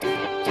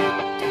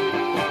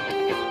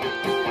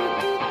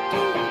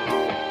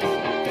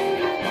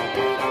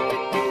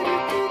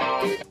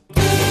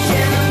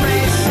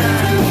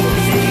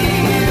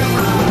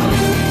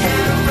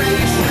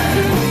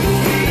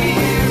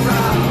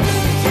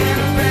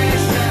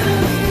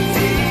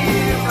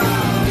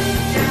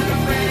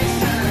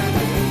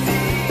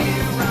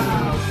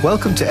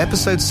Welcome to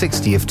episode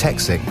 60 of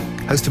techzing,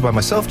 hosted by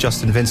myself,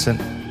 Justin Vincent,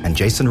 and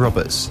Jason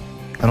Roberts.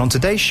 And on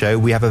today's show,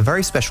 we have a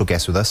very special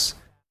guest with us,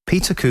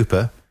 Peter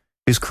Cooper,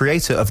 who's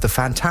creator of the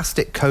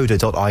fantastic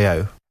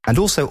coder.io, and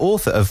also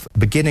author of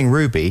Beginning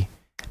Ruby,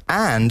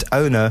 and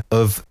owner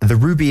of the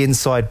Ruby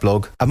Inside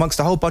blog, amongst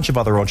a whole bunch of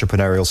other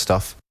entrepreneurial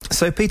stuff.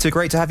 So, Peter,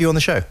 great to have you on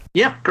the show.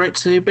 Yeah, great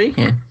to be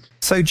here.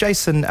 So,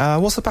 Jason,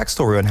 what's the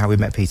backstory on how we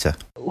met Peter?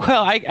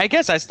 Well, I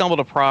guess I stumbled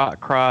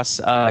across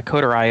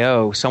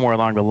Coder.io somewhere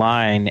along the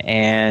line,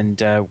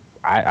 and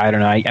I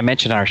don't know. I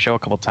mentioned it on our show a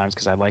couple of times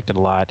because I liked it a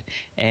lot.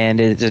 And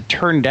it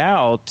turned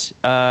out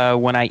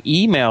when I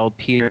emailed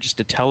Peter just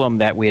to tell him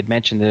that we had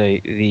mentioned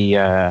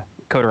the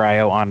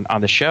Coder.io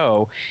on the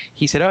show,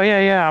 he said, "Oh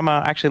yeah, I'm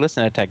actually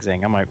listening to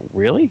techzing." I'm like,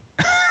 "Really?"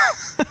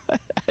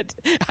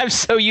 I'm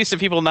so used to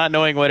people not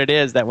knowing what it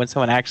is that when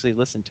someone actually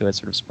listened to it,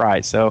 sort of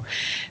surprised. So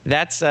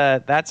that's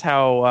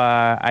how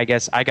I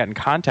guess I got in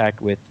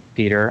contact with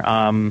Peter.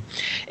 And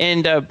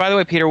by the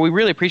way, Peter, we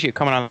really appreciate you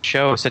coming on the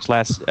show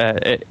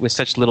with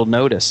such little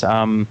notice. I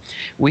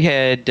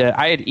had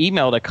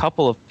emailed a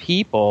couple of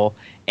people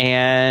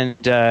and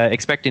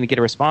expecting to get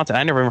a response, and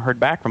I never even heard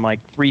back from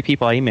like 3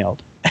 people I emailed.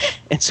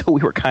 And so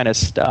we were kind of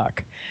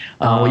stuck.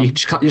 You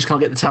just can't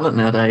get the talent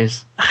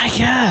nowadays. I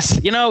guess.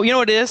 You know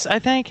what it is? I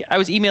think I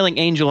was emailing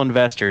angel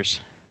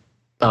investors.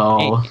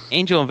 Oh,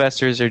 angel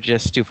investors are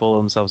just too full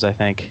of themselves, I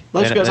think.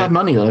 Those guys have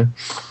money though.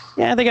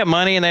 Yeah, they got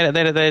money, and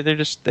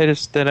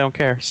they don't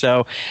care.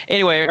 So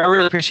anyway, I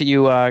really appreciate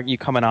you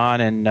coming on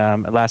and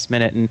last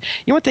minute. And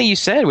one thing you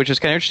said, which was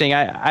kind of interesting,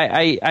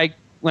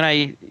 when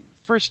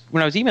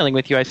I was emailing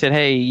with you, I said,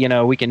 "Hey,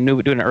 we can do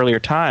it an earlier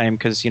time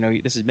because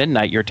this is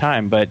midnight your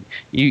time." But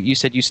you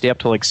said you stay up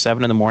till like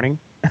 7 in the morning.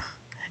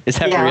 Is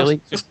that really?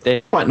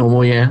 It's quite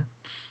normal, yeah.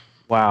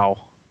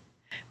 Wow,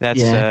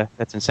 that's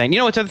insane.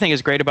 What the other thing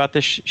is great about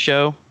this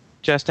show,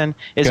 Justin,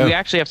 is we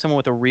actually have someone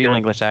with a real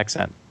English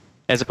accent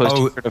as opposed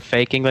to sort of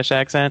fake English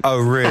accent. Oh,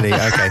 really?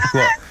 Okay.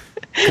 What?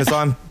 Because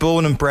I'm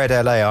born and bred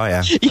LA, I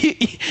am.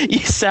 You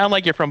sound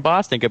like you're from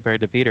Boston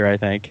compared to Peter, I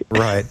think.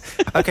 Right.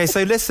 Okay,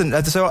 so listen,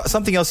 so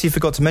something else you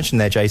forgot to mention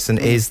there, Jason,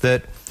 is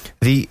that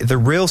the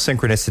real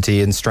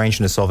synchronicity and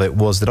strangeness of it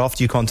was that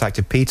after you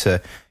contacted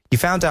Peter, you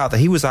found out that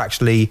he was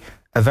actually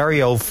a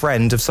very old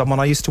friend of someone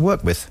I used to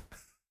work with.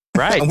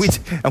 Right.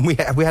 and we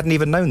hadn't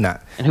even known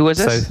that. And who was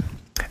this?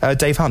 So,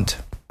 Dave Hunt.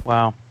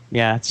 Wow.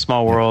 Yeah, it's a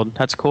small world.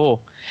 That's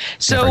cool.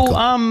 So,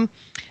 cool.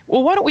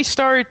 Well, why don't we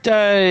start,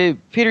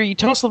 Peter, you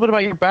tell us a little bit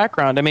about your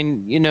background. I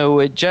mean,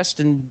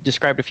 Justin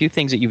described a few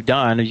things that you've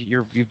done.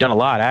 You've done a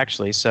lot,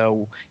 actually,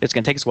 so it's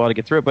going to take us a while to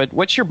get through it. But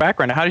what's your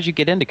background? How did you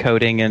get into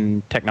coding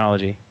and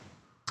technology?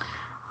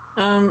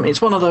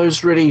 It's one of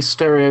those really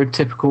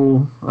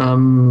stereotypical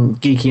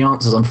geeky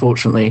answers,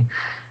 unfortunately.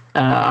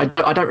 I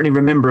don't really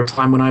remember a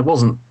time when I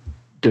wasn't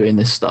doing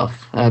this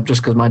stuff,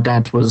 just because my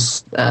dad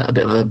was a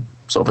bit of a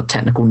sort of a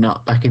technical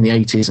nut back in the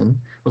 80s and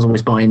was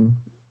always buying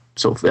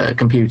sort of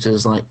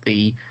computers like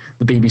the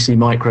BBC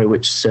Micro,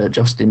 which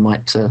Justin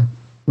might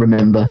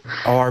remember.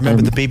 Oh, I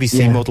remember the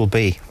BBC Model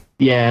B.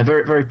 Yeah,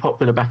 very very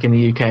popular back in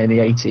the UK in the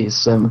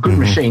 80s. Good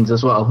machines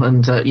as well,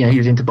 and he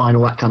was into buying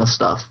all that kind of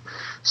stuff.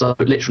 So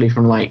literally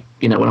from when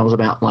I was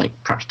about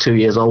perhaps 2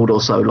 years old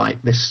or so,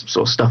 this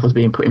sort of stuff was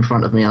being put in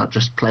front of me, and I'd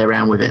just play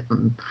around with it.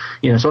 And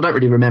so I don't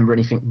really remember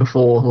anything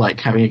before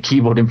having a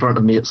keyboard in front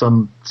of me at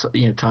some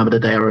time of the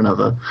day or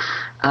another.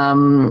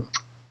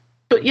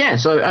 But yeah,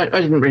 so I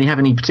didn't really have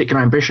any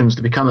particular ambitions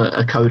to become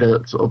a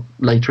coder sort of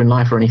later in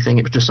life or anything.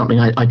 It was just something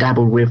I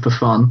dabbled with for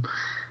fun,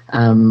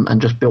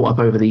 and just built up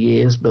over the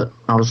years. But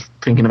I was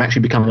thinking of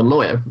actually becoming a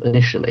lawyer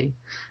initially,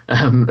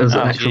 as an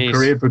actual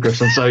career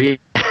progression. So yeah.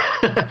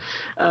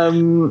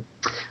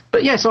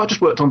 But yeah, so I just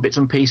worked on bits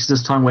and pieces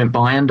as time went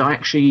by, and I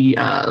actually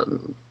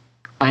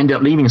I ended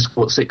up leaving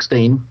school at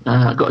 16.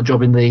 I got a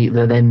job in the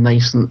then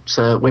nascent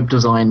web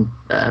design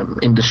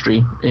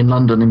industry in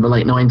London in the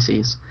late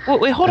 90s. Well,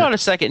 wait, hold on a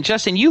second.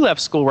 Justin, you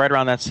left school right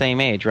around that same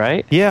age,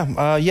 right?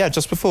 Yeah,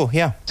 just before,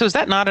 yeah. So is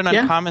that not an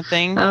uncommon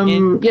thing?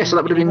 Yeah, so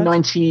that would have been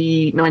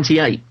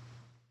 98.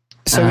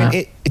 So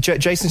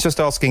Jason's just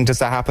asking, does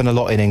that happen a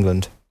lot in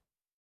England?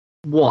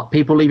 What,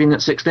 people leaving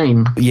at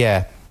 16?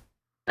 Yeah.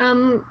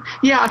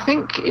 Yeah, I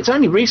think it's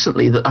only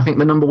recently that I think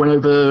the number went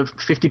over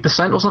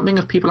 50% or something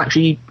of people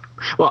actually.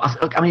 Well,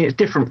 I mean, it's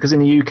different because in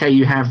the UK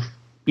you have,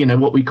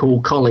 what we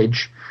call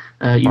college,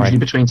 usually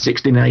between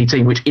 16 and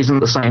 18, which isn't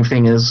the same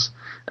thing as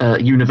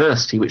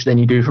university, which then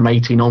you do from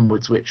 18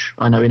 onwards, which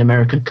I know in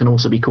America can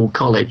also be called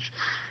college.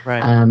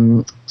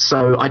 Right.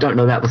 So I don't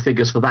know about the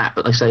figures for that,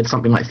 but they say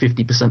something like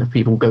 50% of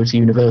people go to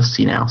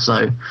university now.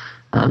 So.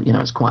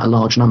 It's quite a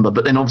large number,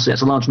 but then obviously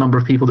it's a large number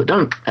of people that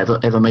don't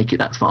ever make it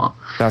that far.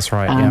 That's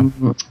right,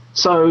 yeah.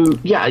 So,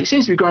 yeah, it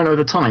seems to be growing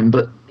over time,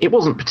 but it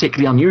wasn't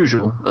particularly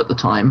unusual at the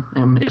time.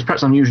 It's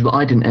perhaps unusual that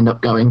I didn't end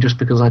up going just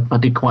because I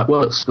did quite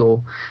well at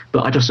school,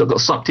 but I just sort of got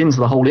sucked into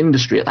the whole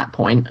industry at that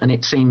point, and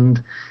it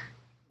seemed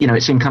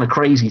kind of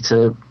crazy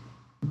to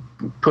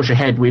push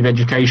ahead with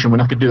education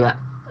when I could do that,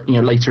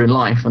 later in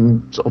life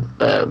and sort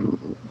of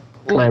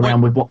play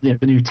around with what the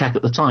new tech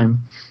at the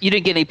time. You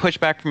didn't get any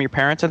pushback from your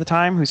parents at the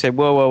time who said,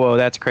 whoa,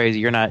 that's crazy.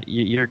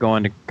 You're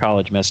going to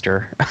college,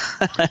 mister.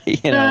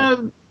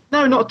 No,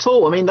 not at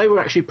all. I mean, they were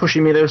actually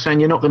pushing me. They were saying,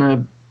 you're not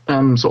going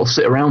to sort of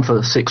sit around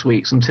for 6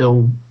 weeks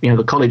until,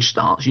 the college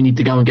starts. You need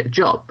to go and get a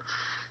job.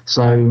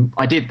 So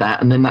I did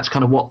that, and then that's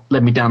kind of what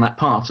led me down that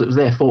path. So it was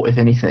their fault, if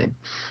anything.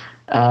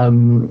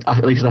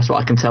 At least that's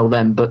what I can tell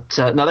them. But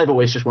no, they've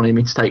always just wanted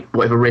me to take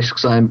whatever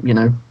risks,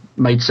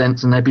 made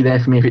sense, and they'd be there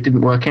for me if it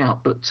didn't work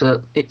out. But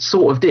it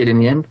sort of did in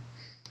the end.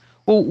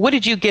 Well, what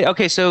did you get?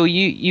 Okay, so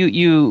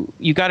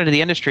you got into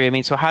the industry. I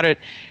mean, so how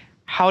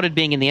did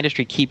being in the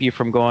industry keep you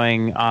from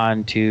going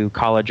on to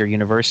college or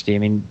university? I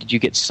mean, did you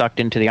get sucked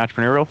into the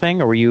entrepreneurial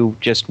thing, or were you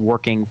just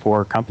working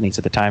for companies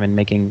at the time and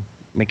making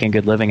a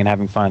good living and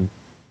having fun?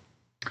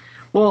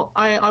 Well,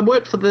 I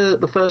worked for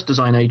the first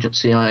design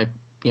agency I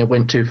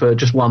went to for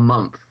just 1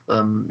 month.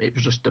 It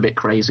was just a bit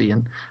crazy,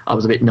 and I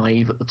was a bit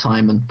naive at the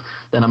time. And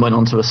then I went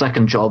on to a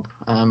second job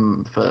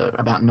for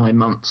about 9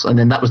 months, and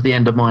then that was the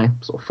end of my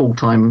sort of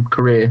full-time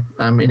career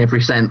in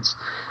every sense.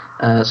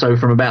 So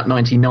from about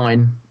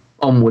 99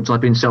 onwards,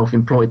 I've been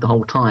self-employed the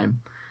whole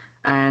time.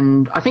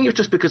 And I think it was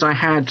just because I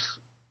had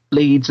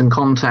leads and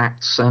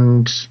contacts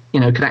and,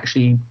 could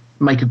actually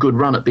make a good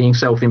run at being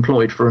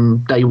self-employed from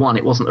day one.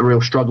 It wasn't a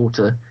real struggle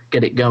to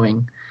get it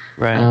going.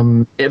 Right.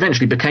 It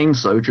eventually became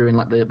so during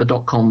the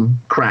dot-com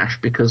crash,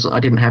 because I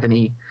didn't have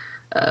any,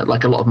 a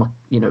lot of my,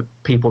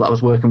 people that I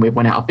was working with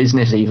went out of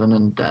business even,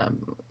 and,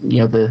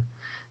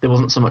 there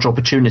wasn't so much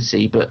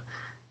opportunity. But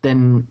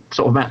then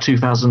sort of about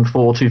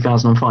 2004,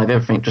 2005,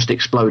 everything just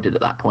exploded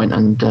at that point,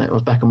 and I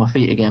was back on my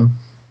feet again.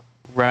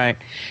 Right.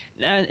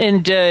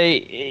 And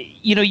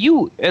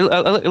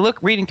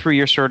reading through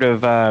your sort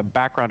of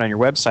background on your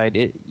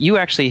website, you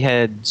actually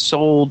had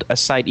sold a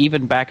site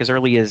even back as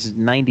early as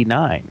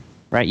 99,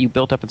 right? You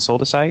built up and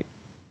sold a site?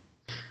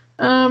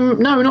 No,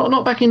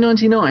 not back in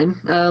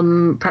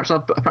 99. Perhaps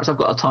I've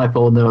got a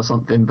typo in there or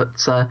something.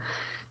 But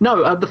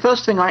no, the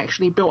first thing I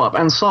actually built up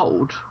and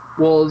sold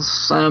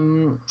was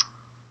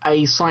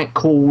a site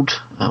called,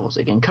 what's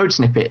it again, Code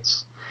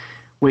Snippets,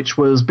 which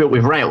was built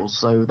with Rails.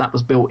 So that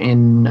was built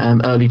in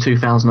early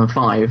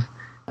 2005,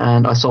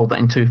 and I sold that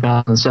in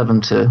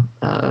 2007 to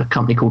a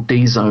company called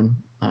dzone,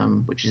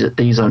 which is at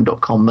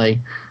dzone.com.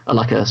 They are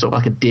like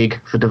a dig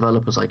for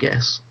developers, I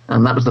guess.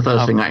 And that was the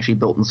first thing I actually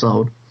built and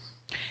sold.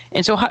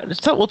 And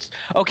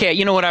okay,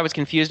 you know what I was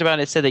confused about?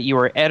 It said that you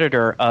were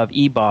editor of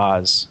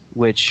eBoz,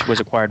 which was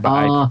acquired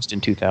by iPost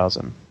in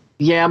 2000.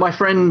 Yeah, my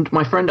friend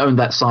owned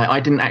that site. I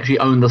didn't actually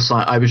own the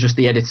site. I was just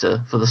the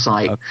editor for the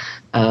site, okay.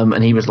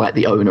 And he was like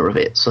the owner of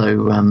it.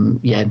 So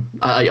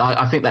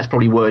I think that's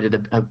probably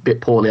worded a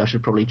bit poorly. I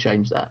should probably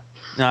change that.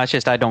 No, it's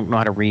just I don't know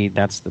how to read.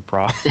 That's the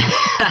problem.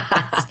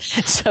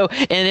 So,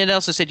 and it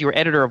also said you were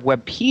editor of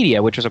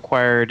Webpedia, which was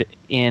acquired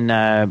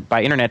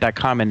by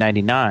Internet.com in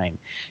 '99.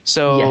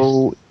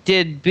 So, yes.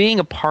 Did being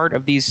a part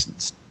of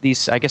these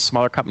I guess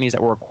smaller companies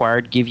that were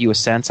acquired give you a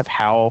sense of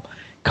how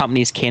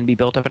companies can be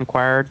built up and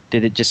acquired?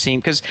 Did it just seem,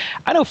 because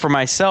I know for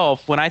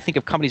myself, when I think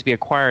of companies being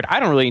acquired, I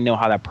don't really know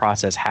how that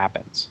process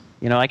happens.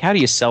 Like how do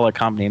you sell a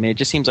company? I mean, it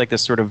just seems like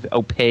this sort of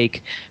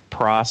opaque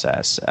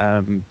process.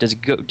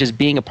 Does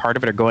being a part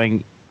of it or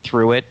going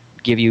through it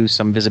give you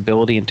some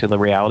visibility into the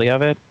reality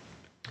of it?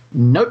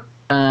 Nope.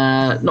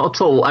 Not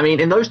at all. I mean,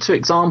 in those two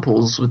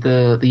examples with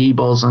the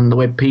eBoz and the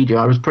Webpedia,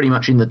 I was pretty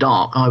much in the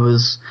dark. I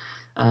was,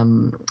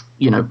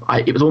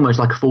 it was almost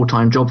like a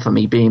full-time job for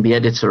me, being the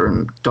editor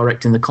and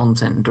directing the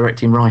content and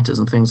directing writers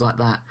and things like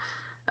that.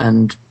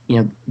 And,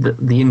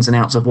 the ins and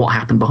outs of what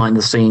happened behind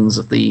the scenes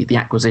of the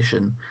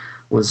acquisition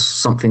was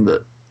something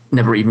that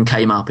never even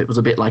came up. It was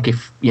a bit like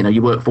if,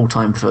 you work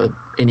full-time for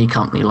any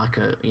company, like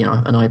an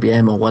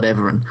IBM or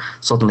whatever, and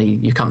suddenly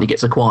your company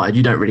gets acquired.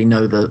 You don't really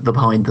know the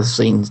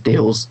behind-the-scenes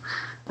deals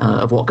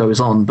of what goes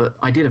on. But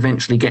I did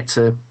eventually get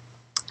to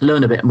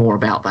learn a bit more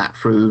about that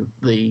through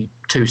the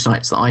two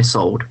sites that I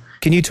sold.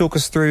 Can you talk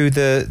us through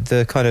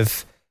the kind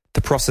of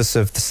the process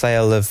of the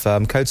sale of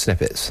Code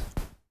Snippets?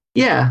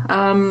 Yeah,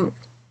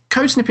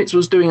 Code Snippets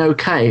was doing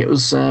okay. It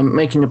was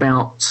making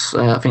about,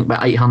 I think,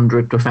 about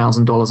 $800 to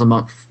 $1,000 a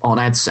month on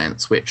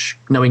AdSense, which,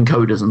 knowing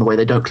coders and the way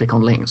they don't click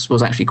on links,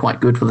 was actually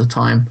quite good for the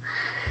time.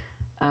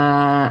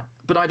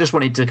 But I just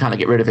wanted to kind of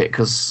get rid of it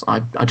because I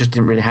just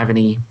didn't really have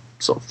any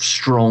sort of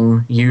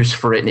strong use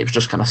for it, and it was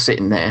just kind of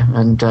sitting there.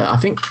 And I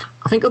think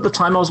at the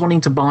time I was wanting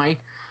to buy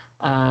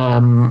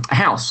a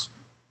house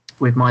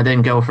with my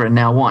then girlfriend,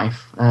 now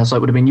wife. So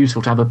it would have been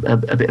useful to have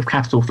a bit of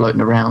capital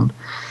floating around.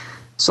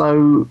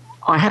 So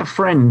I had a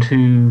friend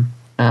who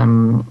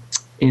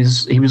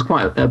he was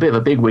quite a bit of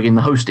a bigwig in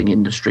the hosting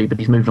industry, but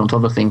he's moved on to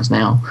other things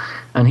now.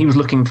 And he was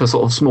looking for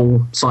sort of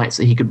small sites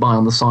that he could buy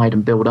on the side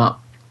and build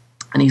up.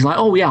 And he's like,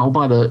 oh yeah, I'll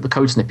buy the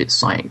Code Snippets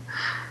site.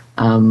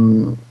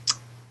 And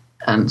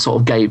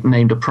sort of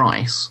named a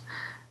price.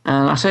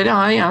 And I said,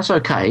 oh yeah, that's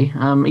okay.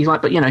 He's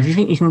like, but if you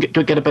think you can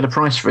get a better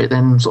price for it,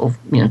 then sort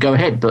of go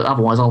ahead. But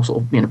otherwise, I'll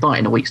sort of buy it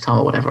in a week's time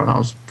or whatever. And I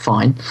was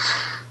fine.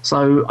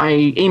 So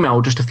I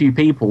emailed just a few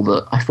people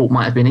that I thought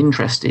might have been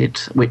interested,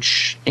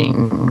 which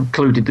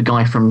included the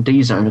guy from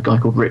D-Zone, a guy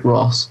called Rick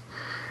Ross.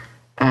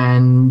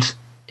 And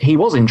he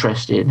was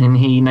interested, and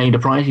he named a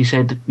price. He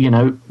said,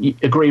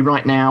 agree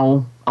right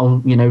now.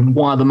 I'll,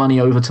 wire the money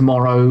over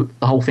tomorrow.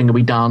 The whole thing will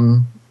be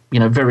done,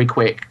 very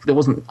quick.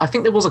 I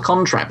think there was a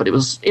contract, but it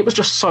was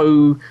just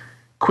so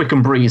quick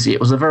and breezy.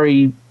 It was a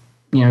very,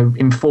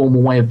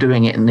 informal way of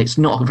doing it, and it's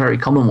not a very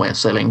common way of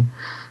selling.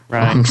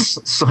 Right.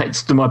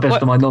 Sites to my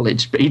best of my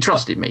knowledge, but he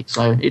trusted me,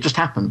 so it just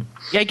happened.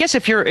 Yeah, I guess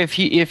if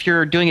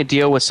you're doing a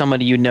deal with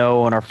somebody you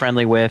know and are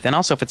friendly with, and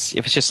also if it's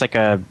just like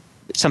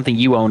something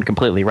you own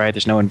completely, right?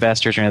 There's no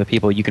investors or any other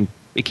people.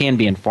 It can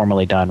be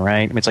informally done,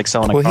 right? I mean, it's like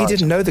selling a car. Well, he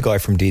didn't know the guy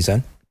from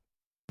D-Zone.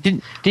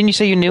 Didn't you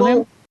say you knew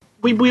him?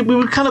 We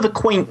were kind of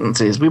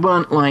acquaintances. We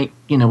weren't like,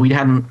 we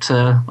hadn't.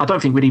 I don't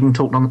think we'd even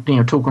talk on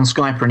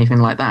Skype or anything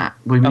like that.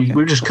 We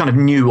just kind of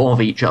knew of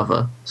each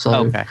other.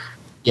 So okay.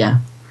 Yeah.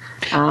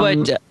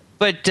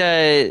 But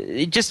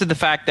just the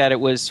fact that it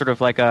was sort of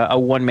like a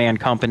one-man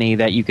company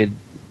that you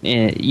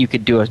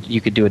could do a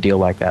deal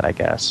like that, I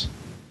guess.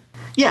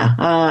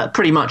 Yeah,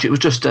 pretty much. It was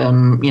just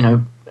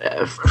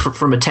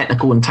from a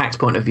technical and tax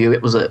point of view,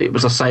 it was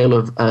a sale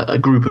of a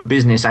group of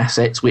business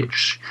assets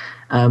which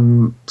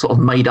sort of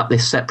made up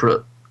this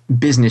separate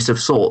business of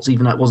sorts,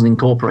 even though it wasn't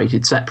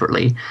incorporated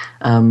separately.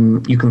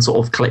 You can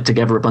sort of collect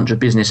together a bunch of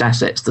business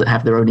assets that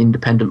have their own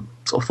independent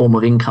sort of form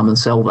of income and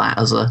sell that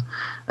as a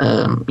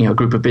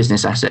group of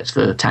business assets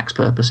for tax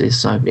purposes.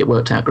 So it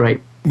worked out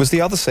great. Was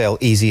the other sale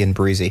easy and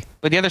breezy?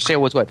 But the other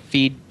sale was what?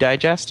 Feed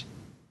Digest?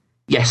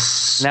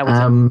 Yes.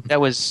 And that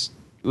was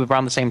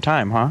around the same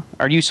time, huh?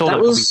 Or you sold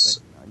it?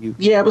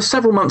 Yeah, it was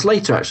several months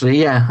later,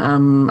 actually. Yeah,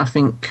 I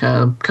think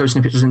Code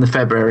Snippets was in the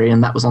February,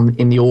 and that was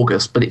in the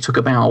August. But it took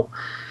about,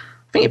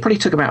 I think it probably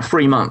took about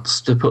 3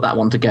 months to put that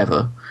one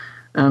together.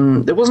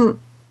 There wasn't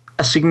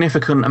a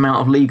significant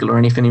amount of legal or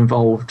anything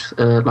involved,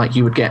 like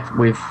you would get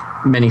with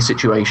many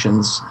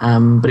situations.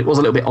 But it was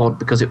a little bit odd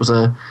because it was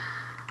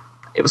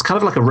kind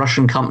of like a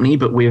Russian company,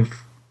 but with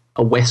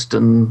a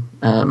Western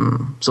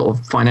sort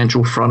of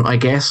financial front, I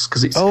guess.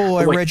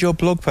 I read your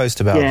blog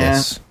post about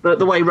this. Yeah,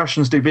 the way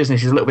Russians do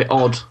business is a little bit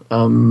odd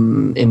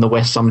in the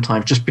West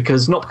sometimes, just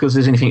because, not because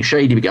there's anything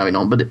shady going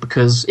on, but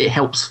because it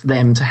helps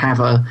them to have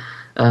a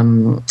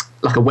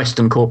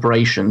Western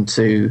corporation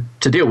to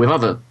deal with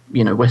other,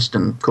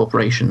 Western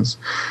corporations.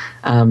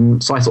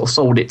 So I sort of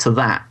sold it to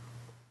that.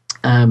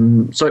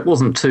 So it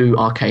wasn't too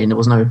arcane. There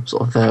was no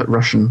sort of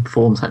Russian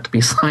forms had to be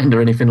signed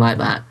or anything like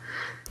that.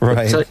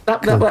 Right. So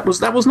that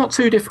was not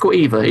too difficult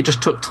either. It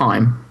just took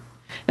time.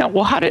 Now,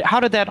 well, how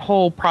did that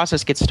whole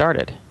process get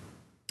started?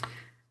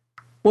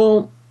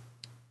 Well,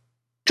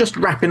 just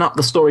wrapping up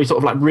the story, sort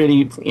of like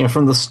really,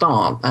 from the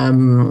start.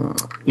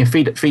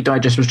 Feed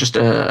Digest was just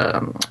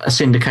a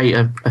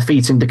syndicator, a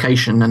feed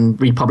syndication and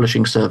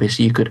republishing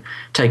service. You could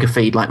take a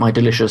feed like my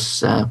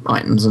delicious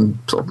items and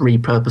sort of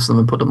repurpose them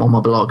and put them on my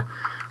blog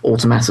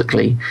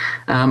automatically,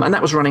 and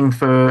that was running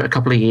for a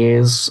couple of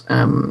years.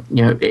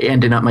 It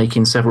ended up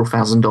making several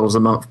 $1,000s a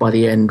month by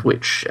the end,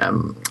 which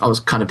I was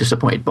kind of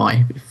disappointed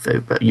by.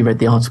 If you read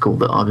the article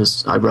that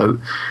I wrote,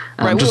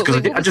 right, just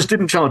because I just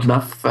didn't charge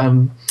enough.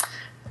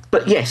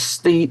 But yes,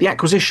 the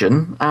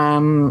acquisition,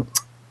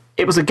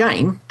 it was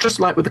again just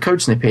like with the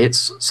Code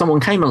Snippets.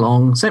 Someone came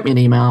along, sent me an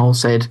email,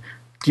 said,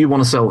 "Do you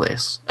want to sell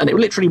this?" And it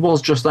literally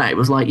was just that. It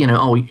was like,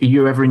 are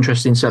you ever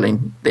interested in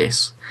selling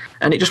this?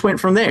 And it just went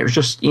from there. It was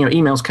just,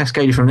 emails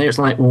cascaded from there. It's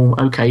like, well,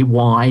 okay,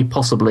 why?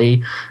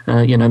 Possibly.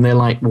 And they're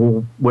like,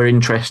 well, we're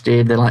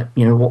interested. They're like,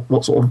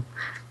 what sort of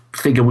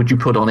figure would you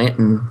put on it?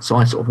 And so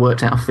I sort of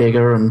worked out a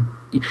figure. And,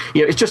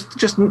 it's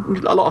just a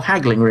lot of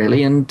haggling,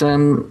 really. And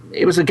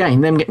it was,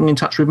 again, them getting in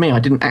touch with me. I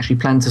didn't actually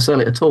plan to sell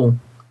it at all.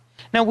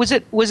 Now, was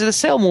it the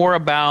sale more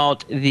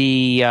about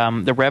the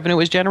revenue it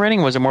was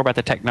generating? Was it more about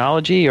the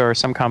technology or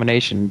some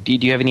combination? Do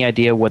you have any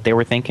idea what they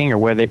were thinking or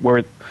what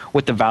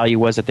the value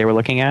was that they were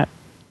looking at?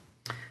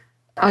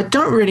 I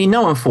don't really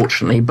know,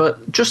 unfortunately,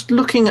 but just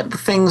looking at the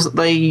things that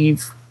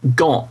they've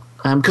got,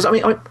 because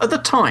at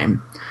the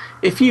time,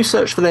 if you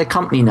search for their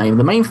company name,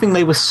 the main thing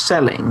they were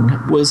selling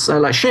was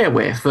like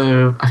shareware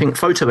for, I think,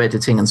 photo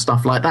editing and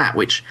stuff like that,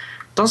 which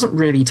doesn't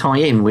really tie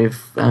in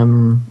with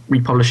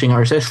republishing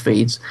RSS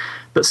feeds.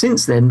 But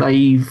since then,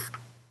 they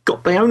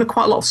own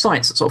quite a lot of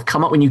sites that sort of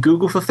come up when you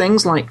Google for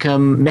things like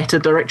meta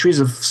directories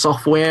of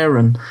software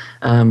and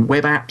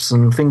web apps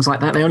and things like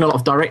that. They own a lot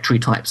of directory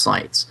type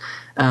sites.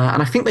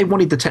 And I think they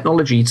wanted the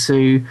technology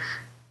to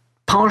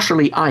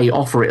partially,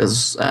 offer it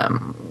as,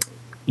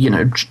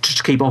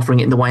 just keep offering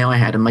it in the way I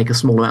had and make a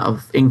small amount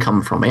of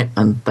income from it.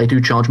 And they do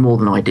charge more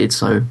than I did,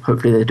 so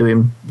hopefully they're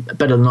doing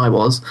better than I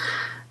was.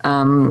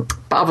 But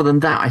other than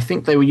that, I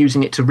think they were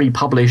using it to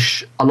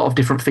republish a lot of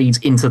different feeds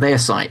into their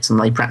sites, and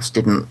they perhaps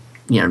didn't,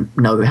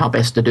 know how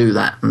best to do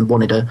that and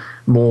wanted a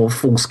more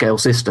full-scale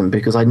system,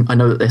 because I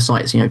know that their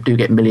sites, do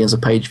get millions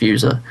of page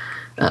views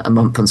a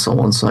month and so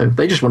on. So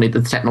they just wanted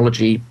the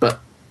technology, but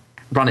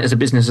run it as a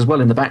business as well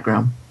in the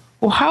background.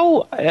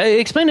 Well,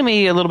 explain to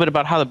me a little bit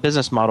about how the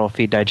business model of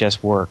Feed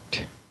Digest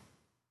worked.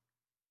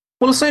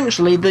 Well,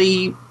 essentially,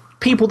 the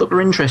people that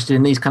were interested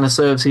in these kind of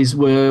services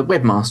were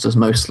webmasters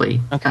mostly.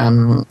 Okay.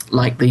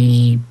 Like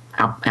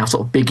our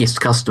sort of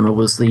biggest customer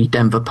was the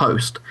Denver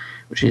Post,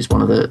 which is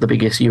one of the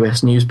biggest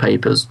US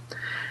newspapers.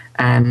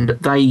 And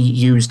they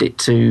used it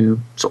to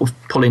sort of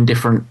pull in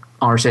different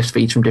RSS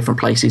feeds from different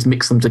places,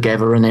 mix them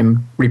together, and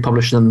then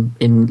republish them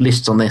in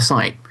lists on their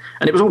site.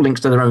 And it was all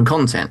links to their own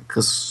content,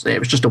 because it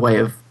was just a way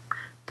of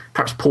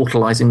perhaps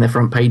portalizing their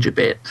front page a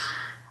bit.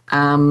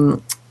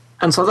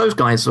 And so those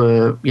guys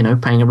were,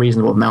 paying a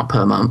reasonable amount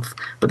per month.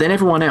 But then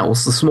everyone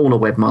else, the smaller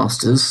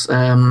webmasters,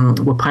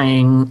 were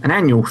paying an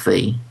annual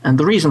fee. And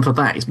the reason for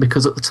that is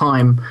because at the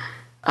time,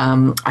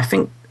 I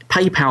think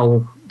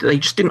PayPal, they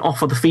just didn't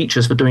offer the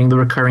features for doing the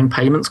recurring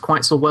payments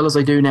quite so well as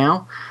they do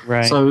now.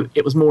 Right. So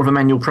it was more of a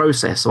manual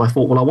process. So I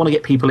thought, well, I want to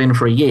get people in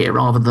for a year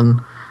rather than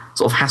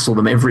sort of hassle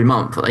them every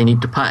month that they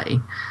need to pay.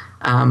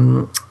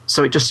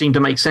 So it just seemed to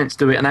make sense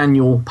to do it an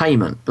annual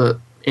payment. But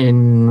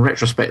in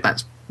retrospect,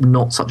 that's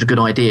not such a good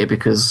idea,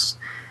 because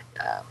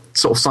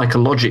sort of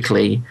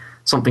psychologically,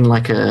 something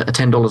like a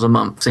 $10 a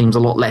month seems a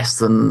lot less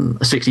than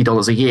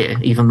 $60 a year,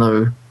 even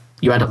though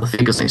you add up the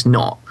figures and it's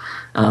not.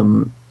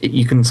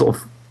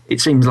 It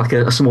seems like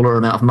a smaller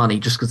amount of money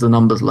just because the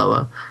number's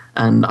lower.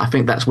 And I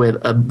think that's where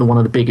one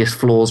of the biggest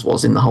flaws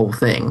was in the whole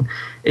thing,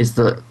 is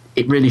that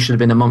it really should have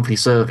been a monthly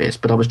service,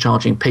 but I was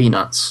charging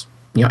peanuts,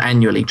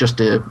 annually, just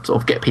to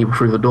sort of get people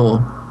through the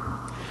door.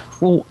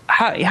 Well,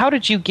 how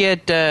did you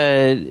get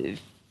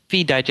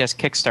Feed Digest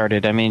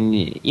kickstarted? I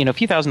mean, a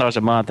few $1,000s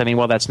a month. I mean,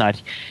 well, that's not,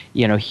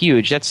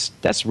 huge. That's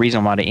a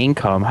reasonable amount of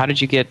income. How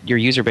did you get your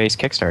user base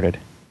kickstarted?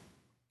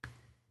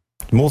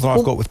 More than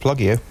I've got with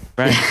Plugio.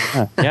 Right.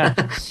 Yeah.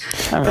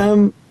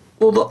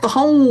 Well, the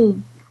whole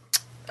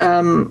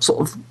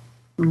sort of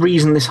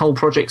reason this whole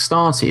project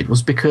started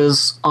was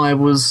because I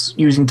was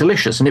using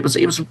Delicious, and it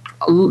was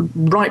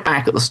right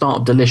back at the start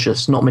of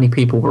Delicious. Not many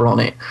people were on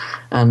it,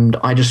 and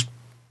I just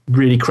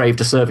really craved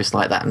a service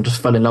like that and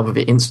just fell in love with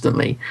it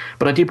instantly.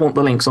 But I did want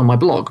the links on my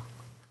blog,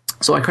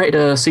 so I created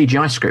a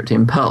CGI script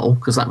in Perl,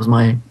 because that was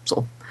my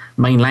sort of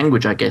main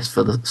language, I guess,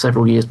 for the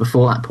several years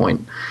before that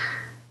point.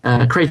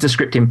 Created a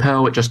script in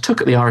Perl. It just took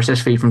the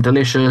RSS feed from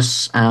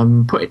Delicious,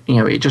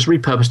 it just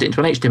repurposed it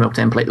into an HTML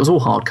template that was all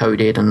hard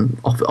coded, and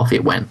off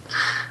it went.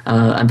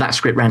 And that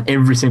script ran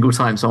every single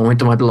time. So I went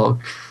to my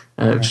blog.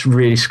 It was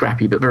really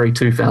scrappy, but very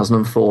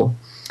 2004.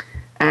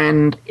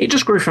 And it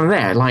just grew from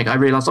there. Like, I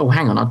realised,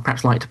 hang on, I'd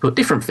perhaps like to put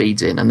different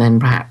feeds in, and then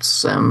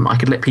perhaps I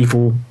could let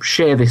people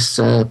share this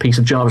piece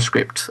of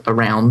JavaScript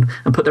around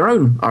and put their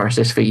own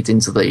RSS feeds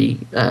into the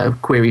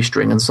query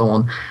string and so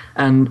on.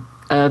 And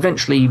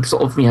eventually,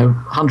 sort of,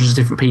 hundreds of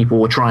different people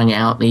were trying it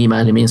out and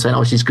emailing me and saying,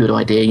 this is a good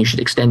idea, you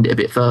should extend it a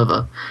bit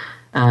further.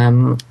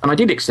 And I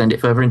did extend it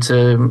further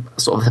into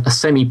sort of a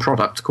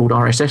semi-product called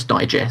RSS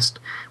Digest,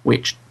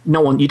 which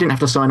you didn't have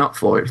to sign up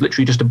for. It was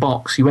literally just a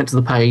box. You went to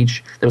the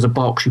page, there was a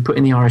box, you put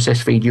in the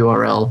RSS feed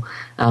URL,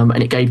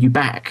 and it gave you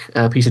back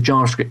a piece of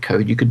JavaScript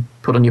code you could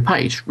put on your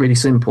page. Really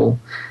simple.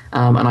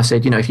 And I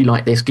said, if you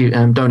like this,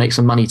 donate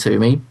some money to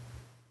me.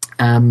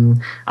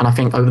 And I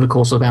think over the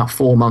course of about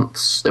 4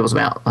 months, there was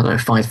about,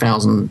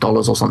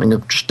 $5,000 or something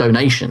of just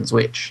donations,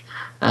 which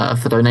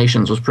for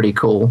donations was pretty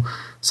cool.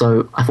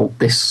 So I thought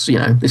this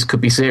could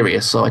be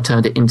serious. So I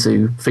turned it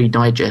into Feed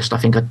Digest. I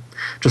think I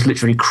just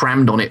literally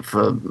crammed on it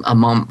for a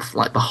month,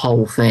 like the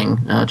whole thing,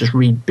 just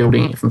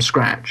rebuilding it from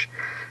scratch.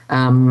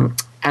 And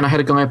I had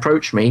a guy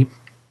approach me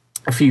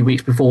a few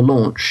weeks before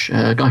launch,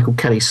 a guy called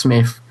Kelly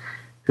Smith,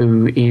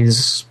 who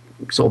is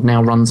sort of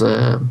now runs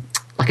an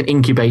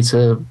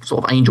incubator,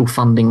 sort of angel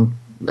funding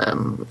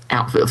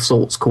outfit of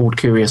sorts called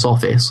Curious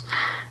Office,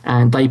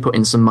 and they put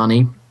in some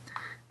money.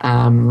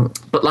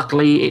 But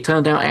luckily, it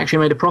turned out I actually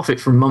made a profit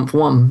from month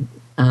one,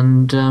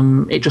 and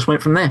it just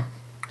went from there.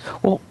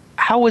 Well,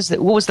 what was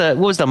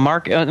the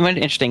market? One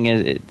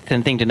interesting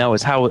thing to know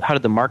is how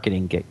did the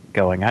marketing get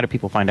going? How did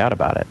people find out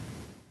about it?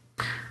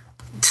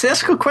 So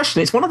that's a good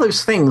question. It's one of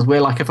those things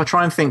where, like, if I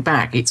try and think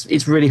back,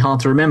 it's really hard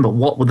to remember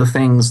what were the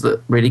things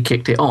that really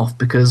kicked it off,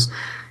 because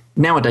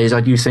nowadays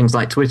I'd use things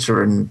like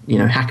Twitter and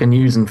Hacker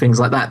News and things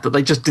like that, but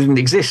they just didn't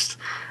exist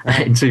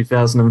in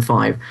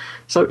 2005.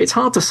 So it's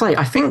hard to say.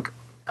 I think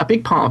a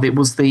big part of it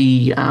was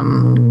the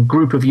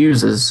group of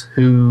users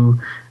who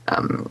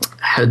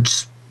had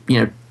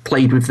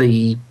played with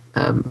the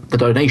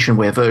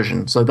donationware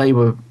version. So they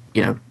were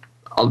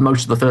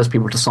most of the first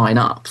people to sign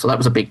up. So that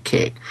was a big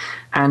kick.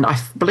 And I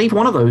believe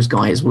one of those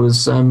guys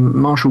was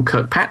Marshall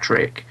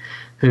Kirkpatrick,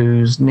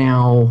 who's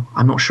now,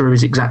 I'm not sure of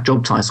his exact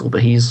job title,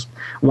 but he's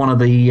one of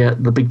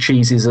the big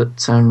cheeses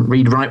at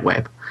Read Write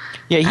Web.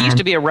 Yeah, he used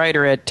to be a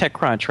writer at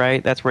TechCrunch,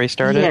 right? That's where he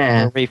started.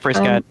 Yeah, where he first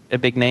got a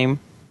big name.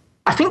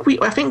 I think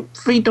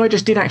Feed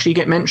Digest did actually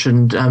get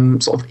mentioned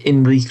sort of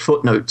in the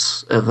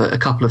footnotes of a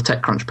couple of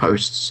TechCrunch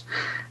posts.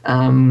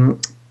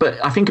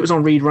 But I think it was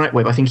on Read Write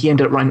Web. I think he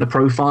ended up writing a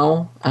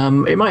profile.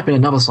 It might have been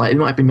another site. It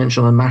might have been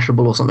mentioned on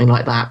Mashable or something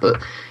like that.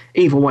 But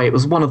either way, it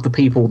was one of the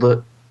people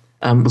that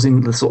was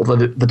in the sort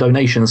of the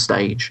donation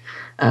stage.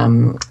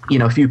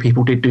 A few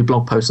people did do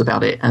blog posts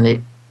about it, and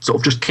it sort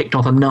of just kicked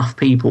off enough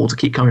people to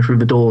keep coming through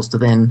the doors to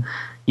then,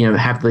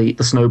 have the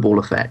snowball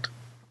effect.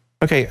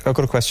 Okay, I've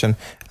got a question.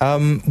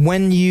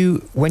 When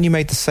you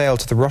made the sale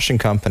to the Russian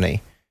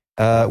company,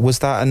 was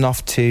that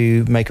enough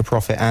to make a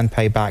profit and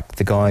pay back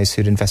the guys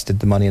who'd invested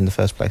the money in the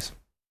first place?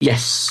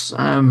 Yes.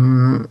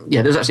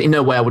 There's actually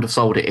no way I would have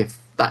sold it if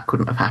that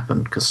couldn't have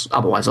happened, because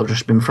otherwise I've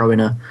just been throwing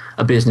a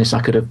business.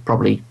 I could have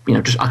probably,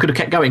 I could have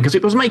kept going because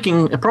it was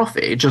making a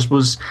profit. It just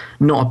was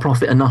not a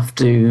profit enough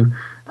to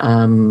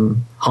hire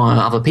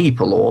other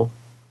people or,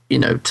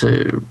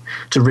 to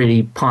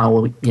really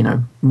pile,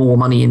 more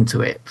money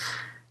into it.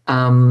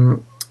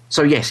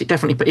 So yes, it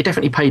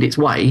definitely paid its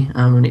way,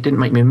 and it didn't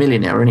make me a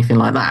millionaire or anything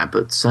like that.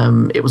 But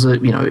it was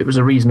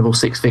a reasonable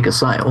 6-figure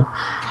sale.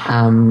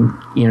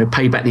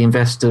 Paid back the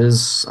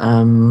investors,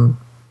 and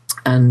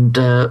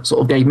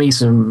sort of gave me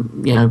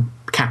some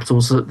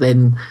capitals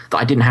that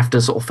I didn't have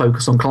to sort of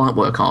focus on client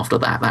work after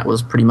that. That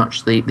was pretty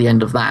much the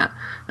end of that,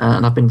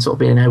 and I've been sort of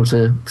being able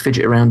to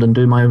fidget around and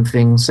do my own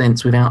thing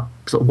since without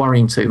sort of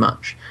worrying too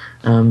much.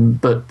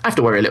 But I have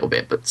to worry a little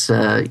bit. But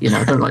I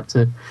don't like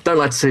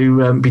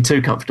to be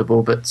too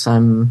comfortable. But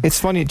it's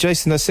funny,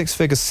 Jason. A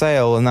 6-figure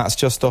sale, and that's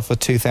just off a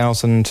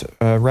 2,000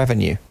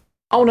 revenue.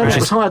 Oh no, it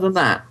was higher than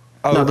that.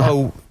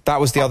 That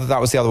was the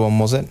other one,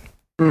 was it?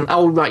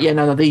 Oh right, yeah,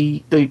 no.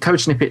 The code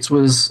snippets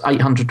was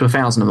 800 to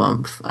 1,000 a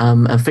month.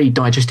 A Feed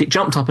Digest, it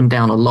jumped up and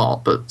down a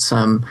lot, but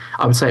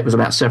I would say it was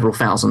about several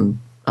thousand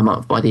a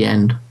month by the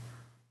end.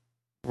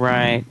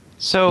 Right.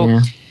 So.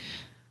 Yeah.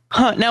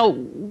 Now,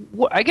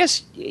 I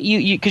guess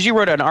you because you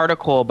wrote an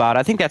article about it.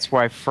 I think that's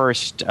where I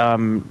first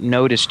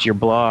noticed your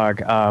blog.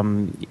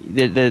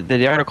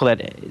 The article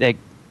that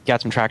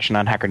got some traction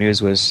on Hacker News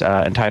was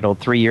entitled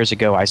 3 years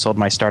ago, I sold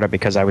my startup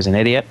because I was an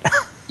idiot.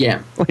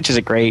 Yeah. Which is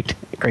a great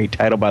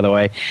title, by the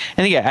way.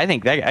 And I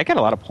think I got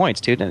a lot of points,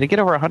 too. Did they get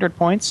over 100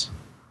 points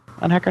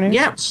on Hacker News?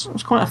 Yeah, it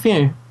was quite a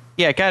few.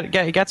 Yeah,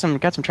 it got some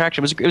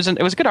traction. It was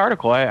a good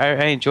article.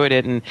 I enjoyed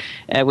it, and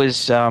it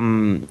was it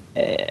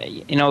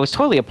was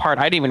totally apart.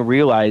 I didn't even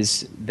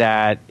realize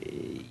that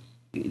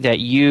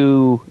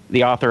you,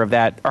 the author of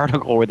that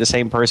article, were the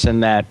same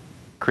person that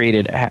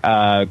created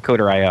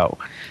Coder.io.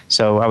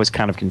 So I was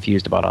kind of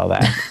confused about all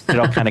that. It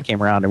all kind of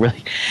came around and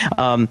really.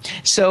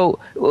 So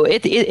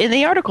in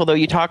the article, though,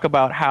 you talk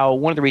about how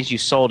one of the reasons you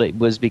sold it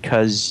was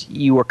because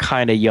you were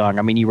kind of young.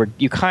 I mean,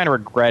 you kind of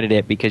regretted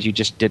it because you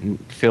just didn't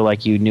feel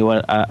like you knew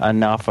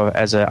enough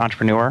as an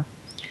entrepreneur.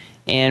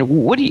 And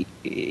what do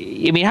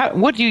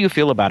you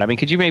feel about it? I mean,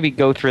 could you maybe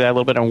go through that a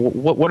little bit? And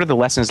what are the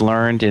lessons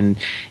learned,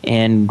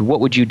 and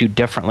what would you do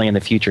differently in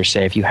the future?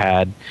 Say if you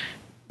had,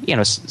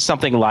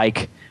 something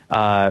like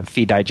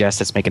Feed Digest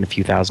that's making a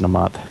few thousand a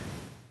month.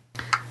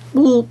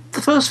 Well,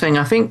 the first thing,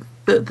 I think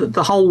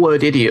the whole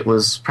word idiot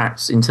was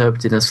perhaps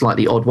interpreted in a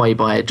slightly odd way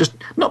by just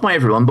not by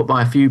everyone, but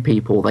by a few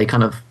people. They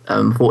kind of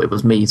thought it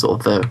was me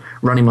sort of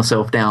running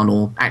myself down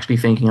or actually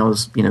thinking I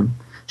was,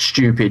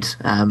 stupid.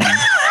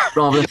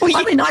 Rather,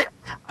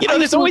 well,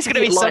 there's always going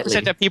to be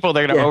such a people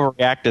that are going to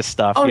overreact to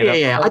stuff. Oh,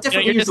 yeah. I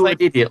definitely use the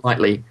word idiot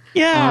lightly.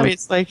 Yeah,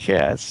 it's like,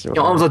 yeah.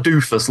 I was a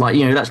doofus,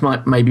 that's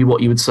maybe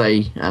what you would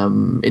say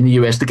in the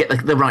US to get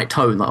the right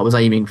tone that I was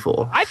aiming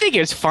for. I think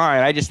it's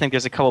fine. I just think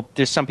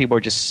there's some people who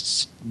are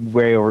just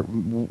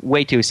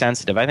way too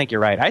sensitive. I think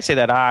you're right. I say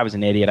that I was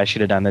an idiot. I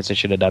should have done this. I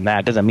should have done that.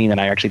 It doesn't mean that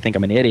I actually think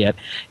I'm an idiot.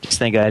 Just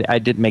think I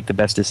didn't make the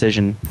best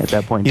decision at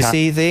that point in time. You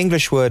see, the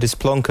English word is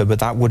plonker, but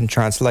that wouldn't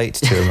translate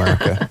to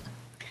America.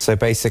 So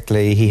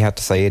basically, he had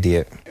to say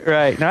idiot.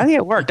 Right. No, I think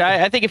it worked.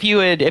 I think if you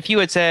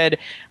had said,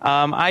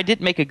 I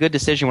didn't make a good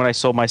decision when I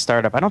sold my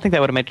startup, I don't think that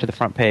would have made it to the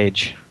front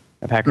page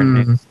of Hacker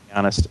News, to be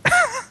honest.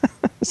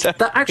 So,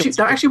 that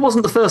actually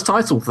wasn't the first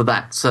title for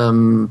that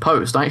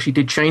post. I actually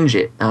did change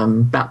it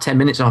about 10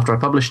 minutes after I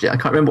published it. I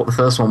can't remember what the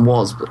first one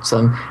was, but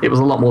it was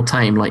a lot more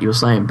tame, like you were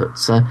saying.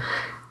 But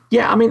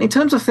yeah, I mean, in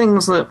terms of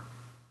things that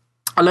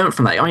I learned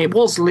from that, I mean, it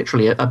was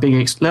literally a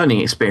big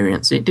learning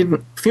experience. It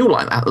didn't feel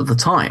like that at the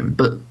time,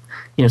 but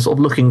sort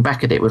of looking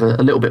back at it with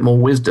a little bit more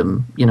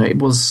wisdom, there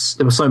were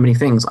so many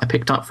things I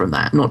picked up from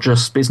that, not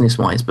just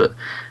business-wise, but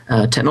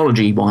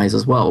technology-wise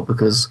as well,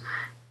 because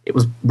it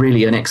was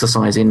really an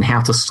exercise in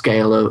how to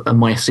scale a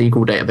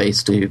MySQL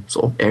database to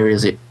sort of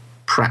areas it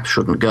perhaps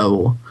shouldn't go,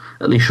 or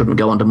at least shouldn't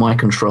go under my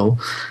control.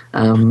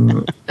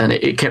 And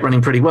it kept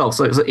running pretty well.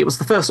 So it was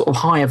the first sort of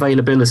high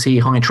availability,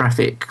 high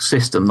traffic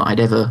system that I'd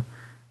ever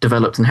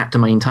developed and had to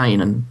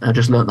maintain, and I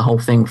just learnt the whole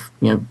thing,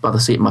 by the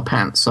seat of my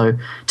pants. So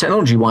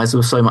technology-wise, there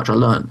was so much I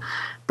learnt.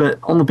 But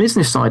on the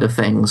business side of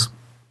things,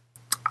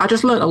 I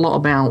just learnt a lot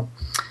about,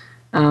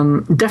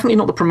 definitely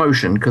not the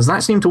promotion, because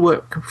that seemed to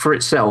work for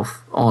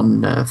itself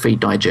on Feed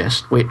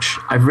Digest, which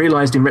I've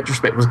realised in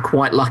retrospect was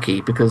quite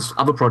lucky, because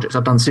other projects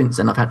I've done since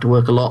then, I've had to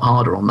work a lot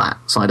harder on that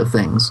side of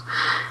things.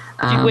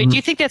 Do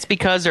you think that's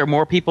because there are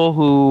more people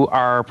who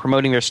are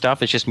promoting their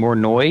stuff? It's just more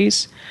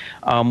noise?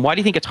 Why do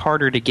you think it's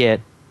harder to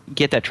get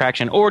that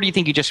traction, or do you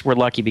think you just were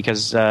lucky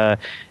because he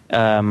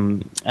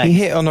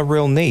hit on a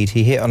real need?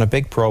 He hit on a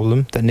big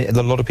problem that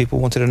a lot of people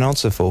wanted an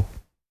answer for.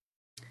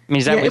 I mean,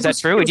 is that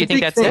true? Or do you think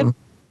that's it?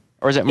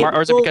 Or is it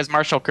because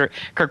Marshall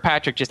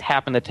Kirkpatrick just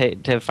happened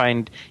to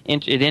find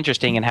it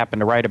interesting and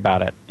happened to write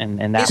about it, and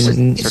that was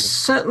it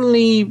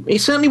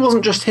certainly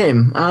wasn't just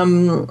him.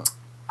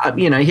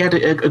 He had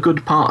a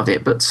good part of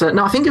it, but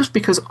no, I think it was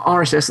because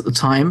RSS at the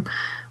time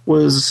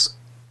was,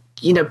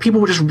 people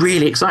were just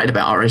really excited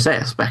about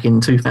RSS back in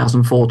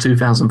 2004,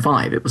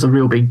 2005. It was a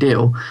real big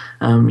deal.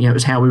 It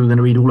was how we were going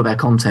to read all of our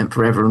content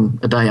forever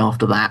and a day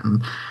after that,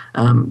 and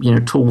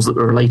tools that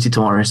were related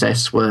to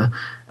RSS were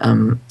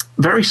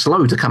very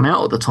slow to come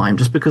out at the time,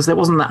 just because there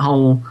wasn't that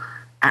whole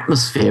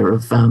atmosphere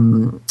of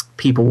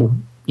people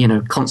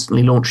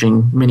constantly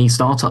launching mini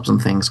startups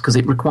and things, because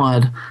it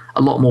required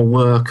a lot more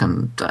work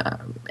and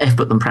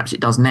effort than perhaps it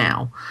does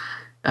now.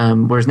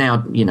 Whereas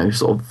now,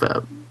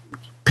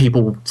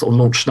 people sort of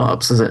launch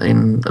startups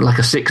in like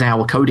a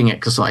 6-hour coding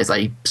exercise.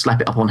 They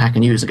slap it up on Hacker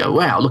News and go,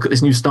 wow, look at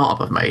this new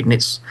startup I've made. And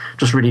it's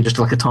just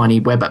like a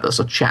tiny web app that's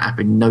a chat app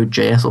in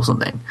Node.js or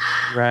something.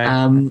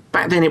 Right.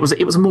 Back then, it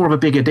was more of a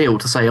bigger deal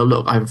to say, oh,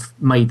 look, I've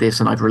made this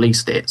and I've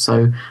released it.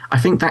 So I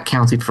think that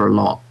counted for a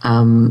lot.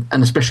 And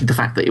especially the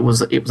fact that it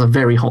was a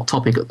very hot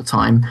topic at the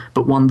time,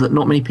 but one that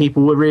not many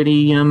people were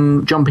really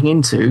jumping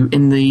into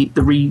in the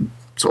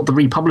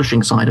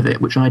republishing side of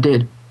it, which I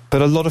did.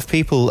 But a lot of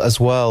people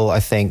as well, I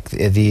think,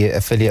 the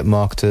affiliate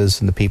marketers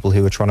and the people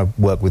who are trying to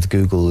work with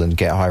Google and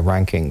get high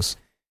rankings,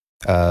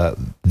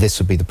 this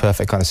would be the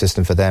perfect kind of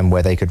system for them,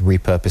 where they could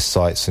repurpose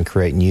sites and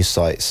create new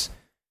sites.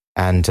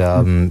 And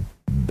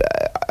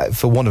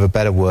for want of a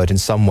better word, in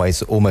some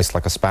ways, almost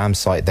like a spam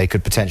site they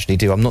could potentially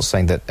do. I'm not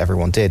saying that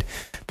everyone did,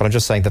 but I'm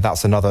just saying that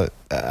that's another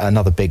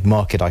big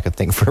market I could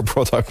think for a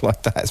product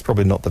like that. It's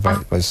probably not the very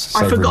most.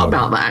 I forgot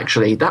about that,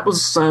 actually. That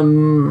was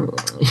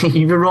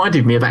you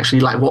reminded me of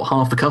actually like what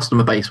half the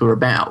customer base were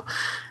about.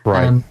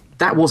 Right.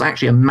 That was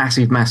actually a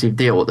massive, massive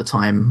deal at the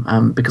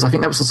time, because I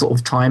think that was the sort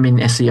of time in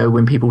SEO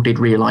when people did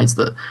realise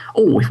that,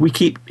 if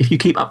you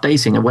keep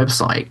updating a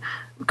website,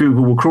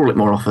 Google will crawl it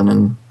more often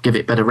and give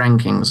it better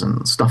rankings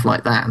and stuff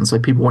like that. And so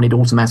people wanted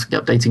automatically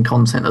updating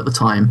content at the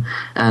time.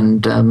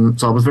 And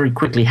so I was very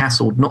quickly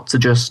hassled not to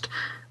just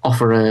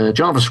offer a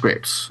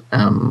JavaScript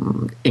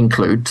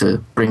include to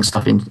bring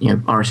stuff in,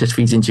 RSS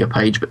feeds into your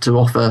page, but to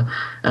offer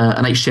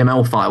an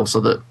HTML file so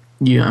that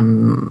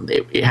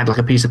it had like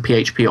a piece of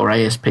PHP or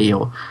ASP,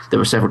 or there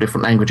were several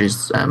different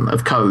languages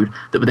of code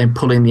that would then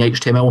pull in the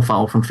HTML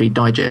file from Feed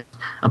Digest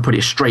and put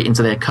it straight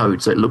into their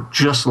code, so it looked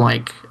just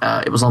like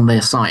it was on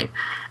their site.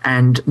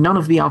 And none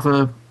of the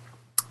other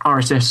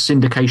RSS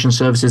syndication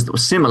services that were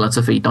similar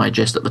to Feed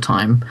Digest at the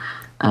time,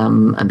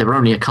 and there were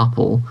only a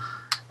couple,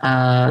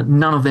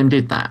 none of them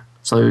did that.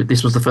 So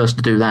this was the first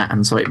to do that,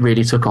 and so it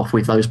really took off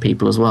with those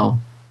people as well.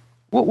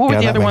 What were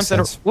the other ones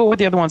what were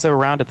the other ones that were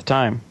around at the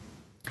time?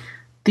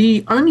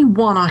 The only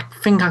one I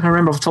think I can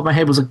remember off the top of my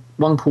head was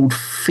one called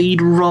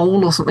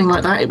Feedroll or something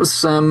like that. It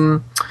was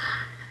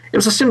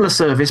a similar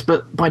service,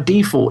 but by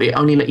default it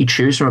only let you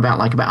choose from about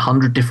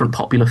 100 different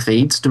popular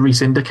feeds to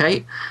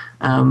resyndicate.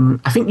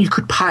 I think you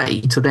could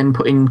pay to then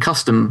put in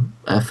custom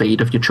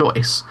feed of your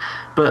choice,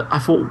 but I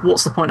thought,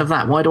 what's the point of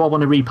that? Why do I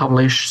want to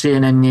republish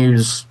CNN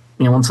News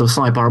onto the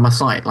sidebar of my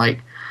site?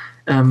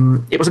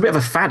 It was a bit of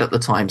a fad at the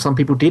time. Some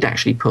people did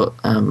actually put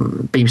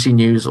BBC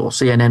News or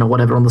CNN or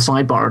whatever on the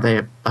sidebar of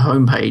their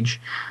homepage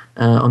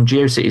on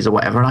GeoCities or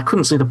whatever, and I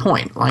couldn't see the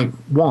point.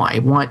 Why?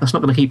 That's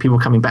not going to keep people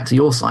coming back to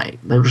your site.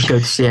 They'll just go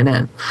to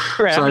CNN.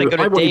 Right, so I'm going to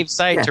go to Dave's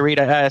site to read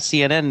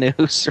CNN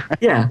news. Right?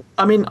 Yeah,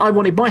 I mean, I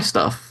wanted my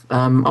stuff.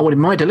 I wanted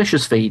my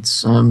delicious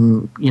feeds,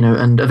 and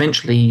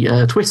eventually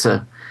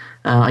Twitter.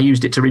 I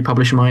used it to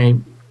republish my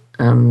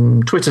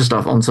Twitter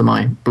stuff onto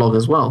my blog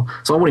as well.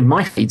 So I wanted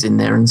my feeds in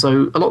there, and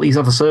so a lot of these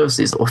other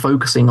services that were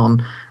focusing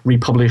on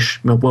republish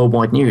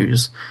worldwide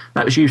news,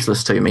 that was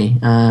useless to me,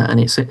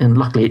 and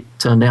luckily it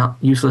turned out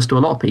useless to a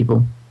lot of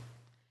people.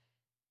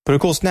 But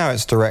of course now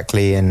it's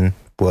directly in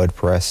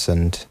WordPress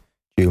and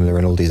Joomla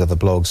and all these other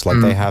blogs.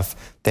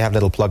 They have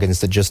little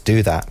plugins that just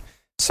do that.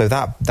 So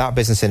that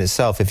business in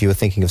itself, if you were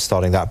thinking of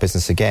starting that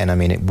business again, I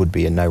mean, it would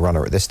be a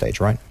no-runner at this stage,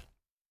 right?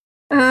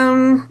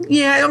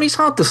 Yeah, I mean, it's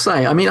hard to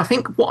say. I mean, I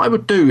think what I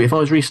would do if I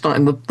was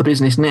restarting the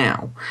business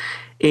now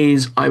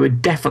is I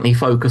would definitely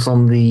focus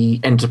on the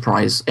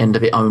enterprise end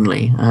of it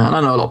only. And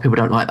I know a lot of people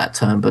don't like that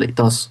term, but it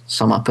does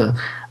sum up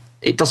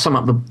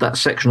that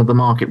section of the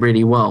market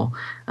really well.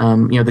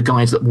 The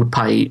guys that would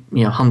pay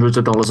hundreds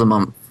of dollars a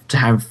month to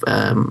have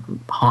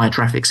higher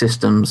traffic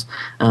systems,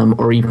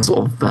 or even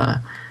sort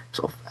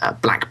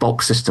of black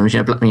box systems,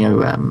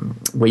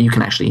 where you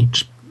can actually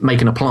just make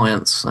an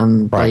appliance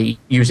and they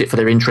use it for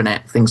their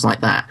intranet, things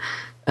like that.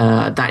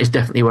 That is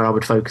definitely where I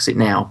would focus it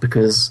now,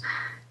 because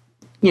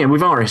with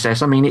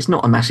RSS, I mean, it's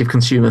not a massive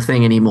consumer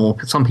thing anymore.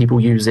 Some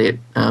people use it,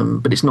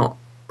 but it's not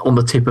on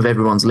the tip of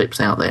everyone's lips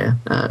out there.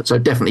 So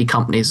definitely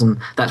companies, and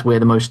that's where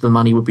the most of the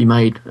money would be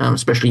made,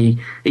 especially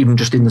even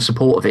just in the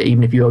support of it,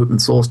 even if you open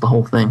source the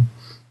whole thing.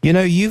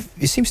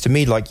 It seems to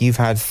me like you've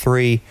had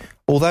 3,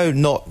 although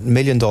not $1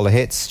 million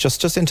hits,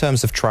 just in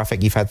terms of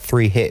traffic, you've had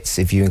 3 hits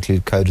if you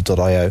include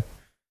Coder.io.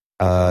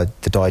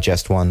 The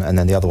digest one, and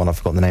then the other one I've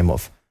forgotten the name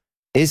of.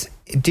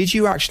 Did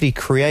you actually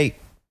create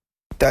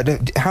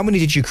how many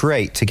did you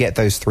create to get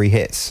those 3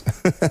 hits?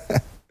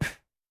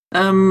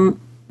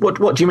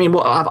 What do you mean?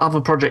 What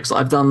other projects that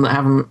I've done that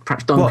haven't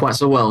perhaps done quite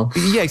so well?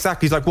 Yeah,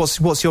 exactly. Like,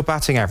 what's your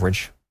batting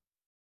average?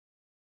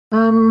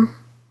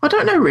 I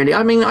don't know really.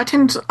 I mean, I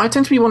tend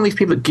to be one of these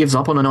people that gives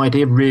up on an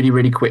idea really,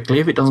 really quickly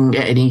if I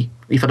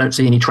don't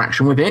see any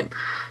traction with it.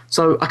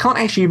 So I can't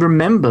actually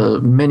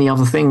remember many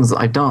other things that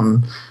I've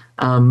done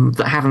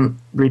that haven't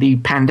really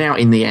panned out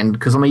in the end,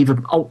 because I'm either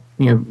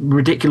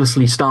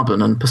ridiculously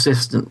stubborn and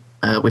persistent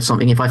with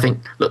something. If I think,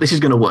 look, this is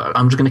going to work,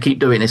 I'm just going to keep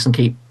doing this and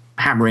keep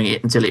hammering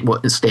it until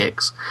it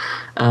sticks,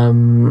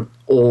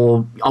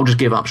 or I'll just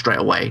give up straight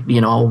away.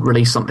 I'll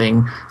release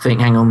something, think,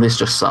 hang on, this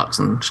just sucks,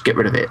 and just get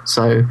rid of it.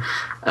 So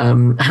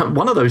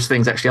one of those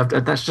things,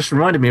 actually, that's just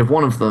reminded me of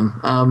one of them.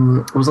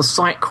 Was a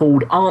site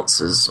called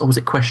Answers, or was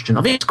it Question?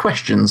 I think it's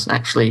Questions,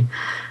 actually.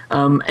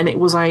 And it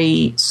was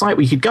a site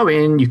where you could go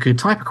in, you could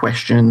type a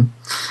question,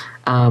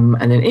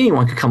 and then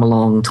anyone could come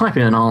along, type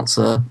in an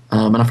answer,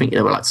 and I think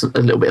there were like a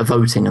little bit of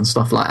voting and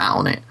stuff like that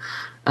on it.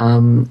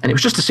 And it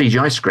was just a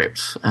CGI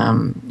script,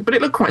 but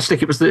it looked quite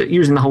slick. It was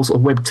using the whole sort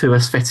of Web 2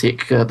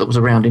 aesthetic that was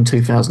around in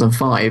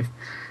 2005,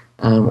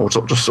 or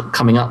just sort of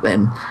coming up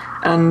then.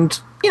 And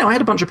I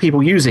had a bunch of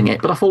people using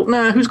it, but I thought,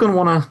 who's going to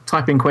want to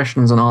type in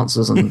questions and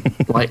answers and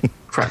like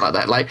crap like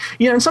that? Like,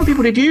 and some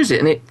people did use it,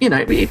 and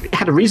it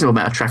had a reasonable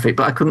amount of traffic,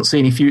 but I couldn't see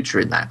any future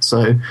in that.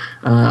 So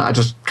I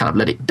just kind of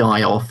let it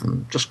die off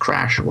and just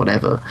crash or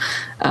whatever.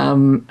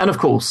 And of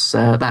course,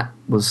 that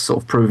was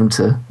sort of proven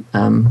to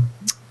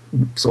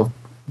sort of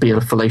be a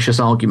fallacious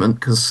argument,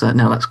 because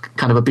now that's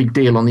kind of a big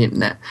deal on the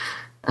internet.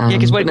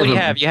 Because what do you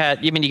have?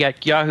 You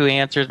got Yahoo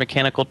Answers,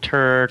 Mechanical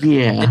Turk.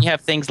 Yeah. Then you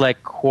have things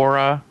like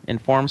Quora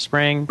and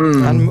FormSpring.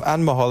 And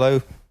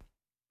Mahalo.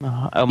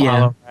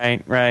 Mahalo,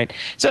 right.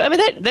 So, I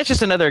mean, that's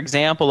just another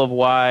example of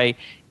why,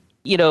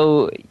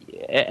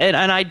 an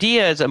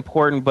idea is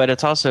important, but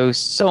it's also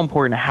so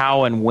important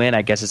how and when,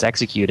 I guess, it's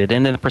executed,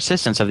 and then the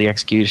persistence of the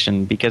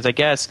execution. Because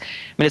it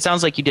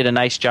sounds like you did a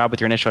nice job with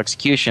your initial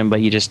execution,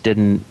 but you just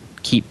didn't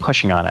keep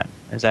pushing on it.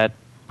 Is that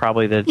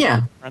probably the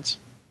difference?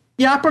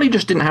 Yeah, I probably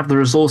just didn't have the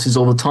resources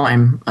all the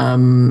time,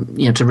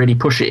 to really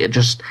push it. It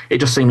just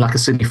seemed like a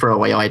silly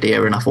throwaway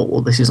idea, and I thought,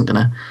 well, this isn't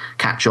going to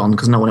catch on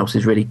because no one else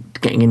is really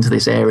getting into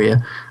this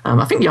area.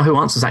 I think Yahoo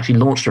Answers actually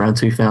launched around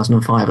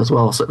 2005 as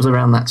well, so it was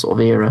around that sort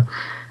of era.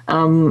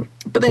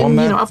 But then,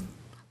 I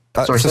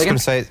was just going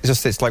to say,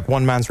 it's like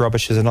one man's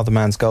rubbish is another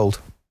man's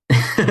gold.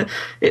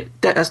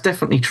 That's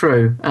definitely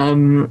true.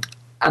 And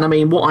I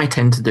mean, what I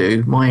tend to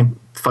do, my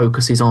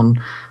focus is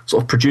on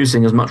sort of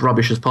producing as much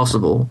rubbish as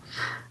possible,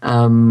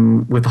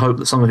 with the hope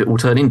that some of it will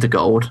turn into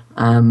gold,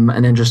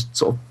 and then just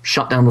sort of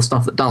shut down the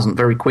stuff that doesn't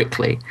very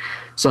quickly.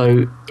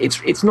 So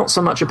it's not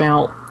so much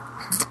about...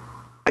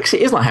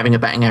 Actually, it is like having a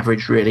batting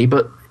average, really,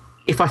 but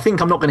if I think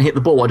I'm not going to hit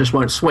the ball, I just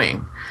won't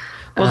swing.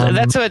 Well,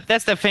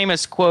 that's the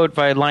famous quote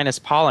by Linus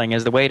Pauling,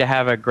 is the way to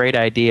have a great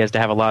idea is to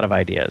have a lot of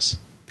ideas.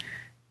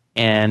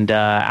 And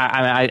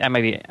I don't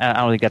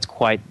think that's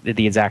quite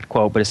the exact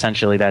quote, but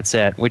essentially that's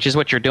it, which is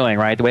what you're doing,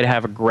 right? The way to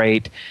have a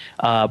great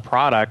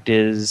product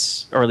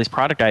is, or at least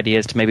product idea,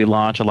 is to maybe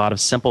launch a lot of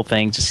simple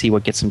things to see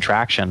what gets some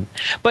traction.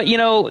 But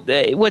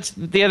what's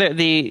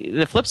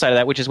the flip side of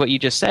that, which is what you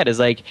just said, is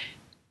like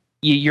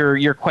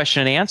your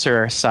question and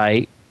answer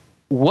site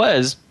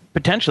was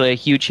potentially a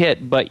huge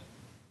hit, but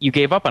you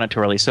gave up on it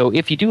too early. So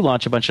if you do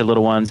launch a bunch of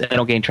little ones and they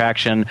don't gain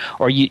traction,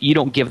 or you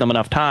don't give them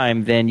enough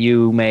time, then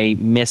you may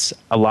miss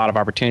a lot of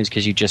opportunities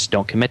because you just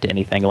don't commit to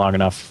anything long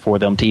enough for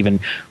them to even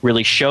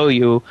really show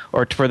you,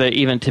 or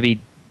even to be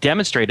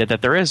demonstrated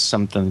that there is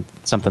something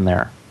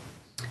there.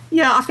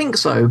 Yeah, I think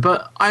so.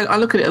 But I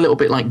look at it a little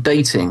bit like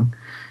dating.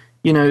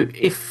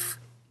 If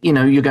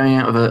you're going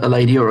out with a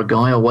lady or a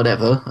guy or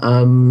whatever,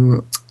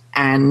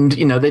 and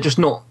they're just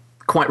not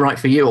quite right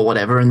for you or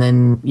whatever, and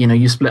then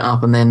you split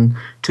up, and then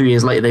 2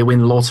 years later they win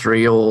the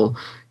lottery, or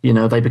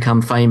they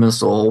become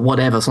famous or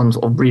whatever, some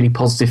sort of really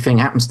positive thing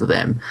happens to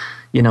them.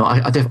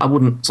 I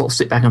wouldn't sort of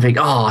sit back and think,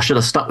 oh, I should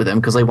have stuck with them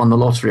because they won the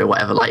lottery or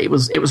whatever. Like, it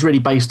was really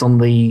based on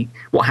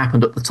what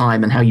happened at the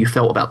time and how you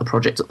felt about the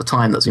project at the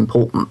time that's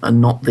important, and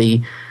not the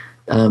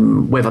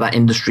whether that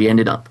industry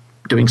ended up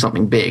doing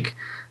something big.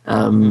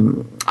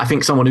 I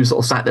think someone who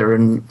sort of sat there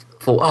and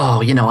thought,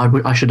 oh,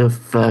 I should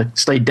have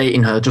stayed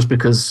dating her just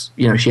because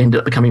she ended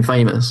up becoming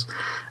famous.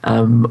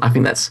 I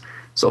think that's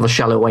sort of a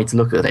shallow way to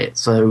look at it.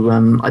 So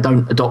I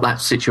don't adopt that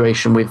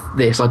situation with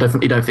this. I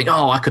definitely don't think,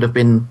 oh, I could have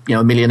been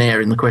a millionaire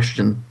in the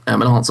question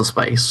and answer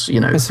space.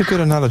 It's a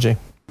good analogy.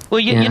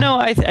 Well,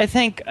 I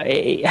think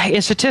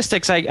in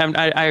statistics, I'm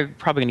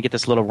probably going to get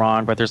this a little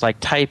wrong, but there's like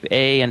type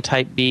A and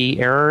type B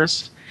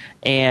errors.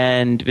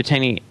 And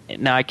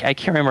now I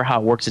can't remember how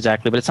it works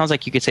exactly, but it sounds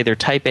like you could say there are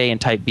type A and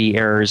type B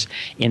errors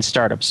in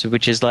startups,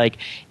 which is like,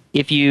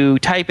 if you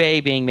type A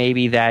being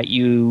maybe that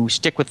you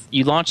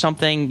launch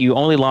something, you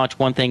only launch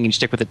one thing, and you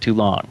stick with it too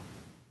long.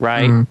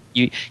 right?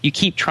 You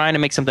keep trying to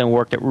make something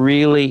work that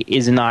really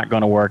is not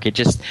going to work. It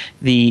just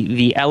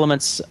the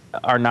elements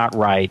are not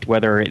right.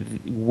 Whether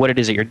what it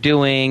is that you're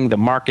doing, the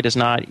market is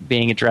not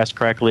being addressed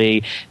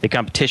correctly, the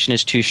competition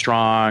is too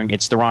strong,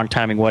 it's the wrong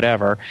timing,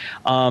 whatever.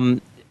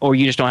 Or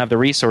you just don't have the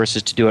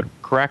resources to do it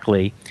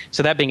correctly.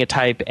 So that being a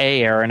type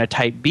A error, and a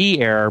type B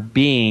error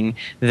being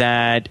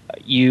that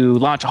you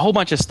launch a whole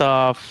bunch of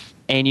stuff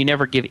and you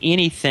never give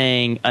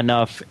anything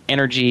enough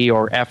energy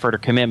or effort or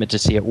commitment to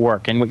see it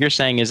work. And what you're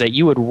saying is that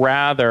you would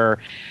rather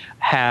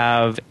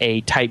have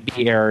a type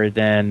B error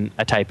than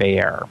a type A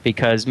error,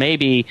 because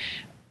maybe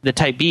the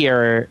type B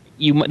error,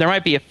 there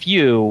might be a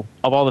few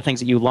of all the things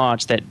that you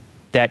launched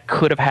that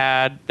could have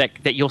had,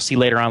 that you'll see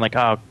later on, like,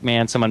 oh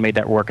man, someone made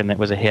that work and that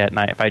was a hit,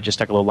 and if I just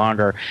took a little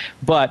longer.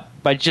 But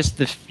by just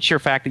the sheer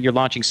fact that you're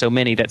launching so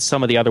many, that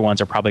some of the other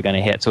ones are probably going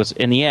to hit. So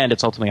in the end,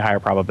 it's ultimately a higher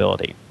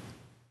probability.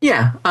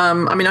 Yeah,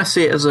 I mean, I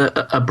see it as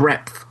a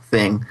breadth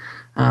thing.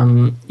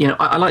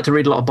 I like to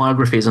read a lot of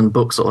biographies and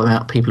books sort of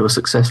about people who are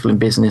successful in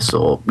business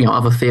or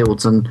other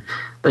fields, and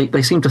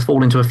they seem to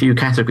fall into a few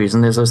categories.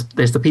 And there's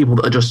the people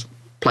that are just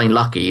plain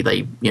lucky.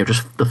 They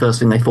just the first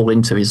thing they fall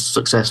into is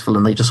successful,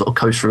 and they just sort of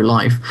coast through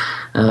life.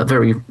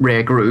 Very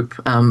rare group.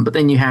 But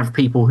then you have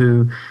people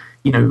who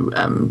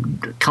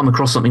come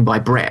across something by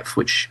breadth,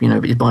 which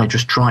is by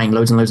just trying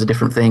loads and loads of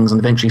different things, and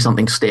eventually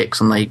something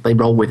sticks and they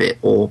roll with it,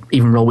 or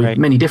even roll with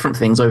many different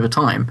things over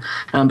time.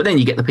 But then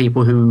you get the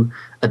people who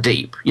are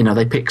deep.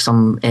 They pick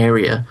some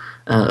area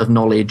of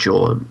knowledge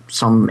or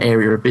some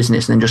area of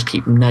business and then just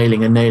keep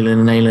nailing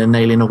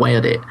away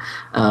at it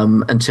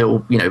until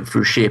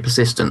through sheer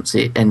persistence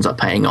it ends up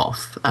paying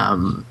off.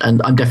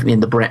 And I'm definitely in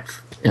the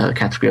breadth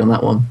category on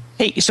that one.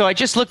 Hey, so I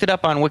just looked it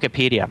up on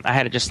Wikipedia. I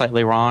had it just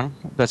slightly wrong.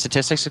 The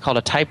statistics are called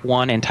a type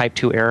 1 and type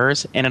 2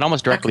 errors, and it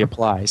almost directly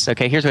applies.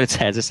 Okay, here's what it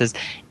says. It says,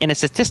 in a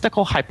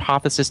statistical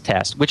hypothesis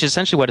test, which is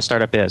essentially what a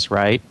startup is,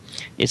 right?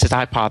 It's a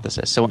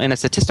hypothesis. So in a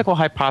statistical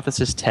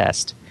hypothesis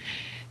test,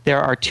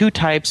 there are two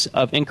types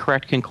of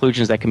incorrect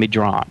conclusions that can be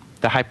drawn.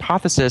 The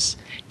hypothesis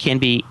can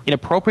be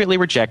inappropriately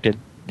rejected.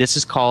 This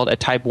is called a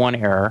type 1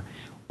 error.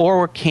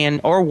 Or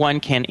one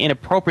can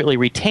inappropriately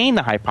retain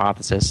the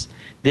hypothesis.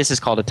 This is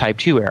called a type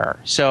 2 error.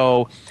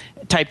 So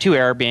type 2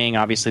 error being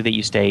obviously that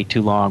you stay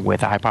too long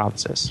with a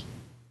hypothesis.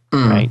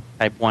 Right?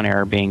 Type 1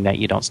 error being that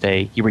you don't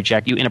stay, you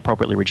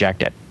inappropriately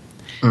reject it.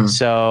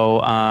 So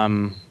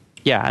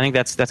I think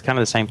that's kind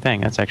of the same thing.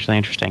 That's actually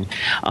interesting.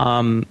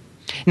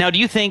 Now, do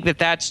you think that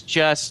that's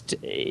just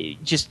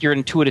your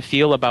intuitive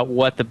feel about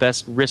what the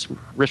best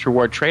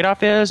risk-reward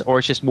trade-off is, or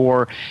it's just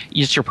more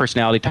just your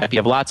personality type? You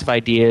have lots of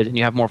ideas and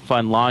you have more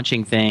fun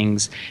launching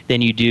things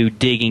than you do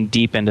digging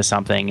deep into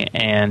something,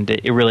 and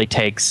it really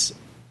takes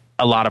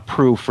a lot of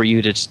proof for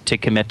you to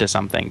commit to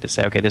something, to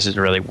say, okay, this is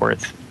really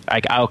worth.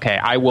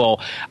 I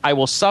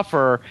will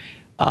suffer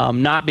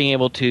not being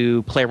able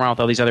to play around with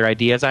all these other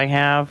ideas I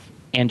have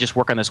and just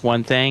work on this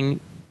one thing,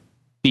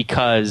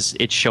 because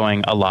it's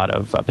showing a lot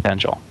of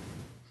potential.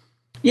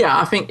 Yeah,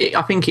 I think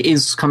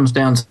it comes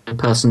down to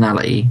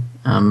personality,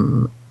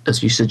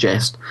 as you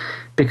suggest,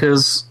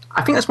 because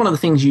I think that's one of the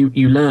things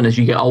you learn as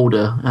you get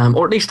older,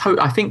 or at least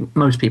I think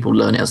most people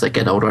learn it as they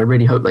get older. I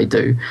really hope they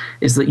do.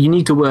 Is that you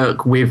need to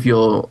work with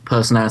your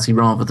personality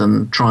rather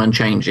than try and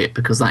change it,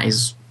 because that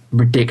is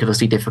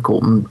ridiculously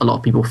difficult, and a lot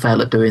of people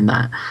fail at doing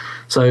that.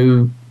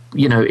 So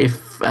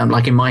if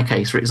like in my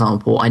case, for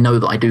example, I know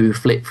that I do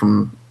flip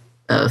from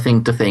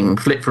thing to thing,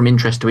 flip from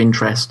interest to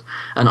interest,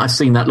 and I've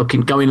seen that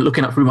looking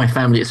up through my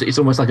family. It's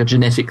almost like a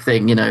genetic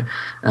thing,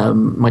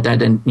 My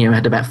dad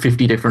had about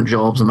 50 different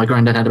jobs, and my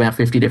granddad had about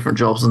 50 different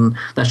jobs, and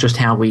that's just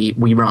how we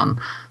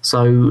run.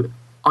 So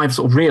I've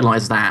sort of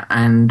realised that,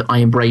 and I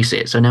embrace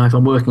it. So now if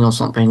I'm working on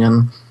something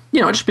and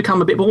I just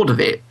become a bit bored of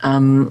it,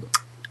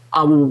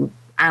 I will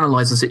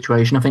analyse the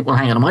situation. I think, well,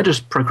 hang on, am I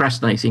just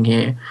procrastinating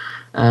here?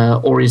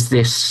 Or is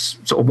this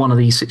sort of one of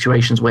these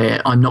situations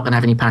where I'm not going to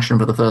have any passion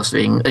for the first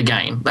thing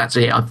again? That's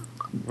it. I've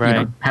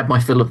had my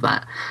fill of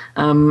that.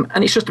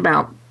 And it's just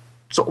about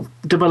sort of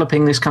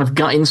developing this kind of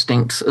gut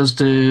instinct as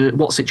to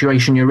what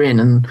situation you're in,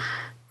 and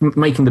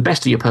making the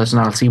best of your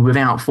personality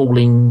without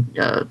falling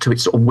to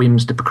its sort of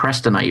whims to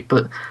procrastinate.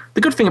 But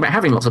the good thing about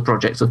having lots of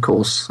projects, of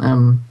course,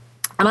 and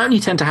I only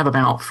tend to have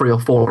about 3 or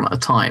 4 at a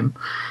time,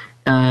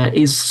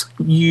 is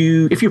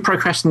if you're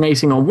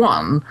procrastinating on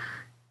one,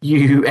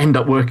 you end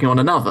up working on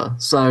another.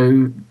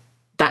 So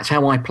that's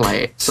how I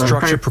play it. So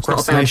structured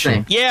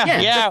procrastination.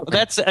 Yeah.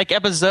 That's like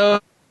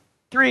episode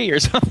 3 or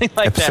something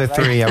like episode that.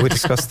 Episode 3, yeah, we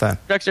discussed that.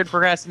 Structured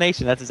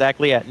procrastination. That's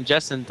exactly it. And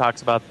Justin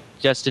talks about,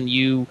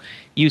 you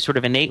sort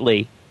of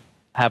innately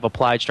have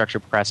applied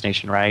structured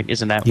procrastination, right?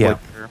 Isn't that what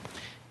you're...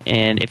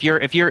 And if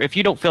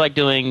you don't feel like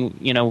doing,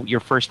 your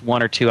first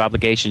 1 or 2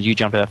 obligations, you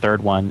jump to the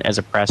third one as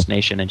a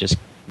procrastination and just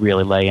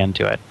really lay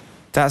into it.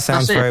 That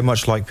sounds very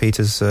much like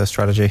Peter's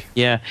strategy.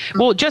 Yeah.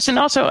 Well, Justin,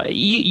 also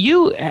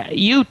you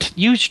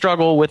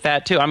struggle with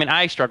that too. I mean,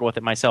 I struggle with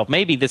it myself.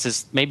 Maybe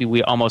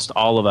we almost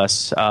all of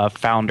us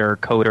founder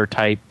coder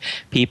type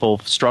people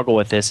struggle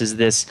with this. Is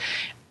this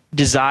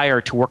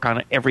desire to work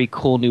on every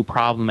cool new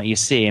problem that you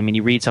see. I mean,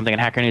 you read something in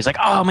Hacker News, like,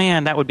 oh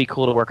man, that would be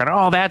cool to work on.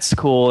 Oh, that's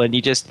cool. And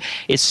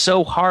it's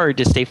so hard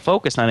to stay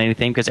focused on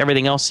anything because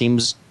everything else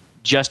seems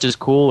just as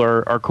cool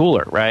or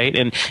cooler, right?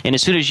 And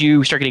as soon as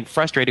you start getting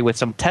frustrated with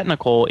some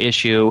technical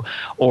issue,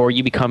 or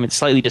you become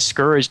slightly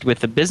discouraged with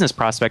the business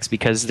prospects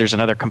because there's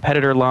another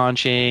competitor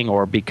launching,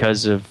 or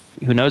because of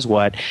who knows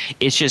what,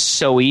 it's just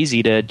so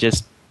easy to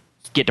just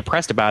get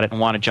depressed about it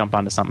and want to jump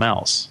onto something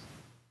else.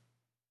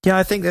 Yeah,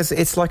 I think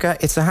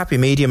it's a happy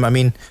medium. I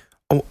mean,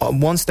 at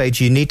one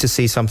stage you need to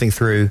see something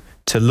through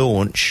to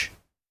launch.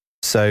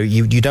 So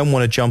you don't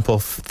want to jump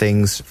off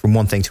things from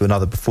one thing to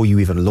another before you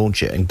even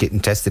launch it and get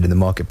tested in the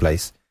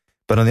marketplace.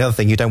 But on the other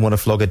thing, you don't want to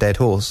flog a dead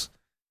horse.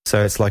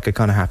 So it's like a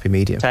kind of happy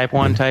medium. Type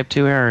 1, Type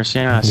 2 errors,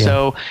 yeah.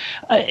 So,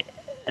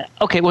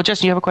 okay, well,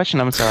 Justin, you have a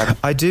question? I'm sorry.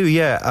 I do,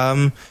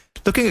 yeah.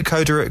 Looking at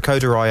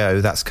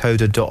Coder.io, that's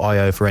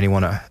coder.io for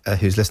anyone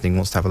who's listening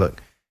wants to have a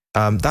look.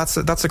 That's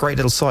a great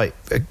little site.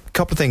 A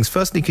couple of things.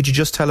 Firstly, could you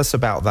just tell us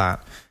about that?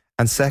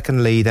 And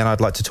secondly, then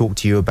I'd like to talk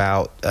to you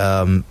about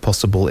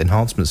possible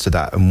enhancements to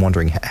that. I'm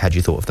wondering, had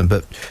you thought of them?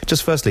 But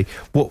just firstly,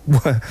 tell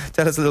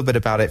us a little bit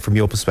about it from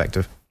your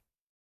perspective.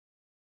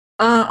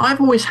 I've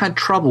always had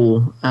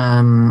trouble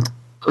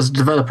as a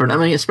developer, and I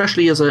mean,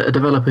 especially as a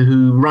developer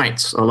who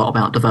writes a lot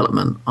about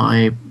development.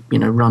 I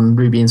run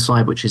Ruby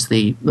Inside, which is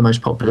the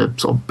most popular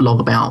sort of blog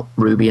about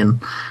Ruby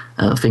and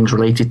things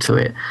related to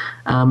it.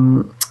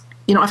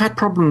 I've had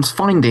problems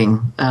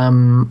finding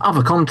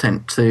other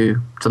content to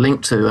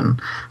link to,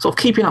 and sort of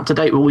keeping up to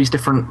date with all these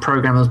different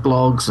programmers'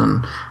 blogs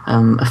and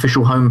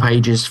official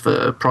homepages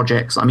for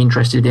projects I'm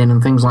interested in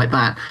and things like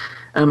that.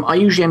 I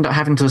usually end up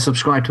having to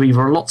subscribe to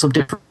either lots of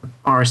different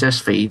RSS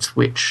feeds,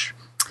 which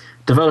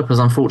developers,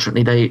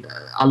 unfortunately,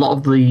 a lot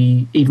of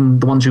even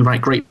the ones who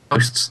write great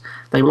posts,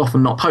 they will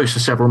often not post for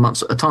several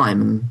months at a time,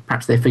 and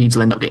perhaps their feeds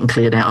will end up getting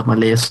cleared out of my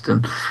list.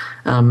 And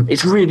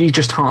it's really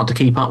just hard to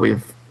keep up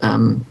with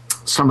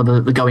some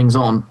of the goings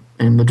on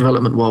in the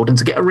development world, and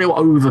to get a real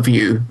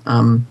overview,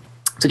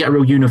 to get a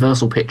real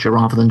universal picture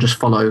rather than just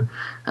follow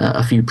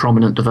a few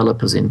prominent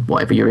developers in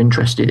whatever you're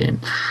interested in.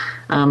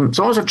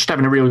 So I was just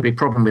having a really big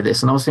problem with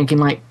this, and I was thinking,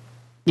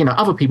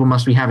 other people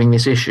must be having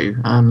this issue,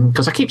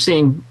 because I keep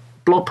seeing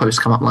blog posts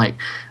come up like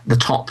the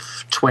top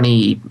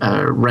 20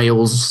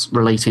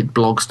 Rails-related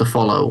blogs to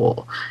follow,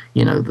 or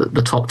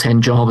the top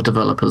 10 Java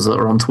developers that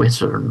are on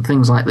Twitter and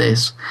things like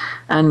this.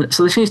 And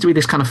so there seems to be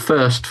this kind of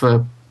thirst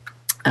for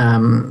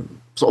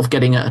sort of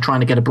trying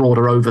to get a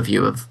broader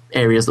overview of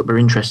areas that we're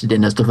interested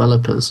in as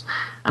developers.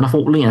 And I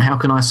thought, how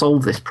can I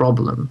solve this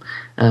problem?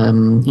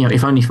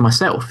 If only for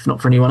myself, if not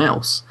for anyone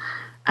else.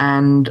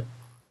 And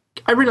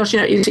I realised,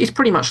 it's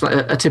pretty much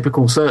like a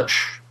typical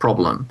search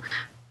problem,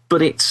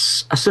 but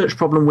it's a search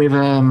problem with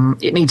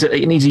it needs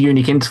a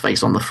unique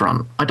interface on the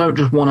front. I don't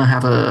just want to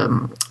have a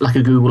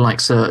Google-like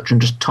search and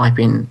just type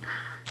in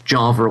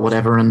Java or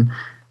whatever, and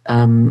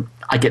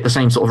I get the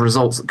same sort of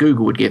results that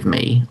Google would give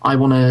me. I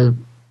want to.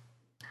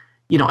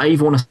 I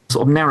either want to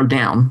sort of narrow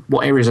down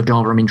what areas of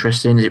Java I'm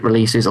interested in. Is it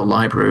releases or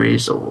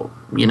libraries or,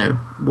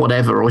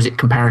 whatever? Or is it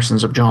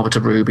comparisons of Java to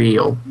Ruby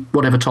or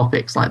whatever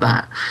topics like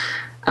that?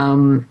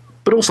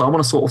 But also I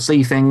want to sort of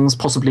see things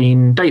possibly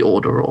in date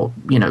order or,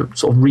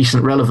 sort of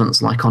recent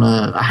relevance, like on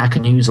a Hacker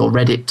News or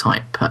Reddit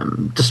type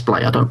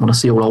display. I don't want to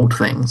see all old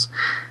things.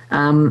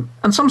 And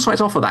some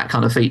sites offer that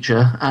kind of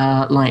feature,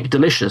 like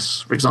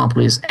Delicious, for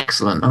example, is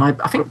excellent. And I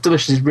think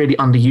Delicious is really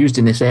underused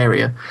in this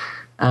area.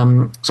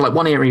 So like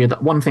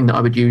one thing that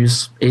I would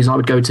use is I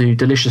would go to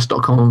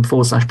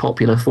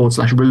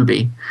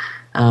delicious.com/popular/Ruby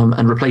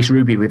and replace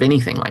Ruby with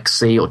anything like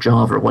C or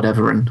Java or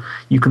whatever, and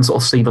you can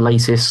sort of see the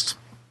latest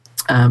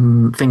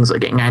things that are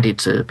getting added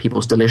to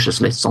people's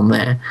Delicious lists on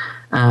there.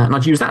 And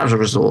I'd use that as a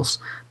resource.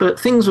 But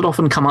things would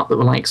often come up that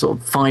were like sort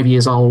of 5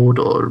 years old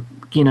or,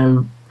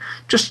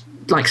 just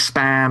like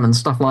spam and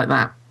stuff like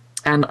that.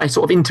 And I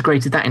sort of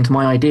integrated that into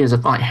my ideas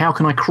of like, how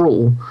can I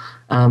crawl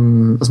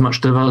as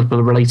much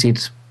developer-related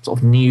sort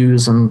of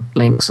news and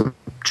links and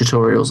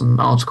tutorials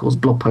and articles,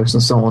 blog posts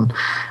and so on,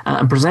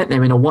 and present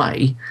them in a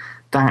way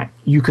that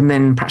you can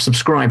then perhaps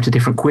subscribe to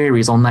different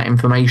queries on that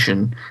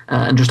information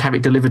and just have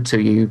it delivered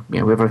to you,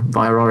 whether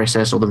via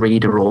RSS or the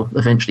reader or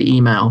eventually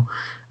email,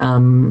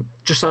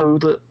 just so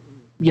that,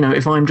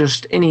 if I'm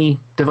just any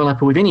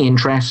developer with any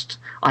interest,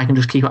 I can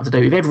just keep up to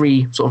date with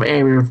every sort of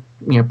area of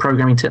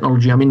programming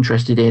technology I'm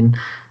interested in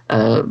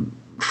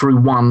through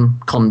one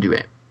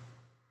conduit.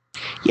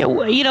 Yeah,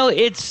 well,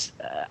 it's...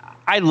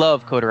 I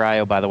love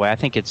Coder.io, by the way. I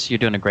think you're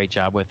doing a great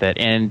job with it.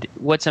 And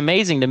what's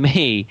amazing to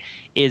me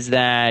is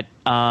that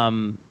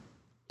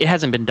it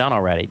hasn't been done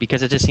already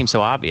because it just seems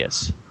so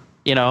obvious.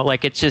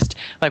 It's just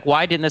like,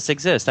 why didn't this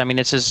exist? I mean,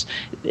 this is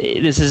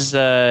it's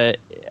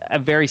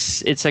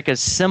like a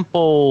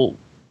simple.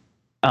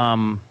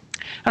 I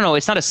don't know.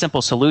 It's not a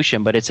simple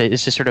solution, but it's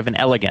just sort of an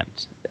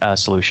elegant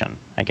solution,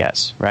 I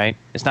guess. Right?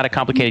 It's not a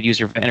complicated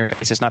user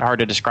interface. It's not hard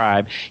to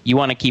describe. You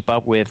want to keep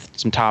up with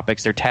some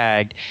topics; they're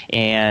tagged,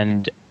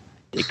 and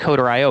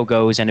Coder.io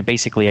goes and it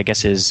basically, I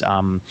guess, is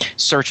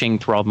searching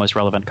through all the most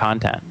relevant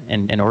content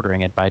and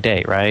ordering it by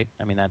date, right?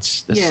 I mean,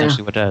 that's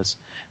essentially what it does.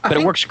 But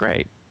it works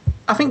great.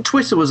 I think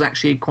Twitter was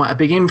actually quite a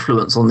big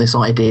influence on this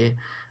idea.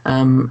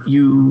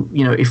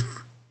 If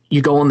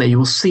you go on there, you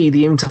will see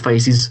the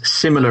interface is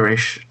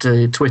similar-ish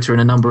to Twitter in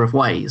a number of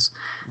ways.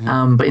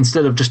 But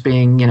instead of just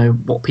being,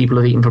 what people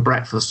have eaten for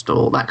breakfast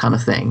or that kind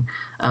of thing,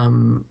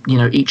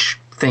 each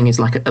thing is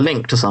like a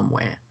link to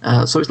somewhere.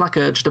 So it's like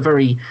just a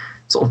very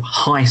sort of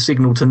high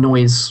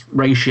signal-to-noise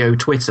ratio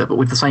Twitter, but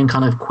with the same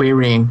kind of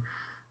querying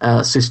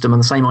system and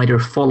the same idea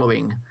of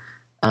following.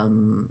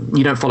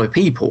 You don't follow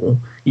people,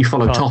 you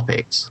follow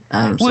topics.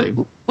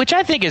 Which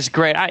I think is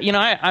great.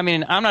 I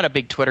mean, I'm not a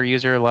big Twitter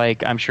user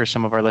like I'm sure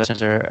some of our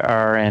listeners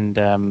are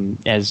and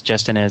as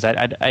Justin is.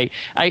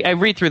 I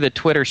read through the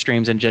Twitter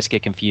streams and just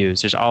get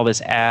confused. There's all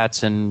this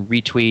ads and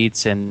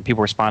retweets and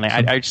people responding.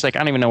 I just I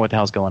don't even know what the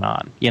hell's going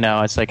on.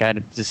 It's like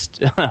it's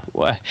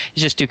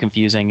just too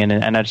confusing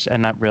and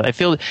I'm not really. It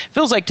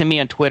feels like to me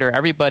on Twitter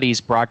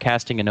everybody's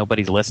broadcasting and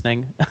nobody's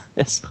listening.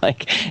 It's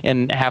like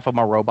and half of them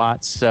are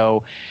robots.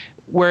 So.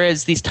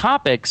 Whereas these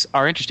topics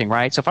are interesting,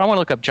 right? So if I want to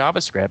look up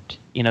JavaScript,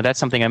 that's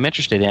something I'm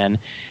interested in.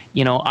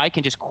 I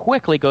can just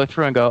quickly go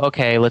through and go,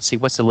 okay, let's see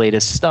what's the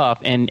latest stuff.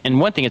 And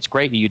one thing it's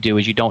great that you do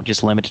is you don't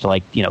just limit it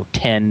to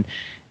 10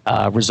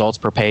 results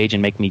per page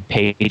and make me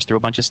page through a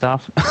bunch of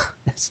stuff.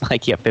 It's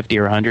like you have 50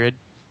 or 100.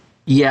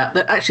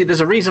 Yeah, actually, there's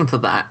a reason for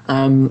that.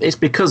 It's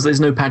because there's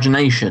no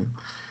pagination.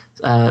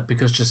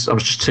 Because I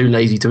was just too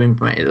lazy to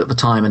implement it at the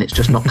time, and it's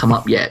just not come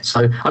up yet.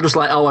 So I'm just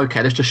like,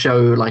 let's just show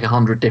like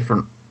 100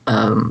 different.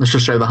 Let's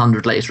just show the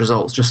 100 latest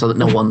results, just so that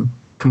no one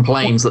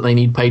complains that they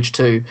need page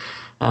 2.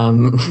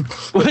 Well,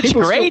 it's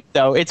great,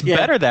 though. It's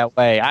better that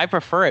way. I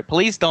prefer it.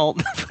 Please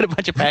don't put a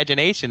bunch of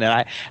pagination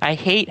in. I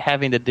hate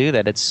having to do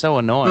that. It's so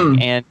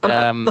annoying. And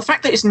the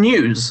fact that it's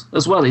news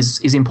as well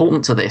is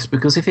important to this,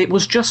 because if it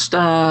was just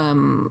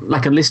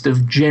like a list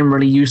of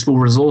generally useful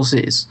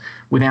resources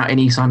without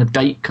any kind of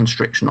date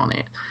constriction on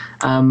it,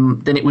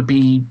 then it would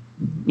be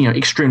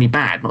extremely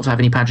bad not to have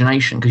any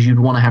pagination, because you'd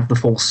want to have the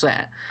full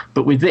set.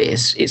 But with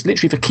this, it's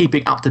literally for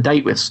keeping up to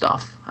date with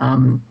stuff.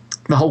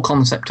 The whole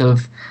concept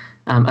of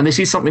and this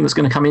is something that's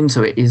going to come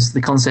into it, is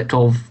the concept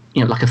of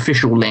like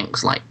official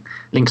links, like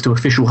links to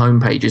official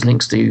homepages,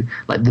 links to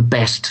like the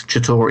best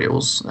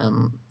tutorials,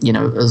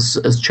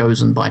 as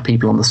chosen by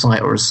people on the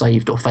site or as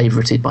saved or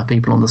favorited by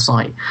people on the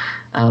site.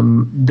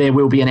 There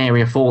will be an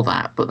area for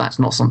that, but that's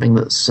not something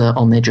that's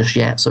on there just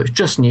yet. So it's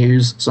just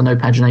news, so no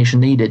pagination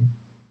needed.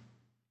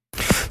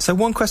 So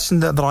one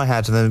question that I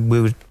had, and then we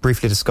were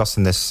briefly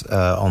discussing this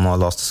on our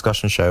last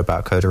discussion show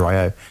about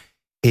Coder.io,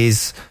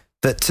 is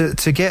that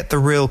to get the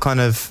real kind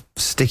of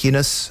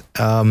stickiness,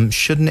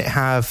 shouldn't it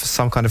have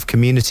some kind of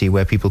community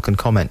where people can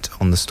comment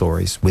on the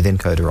stories within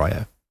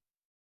Coder.io?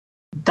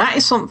 That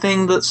is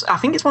something I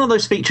think it's one of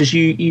those features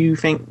you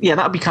think,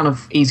 that would be kind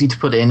of easy to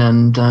put in,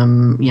 and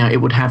it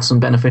would have some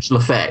beneficial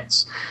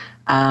effects.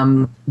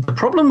 The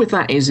problem with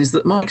that is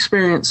that my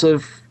experience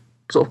of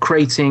sort of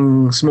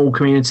creating small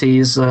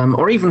communities,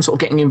 or even sort of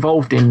getting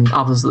involved in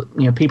others that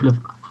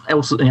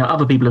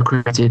other people have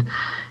created,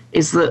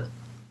 is that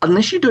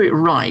unless you do it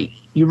right,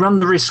 you run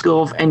the risk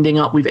of ending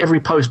up with every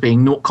post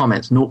being 0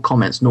 comments, 0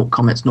 comments, 0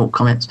 comments, 0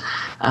 comments.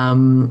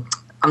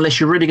 Unless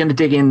you're really going to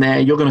dig in there,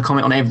 you're going to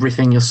comment on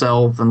everything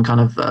yourself and kind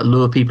of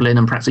lure people in,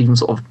 and perhaps even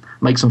sort of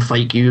make some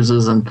fake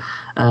users and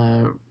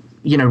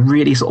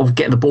really sort of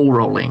get the ball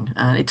rolling.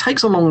 And it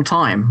takes a long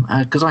time,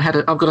 because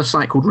I've got a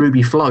site called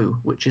Ruby Flow,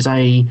 which is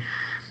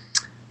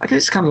I guess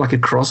it's kind of like a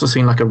cross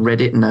between like a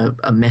Reddit and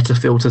a meta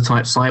filter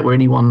type site, where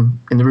anyone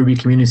in the Ruby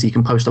community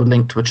can post a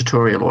link to a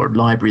tutorial or a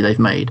library they've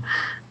made.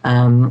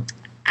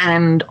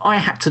 And I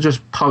had to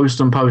just post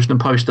and post and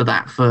post to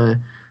that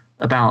for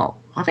about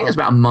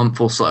a month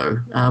or so.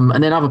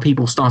 And then other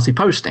people started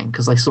posting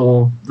because they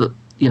saw that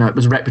it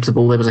was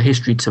reputable, there was a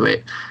history to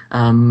it,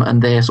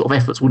 and their sort of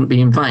efforts wouldn't be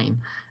in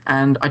vain.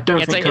 And I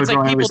don't think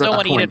Coder.io is at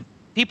that point.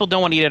 People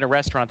don't want to eat at a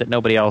restaurant that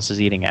nobody else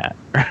is eating at.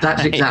 Right?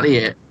 That's exactly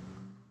it.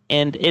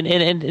 And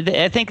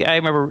I think I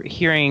remember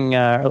hearing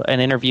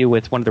an interview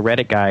with one of the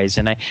Reddit guys,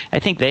 and I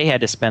think they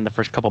had to spend the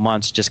first couple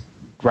months just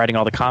writing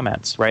all the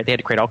comments, right? They had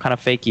to create all kind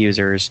of fake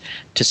users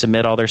to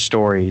submit all their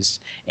stories,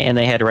 and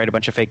they had to write a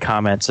bunch of fake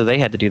comments, so they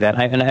had to do that.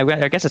 And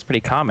I guess it's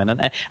pretty common.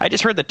 And I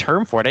just heard the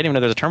term for it. I didn't even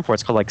know there was a term for it.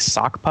 It's called like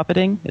sock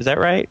puppeting. Is that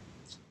right?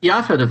 Yeah,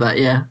 I've heard of that,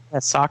 yeah.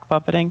 That's sock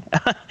puppeting?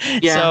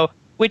 Yeah. So,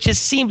 which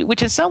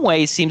in some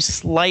ways seems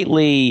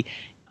slightly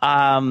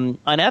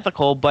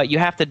unethical, but you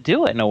have to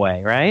do it in a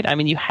way, right? I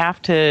mean,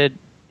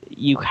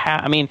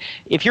 I mean,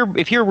 if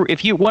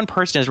one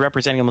person is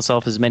representing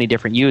themselves as many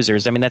different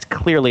users, I mean, that's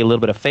clearly a little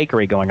bit of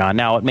fakery going on.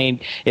 Now, it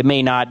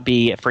may not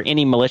be for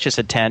any malicious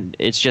intent.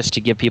 It's just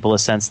to give people a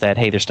sense that,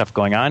 hey, there's stuff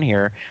going on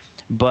here.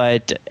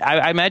 But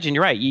I imagine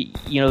you're right. You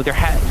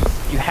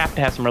have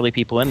to have some early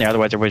people in there,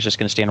 otherwise everybody's just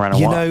going to stand around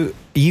and watch.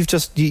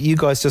 You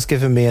guys just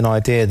given me an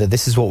idea that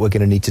this is what we're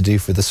going to need to do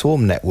for the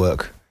Swarm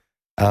network.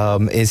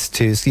 Is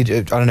to see,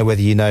 I don't know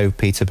whether you know,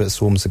 Peter, but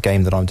Swarm's a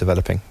game that I'm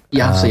developing.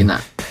 Yeah, I've seen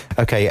that.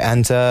 Okay,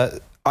 and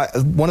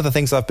one of the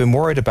things I've been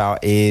worried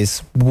about is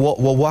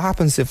what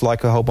happens if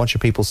like a whole bunch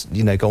of people,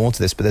 go onto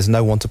this, but there's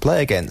no one to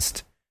play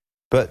against.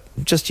 But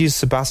just use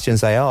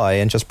Sebastian's AI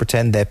and just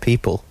pretend they're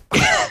people.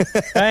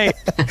 Right.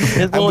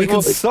 And we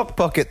can sock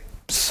puppet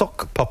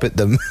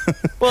them.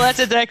 Well, that's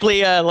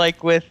exactly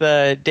like with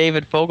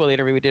David Fogel, the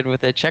interview we did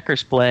with the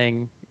checkers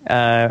playing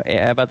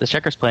about the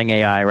checkers playing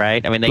AI,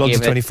 right? I mean, they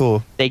gave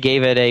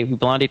it a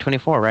Blondie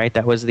 24, right?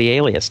 That was the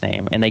alias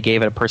name, and they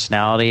gave it a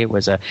personality. It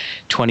was a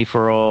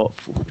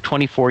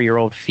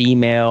 24-year-old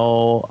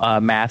female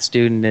math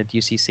student at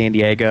UC San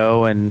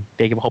Diego, and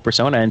they gave a whole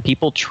persona, and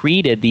people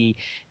treated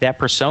that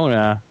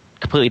persona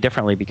completely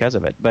differently because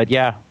of it. But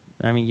yeah,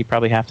 I mean, you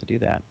probably have to do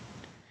that.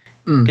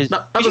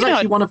 That was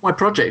actually one of my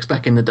projects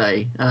back in the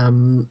day.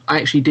 I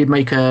actually did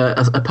make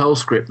a Perl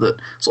script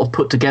that sort of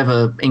put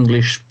together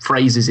English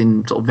phrases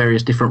in sort of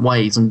various different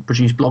ways and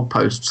produced blog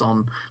posts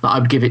on. Like, I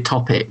would give it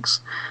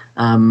topics,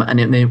 and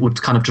it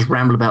would kind of just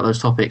ramble about those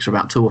topics for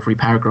about 2 or 3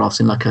 paragraphs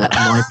in like a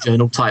live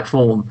journal type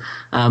form,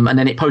 and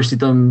then it posted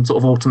them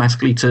sort of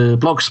automatically to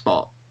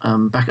Blogspot.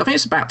 Back, I think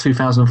it's about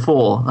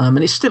 2004,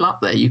 and it's still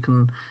up there. You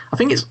can, I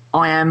think it's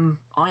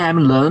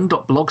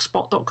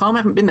iamlearn.blogspot.com. I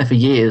haven't been there for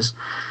years.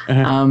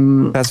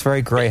 That's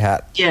very grey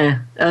hat.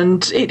 Yeah,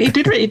 and it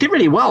did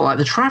really well. Like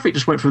the traffic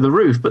just went through the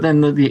roof, but then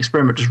the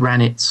experiment just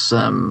ran its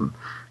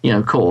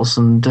course,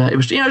 and it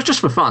was just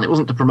for fun. It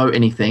wasn't to promote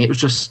anything. It was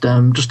just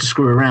to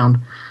screw around.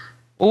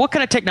 Well, what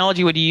kind of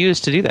technology would you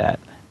use to do that?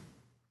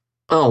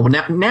 Oh,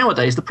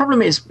 nowadays the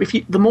problem is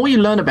the more you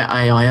learn about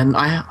AI, and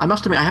I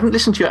must admit I haven't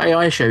listened to your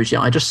AI shows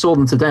yet. I just saw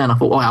them today, and I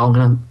thought, wow, I'm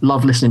going to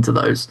love listening to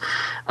those.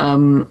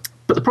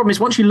 But the problem is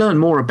once you learn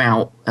more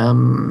about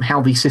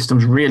how these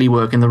systems really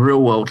work in the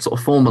real world, sort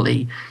of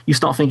formally, you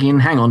start thinking,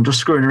 hang on, just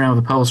screwing around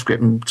with a Perl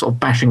script and sort of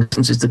bashing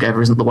sentences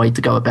together isn't the way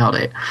to go about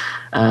it.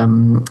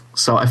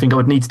 So I think I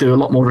would need to do a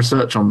lot more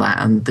research on that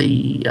and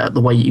the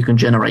way you can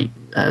generate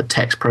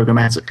text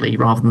programmatically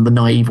rather than the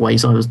naive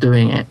ways I was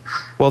doing it.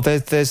 Well,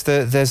 there's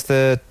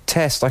the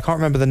test. I can't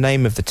remember the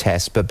name of the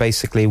test, but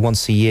basically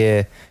once a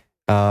year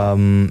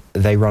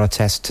they run a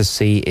test to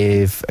see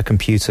if a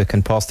computer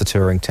can pass the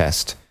Turing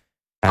test.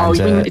 And,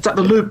 you mean it's at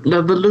the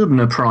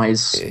Lubner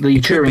Prize,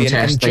 the Turing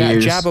test they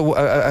use?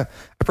 A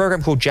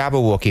program called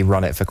Jabberwocky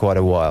won it for quite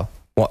a while,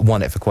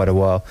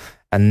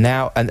 and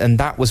now and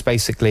that was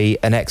basically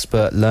an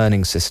expert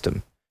learning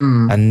system.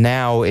 And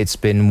now it's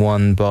been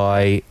won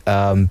by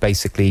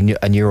basically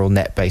a neural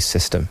net-based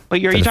system. But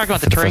are you talking about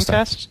the Turing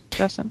test,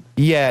 Justin?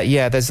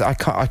 Yeah. There's I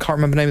can't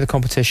remember the name of the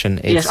competition.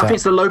 Yes, I think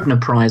it's the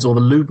Loebner Prize or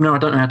the Lubner. I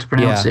don't know how to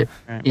pronounce it.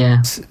 Right.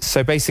 Yeah.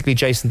 So basically,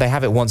 Jason, they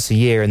have it once a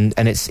year, and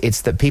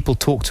it's that people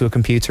talk to a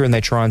computer and they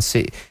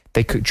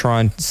could try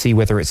and see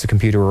whether it's a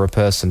computer or a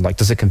person. Like,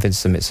 does it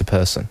convince them it's a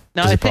person?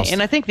 No, I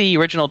think the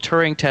original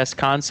Turing test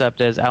concept,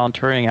 as Alan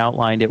Turing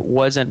outlined, it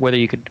wasn't whether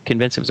you could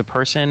convince it was a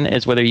person,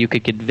 it's whether you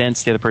could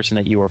convince the other person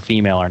that you were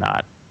female or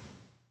not.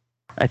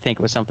 I think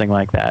it was something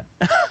like that.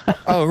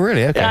 Oh,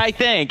 really? Okay. Yeah, I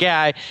think.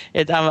 Yeah,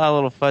 I'm a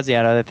little fuzzy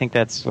on it. I think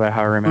that's how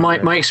I remember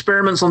it. My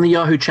experiments on the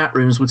Yahoo chat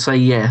rooms would say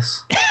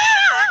yes.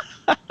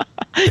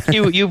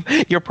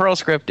 Your Perl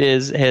script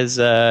has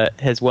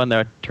won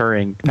the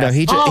Turing. No,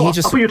 he just. I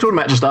thought you were talking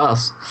about just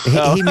us.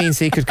 He means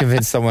he could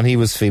convince someone he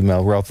was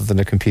female rather than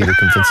a computer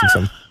convincing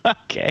someone.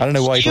 Okay. I don't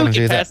know why you want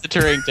to do that. Pass the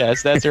Turing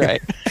test. That's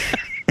right.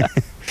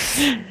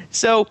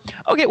 So,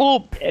 okay,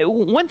 well,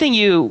 one thing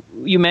you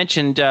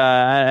mentioned in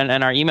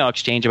our email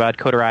exchange about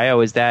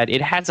Coder.io is that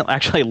it hasn't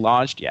actually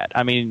launched yet.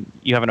 I mean,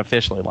 you haven't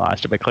officially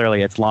launched it, but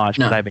clearly it's launched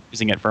because I've been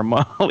using it for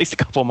at least a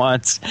couple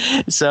months.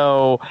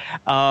 So,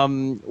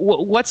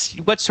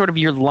 what's sort of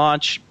your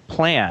launch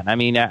plan? I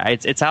mean,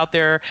 it's out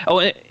there.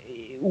 Oh,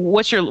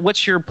 what's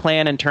your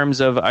plan in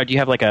terms of? Do you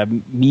have like a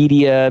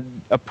media,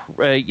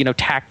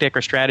 tactic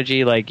or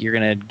strategy? Like you're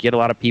going to get a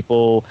lot of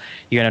people,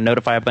 you're going to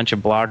notify a bunch of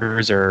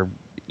bloggers or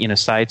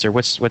sites, or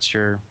what's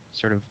your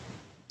sort of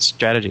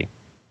strategy?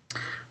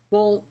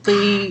 Well,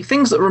 the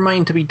things that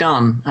remain to be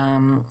done,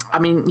 I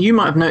mean, you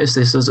might have noticed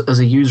this as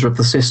a user of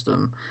the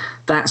system,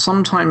 that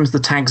sometimes the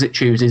tags it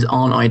chooses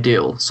aren't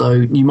ideal. So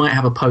you might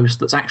have a post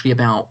that's actually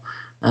about,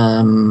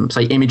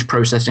 say, image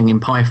processing in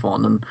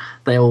Python, and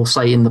they'll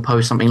say in the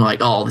post something like,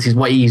 oh, this is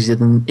way easier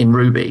than in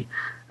Ruby.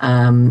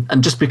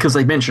 And just because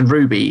they mentioned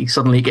Ruby,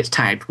 suddenly it gets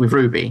tagged with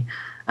Ruby.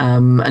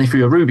 And if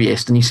you're a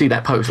Rubyist and you see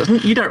that post,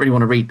 you don't really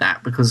want to read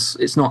that because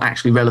it's not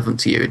actually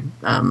relevant to you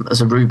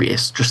as a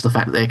Rubyist, just the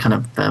fact that they're kind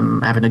of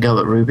having a go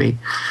at Ruby.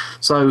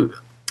 So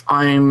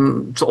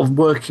I'm sort of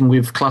working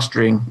with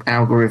clustering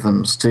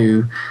algorithms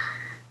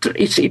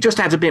it just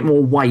adds a bit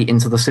more weight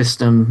into the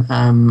system,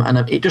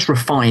 and it just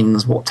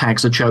refines what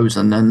tags are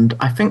chosen. And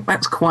I think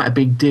that's quite a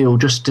big deal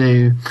just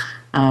to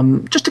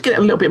get it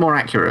a little bit more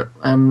accurate.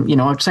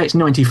 I'd say it's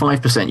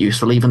 95%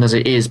 useful even as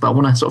it is, but I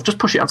want to sort of just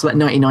push it up to that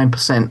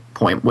 99%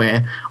 point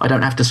where I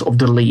don't have to sort of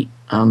delete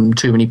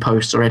too many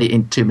posts or edit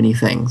in too many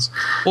things.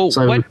 Well,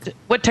 so,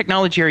 what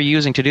technology are you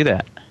using to do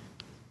that?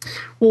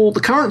 Well,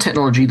 the current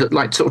technology that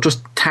like sort of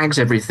just tags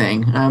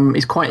everything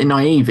is quite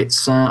naive.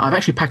 It's I've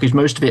actually packaged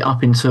most of it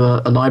up into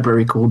a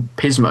library called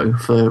Pismo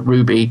for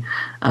Ruby,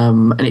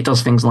 and it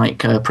does things like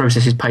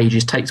processes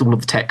pages, takes all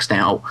of the text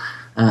out,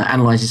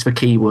 analyzes for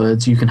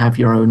keywords. You can have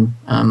your own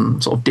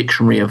sort of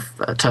dictionary of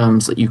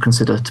terms that you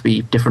consider to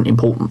be different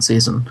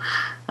importances, and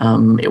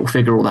it will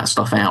figure all that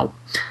stuff out.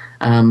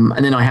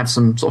 And then I have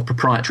some sort of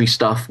proprietary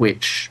stuff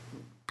which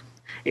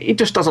it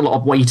just does a lot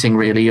of weighting,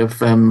 really, of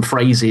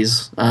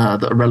phrases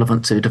that are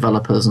relevant to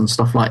developers and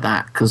stuff like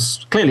that.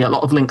 Because clearly, a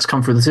lot of links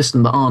come through the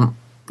system that aren't,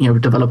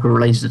 developer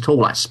related at all,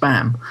 like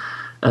spam,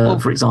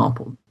 for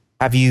example.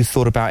 Have you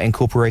thought about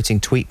incorporating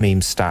tweet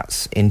meme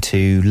stats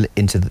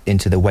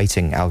into the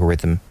weighting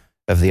algorithm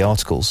of the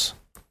articles?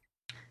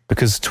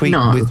 Because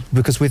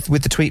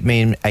with the tweet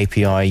meme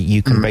API,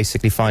 you can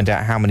basically find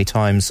out how many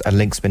times a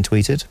link's been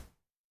tweeted.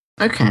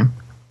 Okay.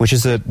 Which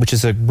is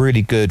a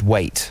really good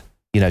weight,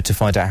 to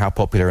find out how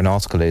popular an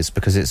article is,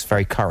 because it's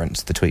very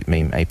current, the tweet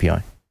meme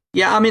API.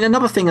 Yeah, I mean,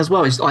 another thing as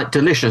well is like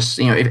Delicious,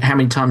 how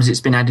many times it's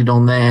been added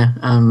on there,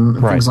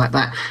 and things like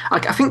that.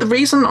 I think the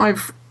reason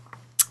I've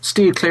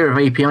steered clear of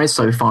APIs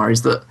so far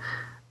is that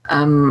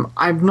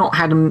I've not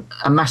had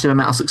a massive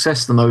amount of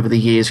success with them over the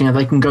years.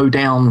 They can go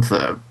down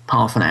for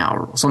half an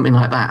hour or something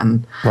like that,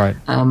 and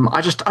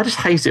I just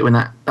hate it when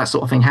that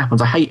sort of thing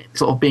happens. I hate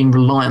sort of being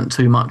reliant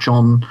too much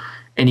on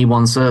any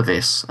one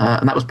service,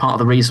 and that was part of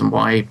the reason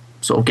why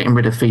sort of getting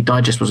rid of Feed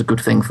Digest was a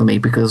good thing for me,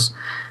 because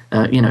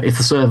if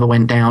the server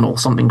went down or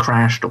something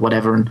crashed or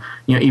whatever, and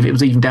if it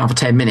was even down for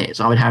 10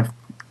 minutes, I would have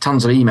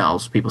tons of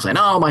emails, people saying,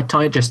 "Oh, my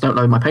digests don't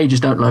load, my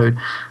pages don't load,"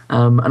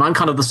 and I'm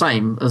kind of the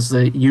same as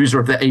the user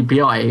of the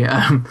API.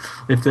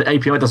 If the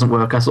API doesn't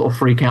work, I sort of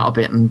freak out a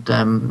bit, and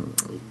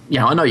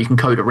I know you can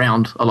code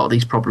around a lot of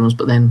these problems,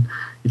 but then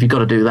if you've got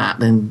to do that,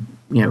 then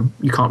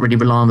you can't really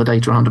rely on the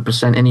data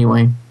 100%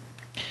 anyway.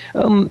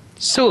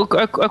 So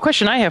a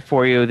question I have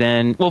for you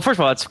then, well, first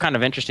of all, it's kind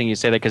of interesting you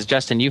say that, because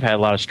Justin, you've had a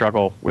lot of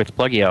struggle with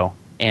Plugio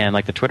and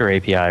like the Twitter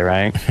API,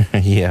 right?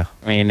 Yeah.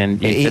 I mean,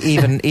 and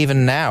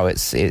even now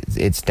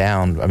it's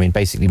down. I mean,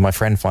 basically my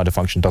friend finder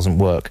function doesn't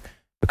work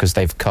because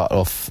they've cut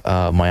off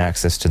my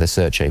access to the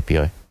search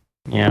API.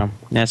 Yeah.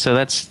 So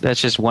that's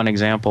just one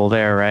example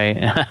there,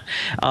 right?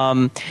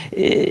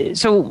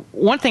 So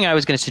one thing I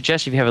was going to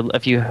suggest, if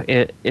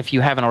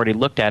you haven't already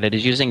looked at it,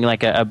 is using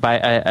like a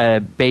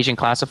Bayesian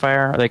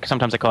classifier. Like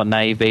sometimes I call it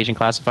naive Bayesian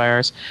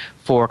classifiers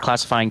for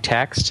classifying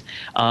text.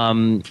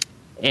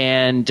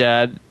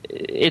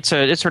 It's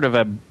sort of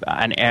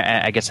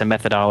I guess a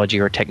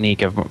methodology or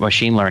technique of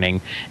machine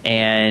learning,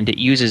 and it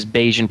uses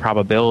Bayesian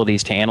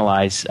probabilities to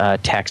analyze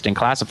text and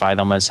classify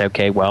them as,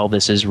 okay, well,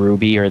 this is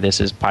Ruby, or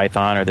this is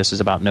Python, or this is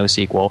about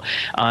NoSQL.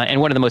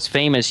 And one of the most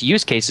famous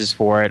use cases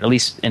for it, at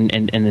least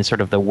in the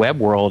sort of the web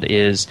world,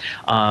 is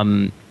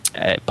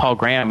Paul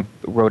Graham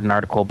wrote an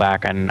article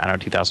back in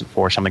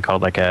 2004, something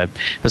called a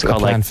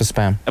plan for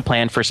spam. A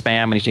plan for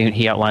spam, and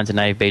he outlines a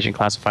naive Bayesian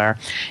classifier.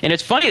 And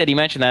it's funny that he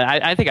mentioned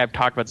that. I think I've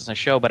talked about this on the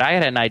show, but I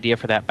had an idea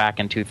for that back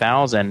in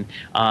 2000.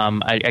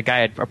 A guy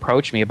had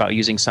approached me about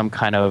using some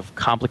kind of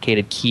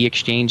complicated key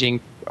exchanging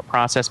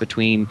process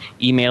between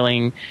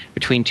emailing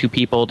between two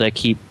people to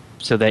keep.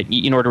 So that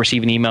in order to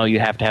receive an email,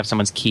 you have to have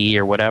someone's key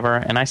or whatever.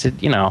 And I said,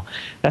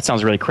 that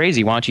sounds really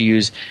crazy. Why don't you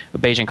use a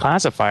Bayesian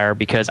classifier?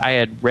 Because I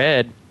had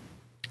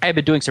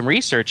been doing some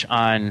research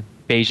on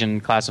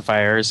Bayesian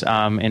classifiers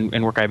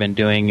in work I've been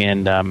doing,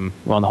 and on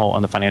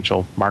the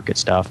financial market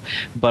stuff.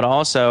 But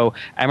also,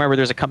 I remember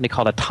there's a company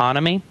called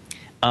Autonomy,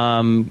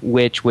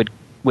 which would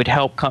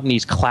help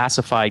companies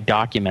classify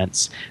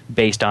documents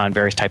based on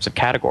various types of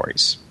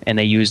categories, and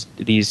they use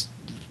these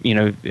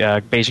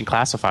Bayesian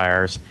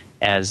classifiers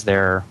as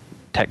their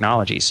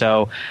technology.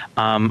 So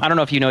I don't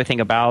know if you know anything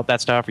about that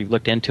stuff or you've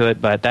looked into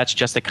it, but that's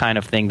just the kind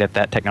of thing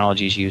that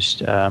technology is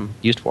used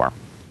for.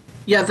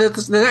 Yeah,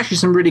 there's actually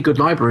some really good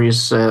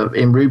libraries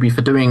in Ruby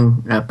for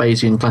doing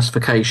Bayesian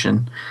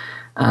classification,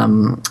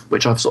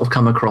 which I've sort of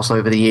come across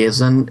over the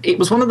years. And it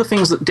was one of the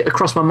things that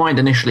crossed my mind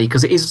initially,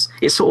 because it's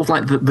sort of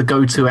like the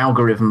go-to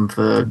algorithm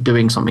for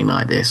doing something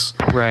like this.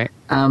 Right.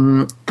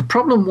 The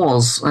problem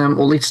was, or at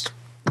least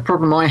the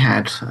problem I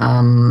had,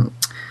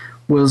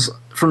 was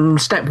from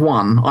step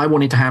one, I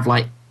wanted to have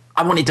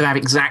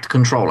exact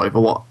control over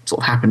what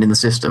sort of happened in the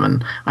system,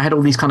 and I had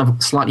all these kind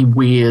of slightly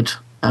weird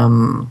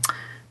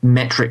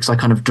metrics I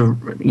kind of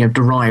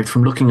derived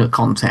from looking at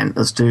content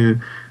as to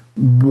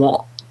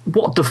what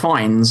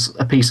defines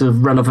a piece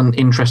of relevant,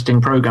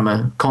 interesting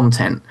programmer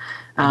content.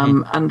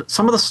 And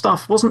some of the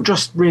stuff wasn't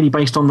just really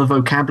based on the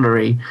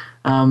vocabulary.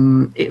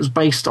 It was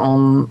based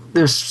on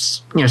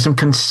some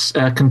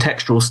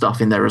contextual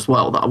stuff in there as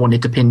well that I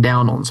wanted to pin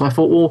down on. So I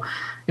thought, well,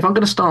 if I'm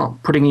going to start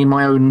putting in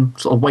my own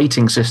sort of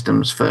weighting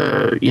systems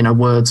for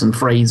words and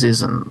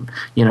phrases and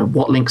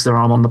what links there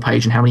are on the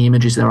page and how many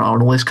images there are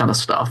and all this kind of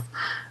stuff,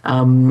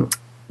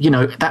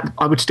 that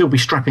I would still be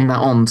strapping that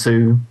on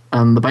to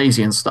the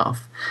Bayesian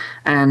stuff.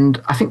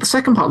 And I think the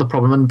second part of the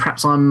problem, and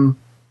perhaps I'm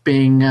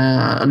being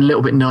a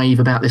little bit naive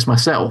about this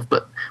myself,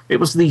 but it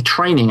was the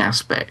training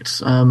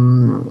aspect.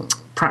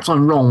 Perhaps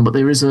I'm wrong, but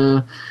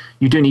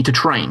you do need to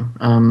train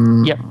a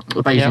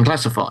Bayesian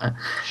classifier.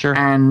 Sure.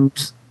 And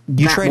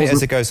you train it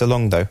as it goes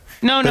along, though.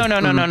 No.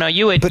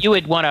 You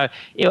would want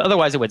to.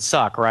 Otherwise, it would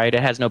suck, right?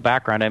 It has no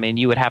background. I mean,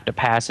 you would have to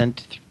pass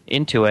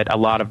into it a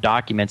lot of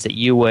documents that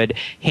you would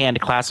hand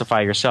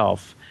classify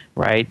yourself,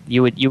 right?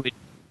 You would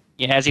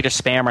as either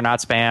spam or not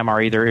spam,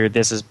 or either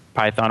this is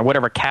Python or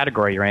whatever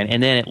category you're in,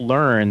 and then it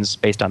learns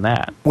based on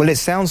that. Well, it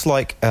sounds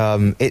like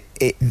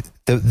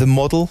the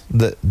model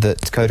that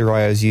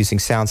Coder.io is using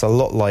sounds a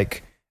lot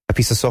like a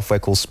piece of software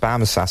called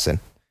Spam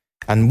Assassin.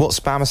 And what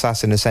Spam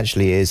Assassin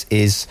essentially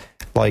is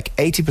like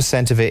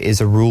 80% of it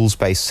is a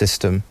rules-based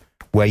system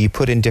where you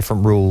put in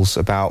different rules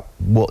about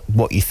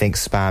what you think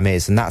spam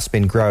is. And that's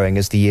been growing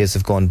as the years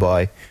have gone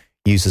by.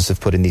 Users have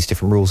put in these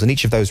different rules, and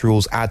each of those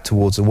rules add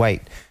towards a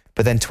weight.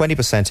 But then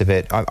 20% of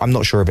it, I'm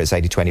not sure if it's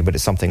 80-20, but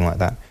it's something like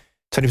that.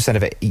 20%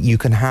 of it, you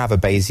can have a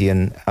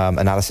Bayesian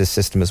analysis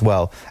system as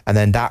well. And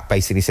then that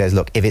basically says,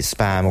 look, if it's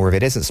spam or if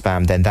it isn't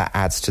spam, then that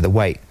adds to the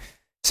weight.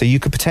 So you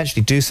could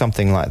potentially do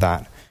something like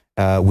that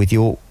with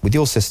your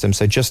system.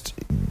 So just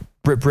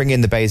bring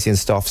in the Bayesian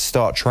stuff,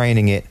 start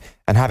training it,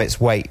 and have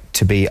its weight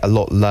to be a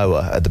lot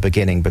lower at the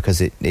beginning because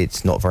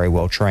it's not very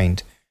well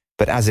trained.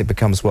 But as it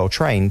becomes well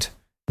trained,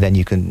 then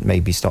you can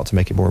maybe start to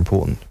make it more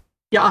important.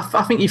 Yeah,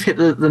 I think you've hit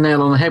the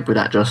nail on the head with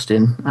that,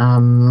 Justin.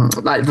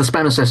 Like the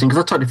spam assessing,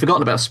 because I'd totally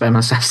forgotten about spam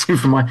assessing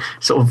from my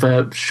sort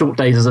of short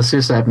days as a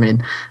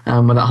sysadmin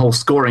with that whole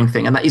scoring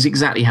thing, and that is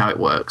exactly how it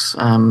works.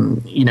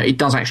 It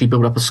does actually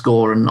build up a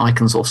score, and I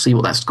can sort of see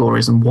what that score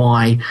is and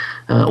why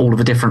all of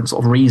the different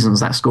sort of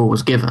reasons that score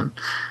was given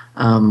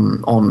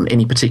on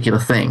any particular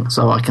thing.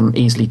 So I can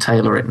easily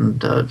tailor it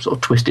and sort of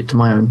twist it to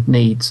my own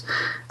needs.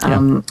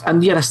 And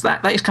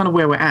that is kind of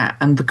where we're at.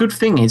 And the good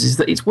thing is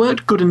that it's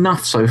worked good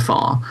enough so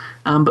far.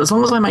 But as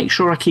long as I make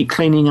sure I keep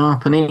cleaning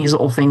up and any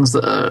sort of things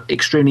that are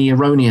extremely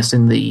erroneous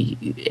in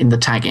the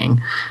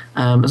tagging,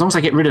 as long as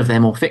I get rid of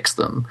them or fix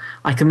them,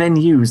 I can then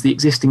use the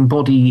existing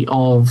body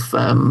of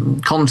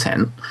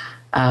content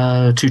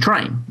to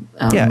train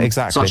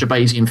exactly. such a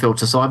Bayesian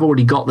filter. So I've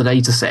already got the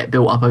data set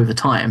built up over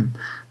time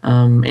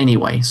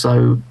anyway.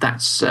 So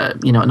that's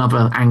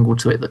another angle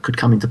to it that could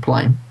come into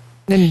play.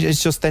 And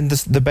it's just then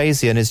the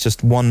Bayesian is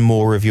just one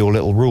more of your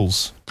little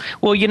rules.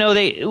 Well,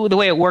 the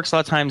way it works a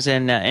lot of times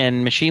in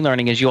machine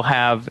learning is you'll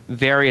have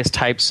various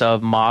types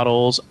of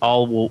models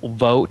all will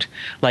vote.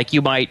 Like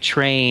you might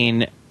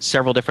train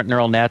several different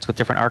neural nets with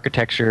different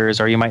architectures,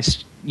 or you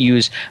might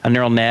use a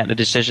neural net, a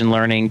decision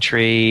learning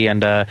tree,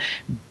 and a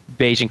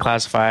Bayesian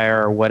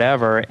classifier or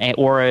whatever,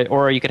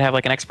 or you could have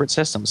like an expert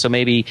system. So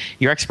maybe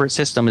your expert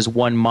system is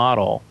one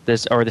model,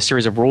 or the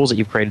series of rules that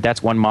you've created,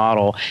 that's one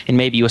model, and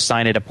maybe you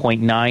assign it a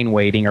 0.9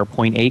 weighting or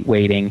 0.8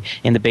 weighting,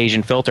 and the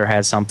Bayesian filter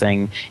has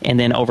something, and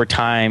then over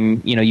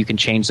time, you can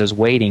change those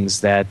weightings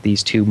that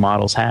these two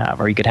models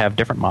have, or you could have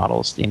different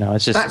models.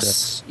 It's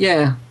just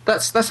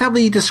that's how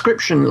the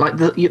description, like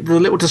the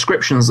little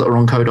descriptions that are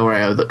on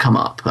Code.io that come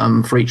up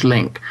for each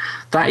link.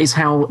 That is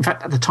how, in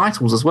fact, the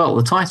titles as well.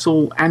 The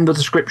title and the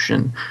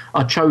description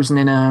are chosen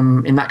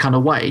in that kind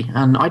of way.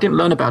 And I didn't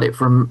learn about it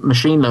from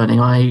machine learning.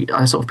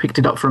 I sort of picked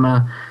it up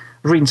from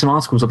reading some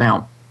articles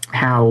about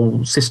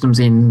how systems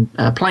in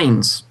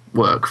planes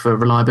work for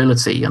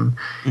reliability and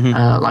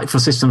like for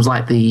systems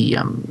like the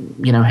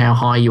how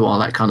high you are,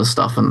 that kind of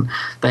stuff. And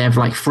they have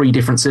like 3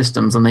 different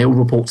systems and they all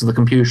report to the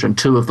computer, and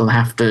 2 of them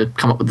have to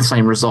come up with the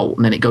same result,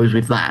 and then it goes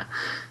with that,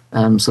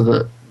 so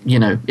that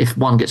if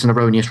one gets an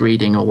erroneous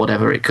reading or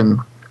whatever, it can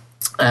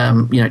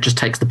it just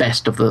takes the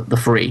best of the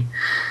 3.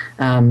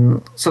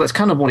 So that's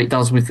kind of what it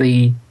does with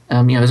the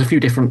there's a few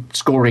different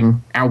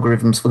scoring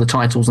algorithms for the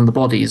titles and the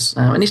bodies,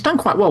 and it's done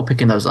quite well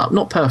picking those up.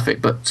 Not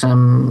perfect, but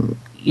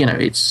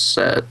it's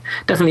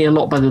definitely a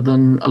lot better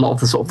than a lot of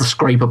the sort of the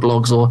scraper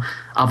blogs or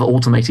other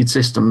automated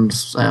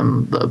systems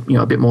that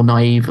are a bit more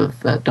naive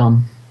have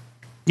done.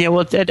 Yeah,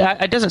 well,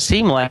 it doesn't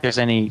seem like there's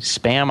any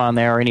spam on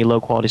there or any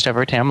low-quality stuff.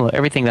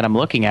 Everything that I'm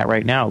looking at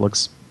right now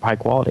looks high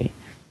quality.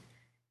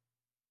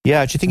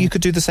 Yeah, do you think you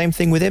could do the same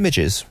thing with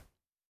images?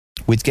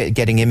 With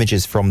getting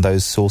images from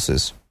those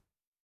sources?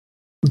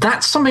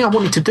 That's something I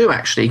wanted to do,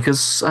 actually,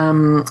 because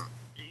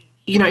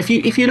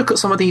if you look at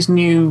some of ththese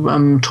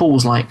new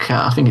tools, like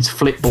I think it's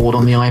Flipboard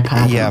on the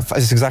iPad. Yeah,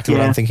 that's exactly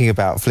what I'm thinking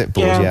about.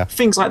 Flipboard, yeah.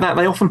 Things like that.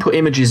 They often put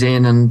images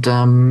in, and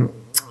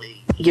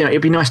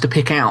it'd be nice to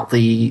pick out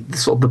the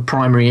sort of the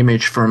primary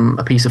image from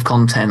a piece of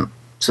content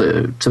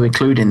to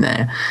include in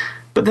there.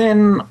 But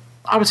then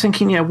I was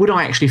thinking, would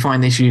I actually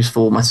find this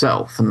useful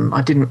myself? And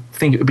I didn't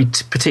think it would be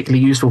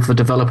particularly useful for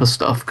developer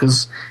stuff,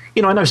 because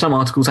I know some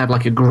articles have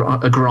like a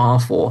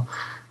graph or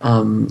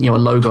a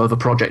logo of a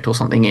project or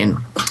something in.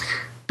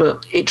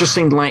 But it just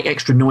seemed like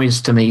extra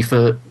noise to me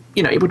for,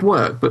 it would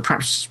work, but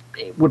perhaps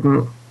it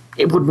wouldn't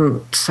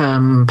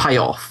pay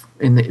off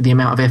in the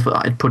amount of effort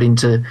I'd put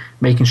into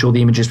making sure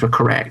the images were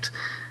correct.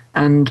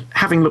 And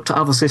having looked at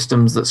other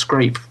systems that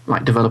scrape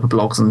like developer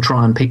blogs and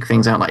try and pick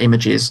things out like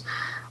images,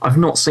 I've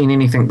not seen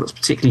anything that's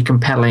particularly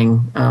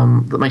compelling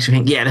that makes me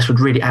think, yeah, this would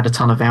really add a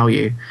ton of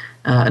value.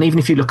 And even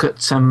if you look at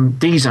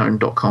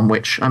dzone.com,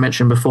 which I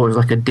mentioned before is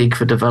like a dig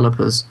for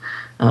developers,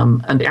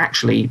 and it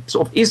actually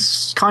sort of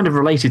is kind of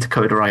related to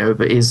Coder.io,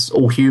 but is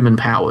all human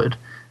powered,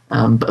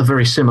 but a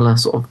very similar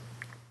sort of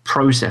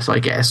process, I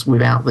guess,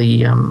 without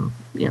the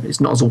it's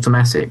not as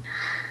automatic.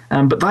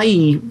 But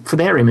they, for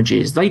their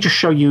images, they just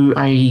show you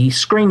a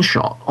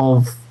screenshot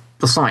of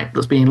the site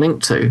that's being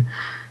linked to.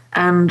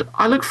 And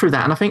I look through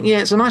that and I think, yeah,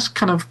 it's a nice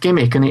kind of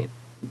gimmick. And it,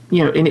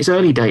 in its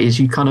early days,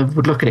 you kind of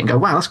would look at it and go,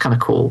 wow, that's kind of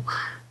cool.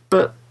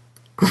 But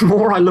the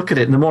more I look at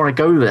it and the more I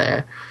go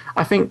there,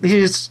 I think this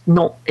is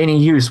not any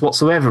use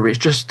whatsoever. It's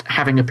just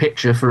having a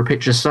picture for a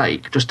picture's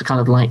sake, just to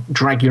kind of like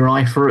drag your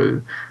eye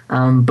through.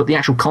 But the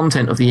actual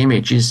content of the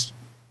image is,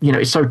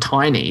 it's so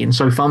tiny and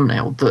so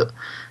thumbnailed that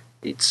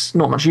it's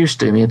not much use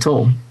to me at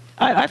all.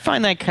 I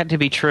find that to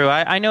be true.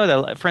 I know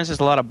that, for instance,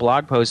 a lot of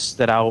blog posts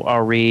that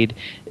I'll read,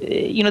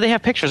 they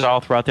have pictures all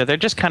throughout there. They're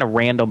just kind of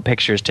random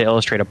pictures to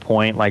illustrate a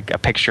point, like a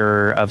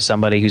picture of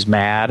somebody who's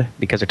mad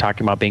because they're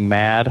talking about being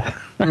mad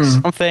or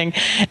something.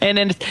 And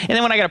then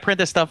when I got to print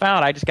this stuff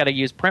out, I just got to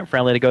use Print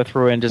Friendly to go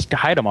through and just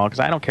hide them all because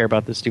I don't care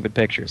about the stupid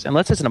pictures.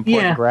 Unless it's an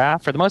important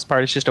graph, for the most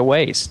part, it's just a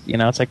waste.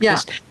 It's like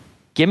just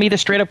give me the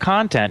straight up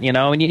content,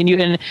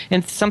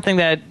 and something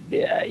that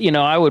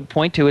I would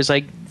point to is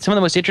like some of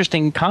the most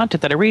interesting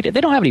content that I read. They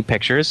don't have any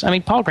pictures. I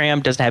mean, Paul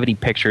Graham doesn't have any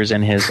pictures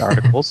in his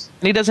articles,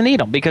 and he doesn't need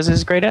them because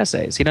his great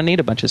essays. He don't need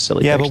a bunch of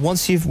silly. Yeah, pictures.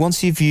 but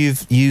once you've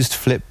used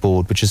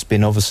Flipboard, which has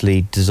been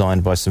obviously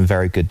designed by some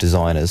very good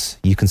designers,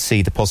 you can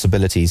see the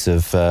possibilities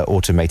of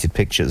automated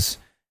pictures,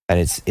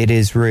 and it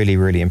is really,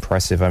 really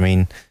impressive. I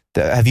mean,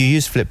 have you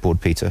used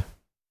Flipboard, Peter?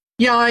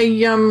 Yeah,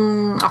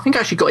 I think I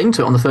actually got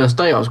into it on the first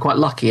day. I was quite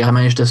lucky. I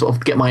managed to sort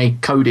of get my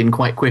code in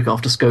quite quick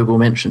after Scoble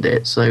mentioned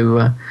it. So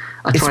I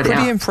tried it out. It's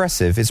pretty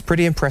impressive. It's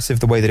pretty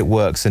impressive the way that it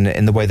works and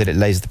in the way that it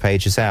lays the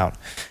pages out.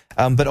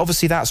 But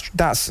obviously that's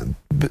an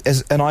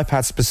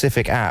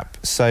iPad-specific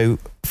app. So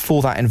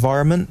for that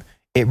environment,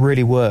 it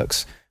really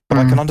works. But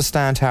I can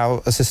understand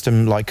how a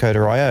system like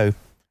Coder.io,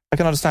 I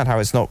can understand how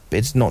it's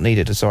not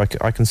needed, so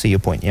I can see your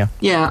point. Yeah.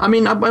 Yeah, I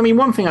mean,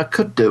 one thing I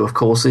could do, of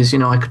course, is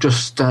I could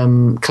just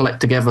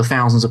collect together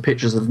thousands of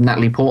pictures of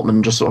Natalie Portman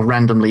and just sort of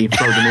randomly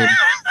throw them in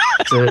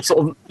to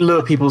sort of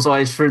lure people's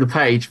eyes through the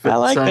page. But, I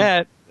like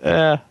that.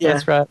 Yeah,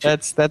 that's right.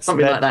 That's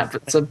something like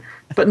that.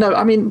 But no,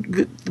 I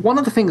mean, one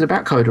of the things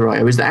about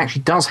Coder.io is that it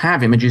actually does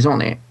have images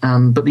on it,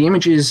 but the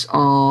images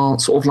are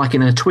sort of like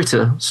in a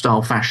Twitter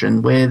style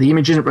fashion, where the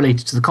image isn't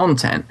related to the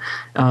content.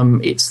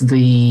 It's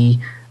the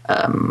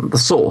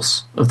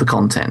source of the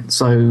content.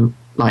 So,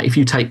 like, if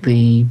you take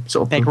the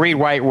sort of think read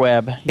write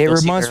web, it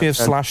reminds me of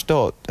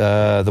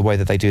Slashdot, the way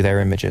that they do their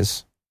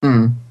images.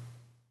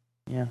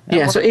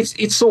 Yeah. So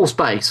it's source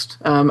based,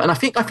 and I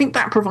think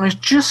that provides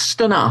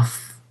just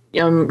enough,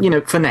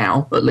 for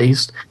now at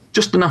least,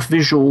 just enough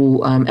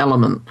visual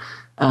element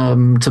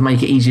to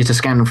make it easier to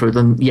scan through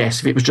than,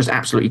 if it was just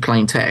absolutely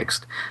plain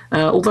text.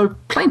 Although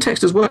plain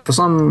text has worked for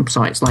some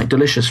sites, like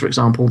Delicious, for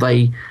example.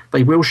 They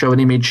will show an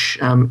image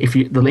if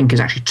the link is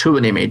actually to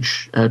an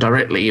image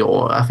directly,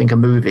 or I think a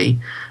movie.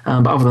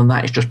 But other than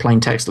that, it's just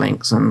plain text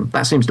links, and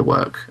that seems to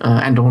work.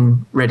 And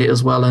on Reddit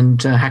as well, and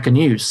Hacker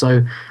News.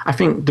 So I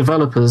think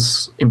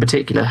developers in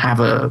particular have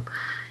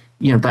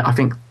I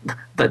think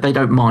that they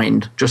don't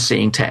mind just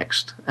seeing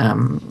text.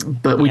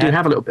 But we do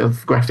have a little bit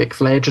of graphic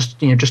flair,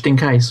 just in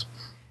case.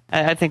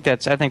 I think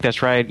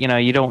that's right.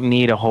 You don't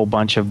need a whole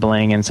bunch of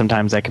bling, and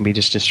sometimes that can be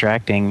just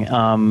distracting.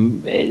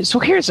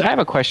 So I have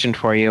a question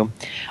for you.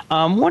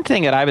 One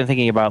thing that I've been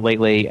thinking about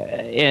lately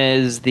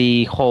is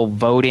the whole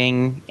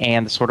voting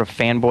and the sort of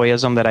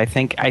fanboyism that I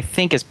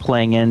think is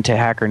playing into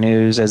Hacker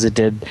News as it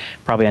did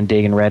probably on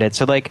Dig and Reddit.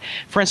 So, like,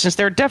 for instance,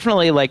 there are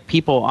definitely like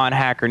people on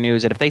Hacker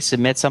News that if they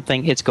submit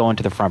something, it's going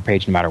to the front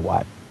page no matter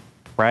what,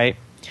 right?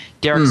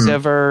 Derek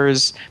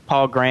Sivers,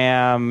 Paul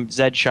Graham,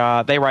 Zed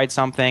Shaw, they write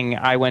something.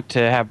 I went to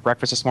have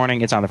breakfast this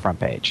morning. It's on the front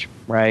page,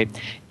 right?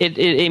 I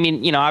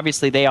mean,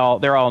 obviously they're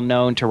all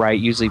known to write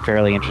usually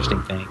fairly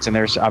interesting things. And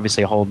there's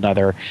obviously a whole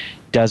another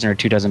dozen or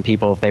 2 dozen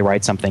people. If they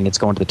write something, it's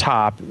going to the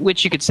top,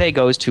 which you could say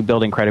goes to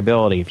building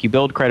credibility. If you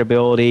build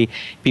credibility,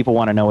 people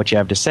want to know what you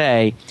have to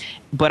say.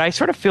 But I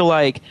sort of feel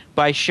like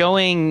by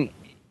showing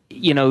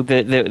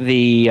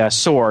the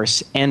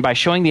source, and by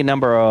showing the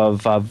number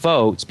of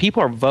votes,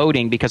 people are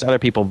voting because other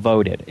people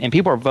voted, and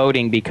people are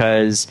voting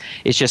because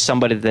it's just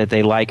somebody that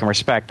they like and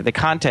respect. The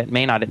content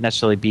may not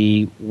necessarily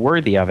be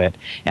worthy of it,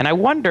 and I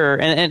wonder,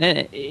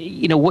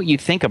 and what you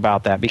think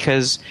about that,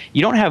 because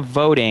you don't have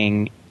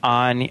voting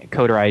on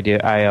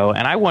Coder.io,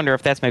 and I wonder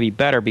if that's maybe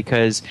better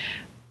because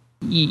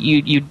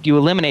you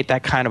eliminate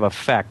that kind of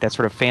effect, that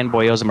sort of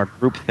fanboyism or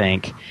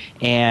groupthink,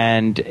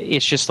 and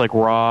it's just like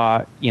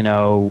raw,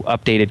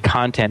 updated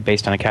content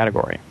based on a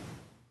category.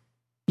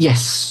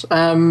 Yes.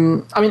 I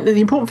mean, the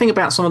important thing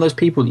about some of those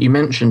people that you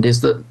mentioned is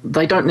that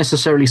they don't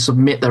necessarily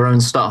submit their own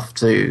stuff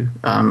to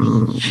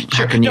Sure.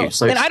 Hacker No, News.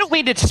 So and I don't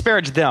mean to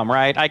disparage them,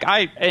 right? Like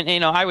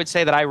I would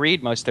say that I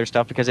read most of their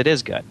stuff because it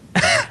is good,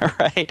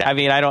 right? I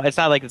mean, I don't. It's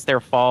not like it's their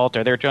fault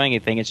or they're doing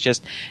anything. It's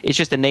just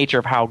the nature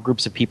of how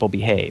groups of people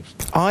behave.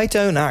 I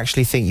don't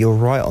actually think you're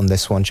right on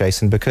this one,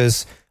 Jason,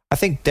 because I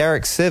think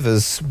Derek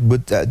Sivers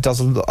does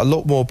a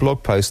lot more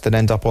blog posts that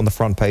end up on the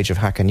front page of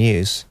Hacker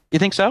News. You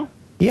think so?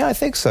 Yeah, I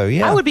think so,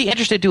 yeah. I would be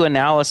interested to do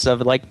analysis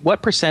of like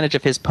what percentage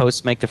of his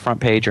posts make the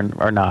front page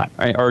or not,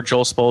 right? Or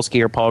Joel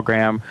Spolsky or Paul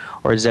Graham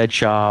or Zed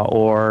Shaw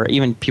or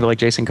even people like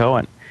Jason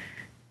Cohen.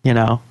 You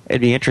know, it'd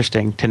be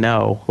interesting to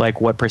know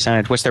like what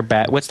percentage, what's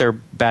their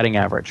batting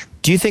average.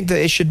 Do you think that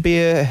it should be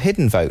a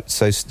hidden vote?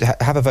 So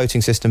have a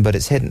voting system, but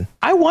it's hidden.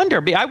 I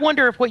wonder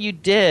if what you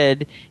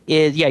did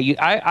is,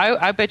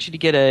 I bet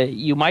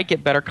you might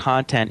get better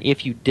content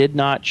if you did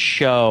not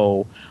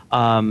show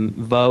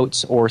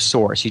votes or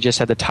source. You just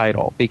had the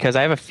title, because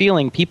I have a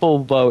feeling people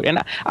vote,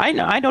 and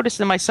I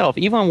noticed it myself,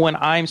 even when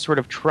I'm sort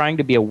of trying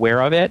to be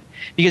aware of it,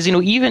 because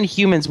even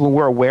humans, when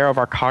we're aware of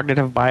our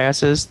cognitive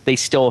biases, they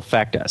still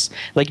affect us.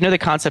 Like the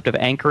concept of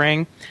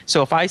anchoring.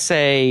 So if I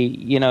say,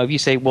 if you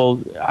say, well,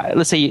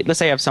 let's say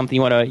I have something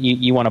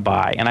you want to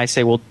buy, and I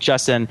say, well,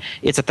 Justin,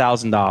 it's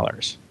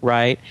 $1,000,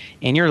 right?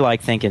 And you're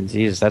like thinking,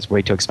 Jesus, that's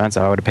way too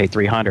expensive. I would have paid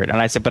 $300, and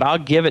I said, but I'll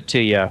give it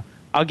to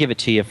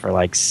you for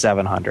like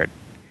 $700.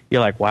 You're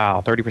like,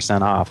 wow,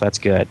 30% off. That's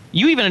good.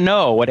 You even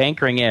know what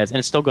anchoring is, and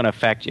it's still going to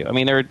affect you. I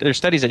mean, there are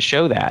studies that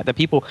show that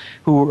people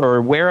who are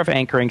aware of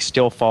anchoring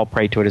still fall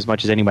prey to it as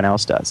much as anyone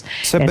else does.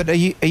 So, but are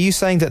you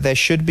saying that there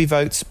should be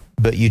votes,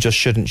 but you just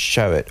shouldn't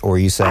show it, or are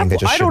you saying there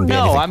just shouldn't be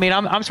anything? I don't know. I mean,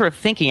 I'm sort of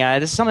thinking,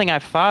 this is something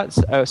I've thought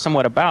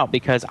somewhat about,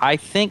 because I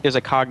think there's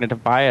a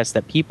cognitive bias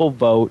that people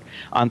vote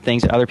on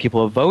things that other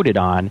people have voted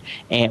on,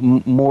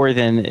 and more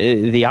than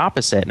the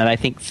opposite. And I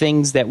think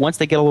things that once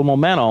they get a little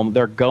momentum,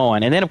 they're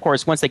going. And then, of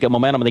course, once they get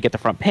momentum and they get the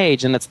front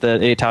page, and that's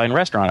the Italian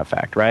restaurant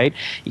effect, right?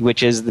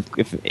 Which is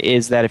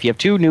that if you have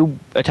two new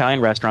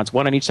Italian restaurants,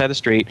 one on each side of the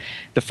street,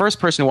 the first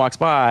person who walks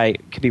by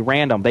could be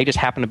random. They just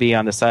happen to be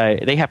on the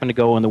side. They happen to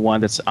go in the one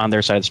that's on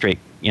their side of the street.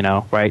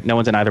 Right? No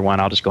one's in either one.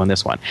 I'll just go in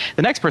this one.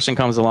 The next person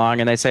comes along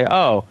and they say,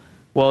 oh,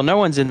 well, no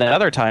one's in the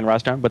other Italian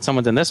restaurant, but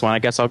someone's in this one. I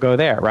guess I'll go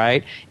there,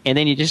 right? And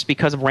then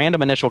because of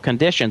random initial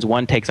conditions,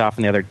 one takes off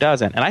and the other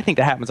doesn't. And I think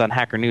that happens on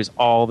Hacker News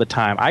all the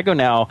time. I go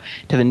now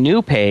to the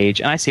new page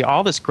and I see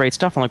all this great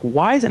stuff. I'm like,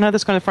 why isn't none of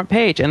this going to the front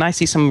page? And I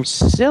see some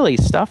silly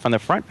stuff on the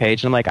front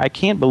page. And I'm like, I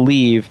can't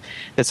believe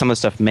that some of the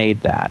stuff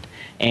made that.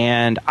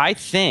 And I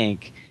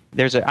think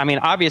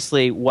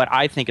obviously what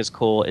I think is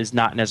cool is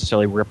not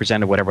necessarily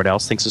representative of what everyone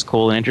else thinks is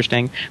cool and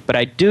interesting, but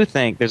I do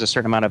think there's a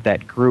certain amount of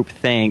that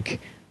groupthink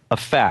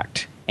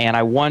effect, and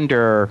I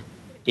wonder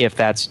if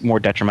that's more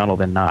detrimental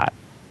than not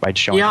by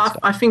showing. Yeah,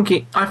 I think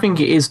it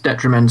is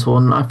detrimental,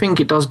 and I think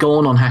it does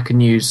go on Hacker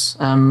News.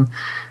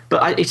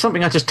 But it's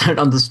something I just don't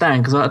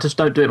understand, because I just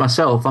don't do it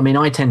myself. I mean,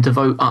 I tend to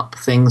vote up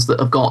things that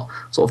have got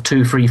sort of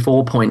 2, 3,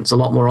 4 points a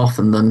lot more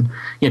often than,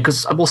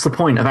 because what's the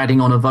point of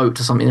adding on a vote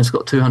to something that's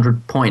got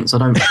 200 points? I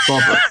don't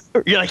bother.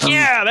 You're like,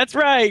 yeah, that's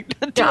right.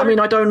 Yeah, I mean,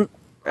 I don't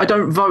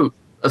vote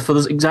for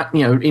this exact,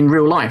 in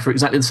real life for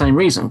exactly the same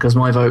reason, because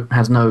my vote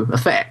has no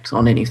effect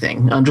on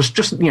anything. I'm just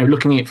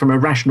looking at it from a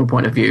rational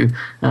point of view.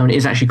 It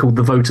is actually called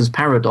the voter's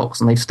paradox,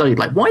 and they've studied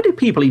why do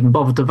people even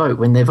bother to vote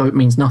when their vote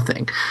means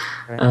nothing?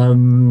 Right.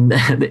 And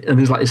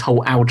there's this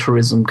whole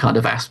altruism kind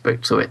of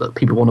aspect to it, that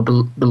people want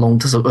to belong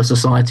to a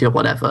society or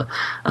whatever.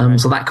 Right.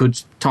 So that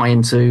could tie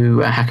into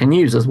Hacker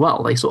News as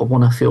well. They sort of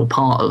want to feel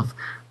part of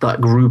that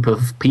group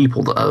of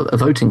people that are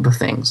voting for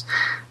things.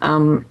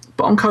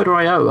 But on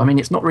Coder.io, I mean,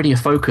 it's not really a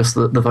focus,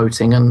 the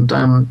voting, and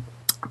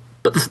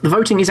but the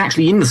voting is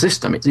actually in the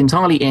system. It's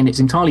entirely it's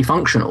entirely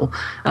functional.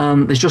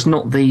 There's just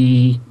not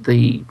the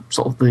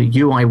sort of the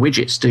UI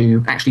widgets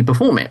to actually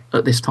perform it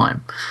at this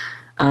time.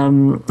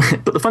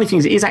 But the funny thing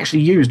is, it is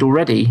actually used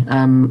already.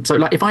 So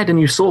if I had a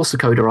new source of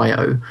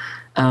Coder.io,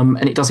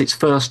 and it does its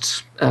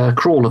first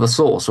crawl of a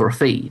source or a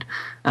feed,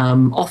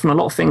 often a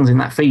lot of things in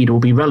that feed will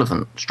be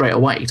relevant straight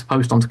away to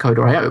post onto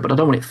Coder.io, but I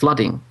don't want it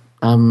flooding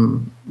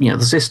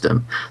the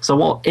system.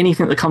 So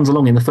anything that comes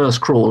along in the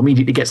first crawl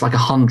immediately gets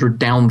 100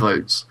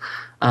 downvotes,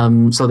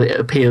 so that it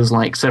appears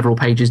several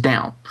pages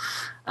down.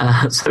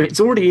 So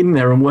it's already in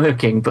there and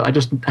working, but I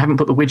just haven't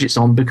put the widgets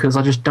on because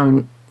I just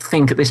don't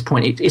think at this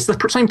point it's the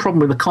same problem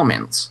with the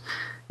comments.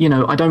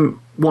 I don't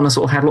want to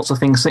sort of have lots of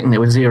things sitting there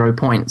with 0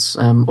 points,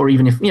 or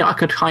even if I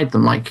could hide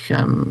them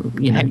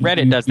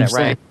Reddit does that,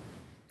 right?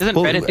 Doesn't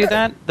Reddit do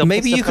that?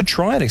 Maybe you could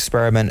try an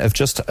experiment of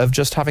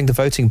just having the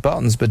voting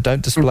buttons, but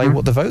don't display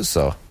what the votes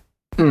are.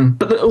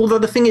 But although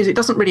the thing is, it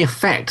doesn't really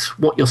affect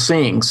what you're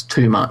seeing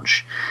too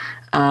much.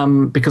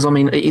 because, I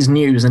mean, it is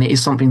news and it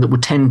is something that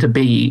would tend to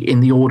be in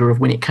the order of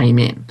when it came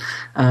in.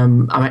 I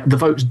mean, the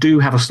votes do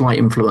have a slight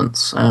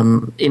influence,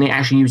 and it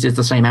actually uses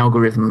the same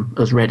algorithm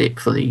as Reddit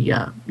for the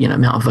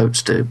amount of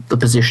votes to the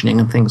positioning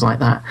and things like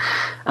that.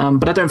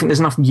 But I don't think there's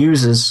enough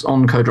users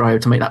on Coder.io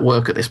to make that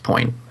work at this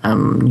point.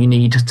 You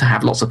need to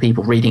have lots of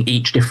people reading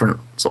each different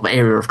sort of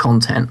area of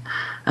content,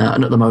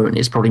 and at the moment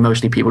it's probably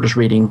mostly people just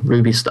reading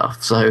Ruby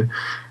stuff. So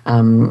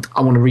I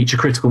want to reach a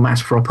critical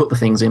mass before I put the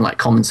things in, like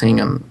commenting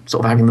and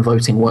sort of having the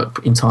voting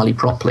work entirely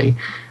properly.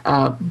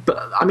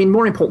 But I mean,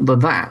 more important than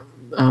that,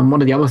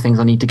 one of the other things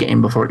I need to get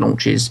in before it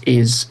launches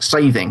is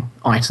saving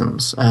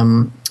items,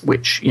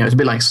 which, is a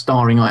bit like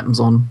starring items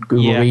on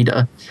Google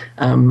Reader,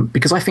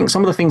 because I think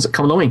some of the things that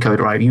come along in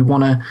Coder.io you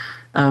want to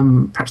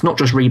perhaps not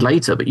just read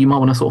later, but you might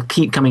want to sort of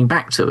keep coming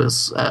back to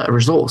as a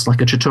resource,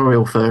 like a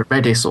tutorial for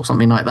Redis or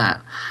something like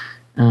that.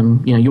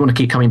 You want to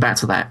keep coming back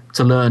to that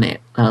to learn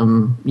it,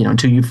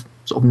 until you've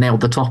sort of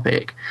nailed the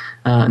topic,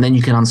 and then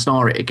you can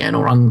unstar it again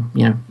or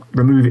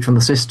remove it from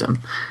the system.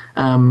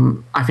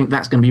 I think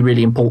that's going to be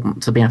really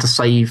important, to be able to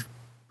save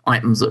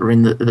items that are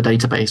in the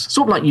database,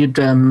 sort of like you'd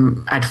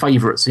add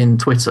favorites in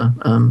Twitter,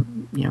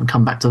 and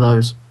come back to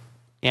those.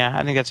 Yeah,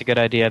 I think that's a good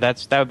idea.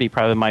 That would be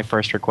probably my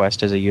first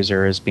request as a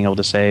user, is being able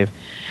to save.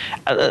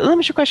 Let me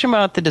ask you a question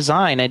about the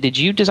design. Did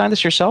you design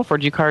this yourself, or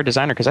did you hire a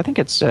designer? Because I think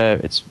it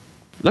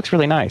looks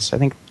really nice. I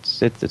think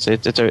it's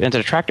an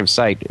attractive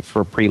site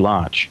for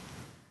pre-launch.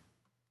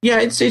 Yeah,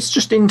 it's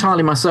just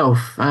entirely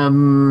myself. I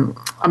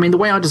mean, the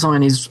way I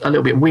design is a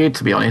little bit weird,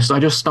 to be honest.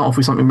 I just start off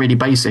with something really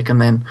basic and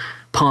then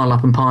pile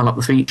up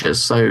the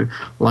features. So,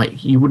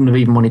 like, you wouldn't have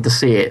even wanted to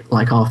see it,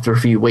 like, after a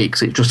few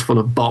weeks. It's just full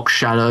of box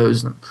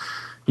shadows and,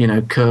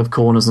 curved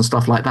corners and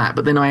stuff like that.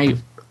 But then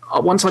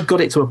once I've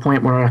got it to a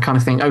point where I kind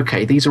of think,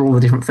 okay, these are all the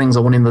different things I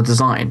want in the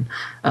design,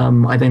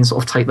 I then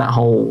sort of take that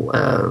whole,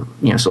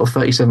 sort of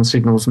 37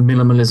 Signals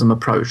minimalism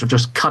approach of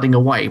just cutting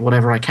away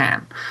whatever I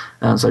can.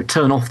 So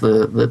turn off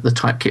the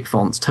typekit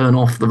fonts, turn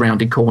off the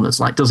rounded corners.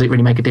 Like, does it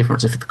really make a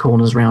difference if the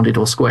corner's rounded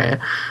or square?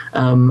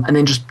 And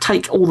then just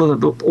take all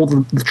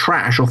the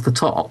trash off the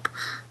top.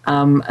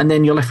 And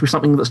then you're left with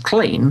something that's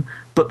clean,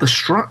 but the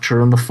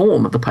structure and the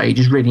form of the page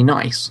is really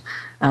nice.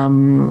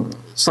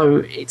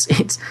 So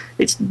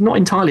it's not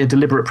entirely a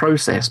deliberate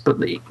process, but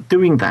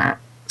doing that,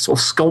 sort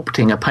of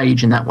sculpting a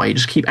page in that way,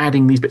 just keep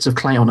adding these bits of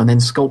clay on and then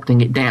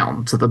sculpting it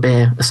down to the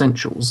bare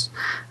essentials,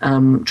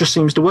 just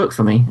seems to work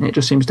for me. It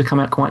just seems to come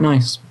out quite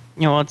nice.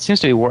 It seems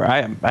to be.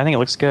 I think it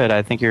looks good.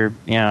 I think you're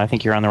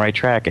on the right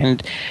track.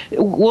 And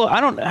well,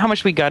 I don't know how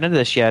much we got into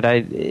this yet.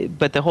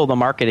 But the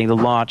marketing, the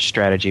launch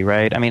strategy,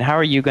 right? I mean, how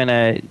are you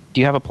gonna? Do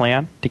you have a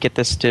plan to get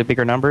this to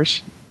bigger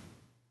numbers?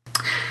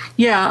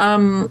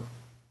 Yeah.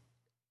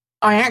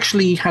 I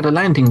actually had a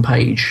landing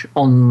page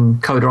on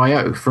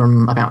Coder.io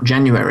from about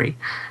January,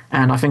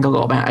 and I think I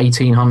got about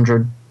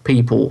 1,800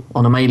 people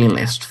on a mailing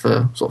list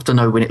for sort of to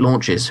know when it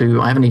launches,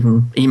 who I haven't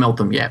even emailed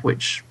them yet,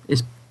 which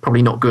is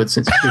probably not good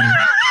since it's been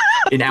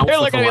in alpha. They're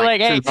looking at me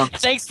like, hey, 2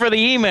 months. Thanks for the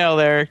email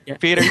there,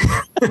 Peter.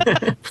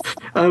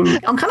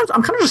 I'm kind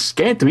of just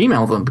scared to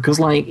email them because,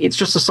 like, it's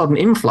just a sudden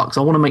influx.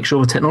 I want to make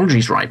sure the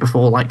technology's right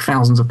before, like,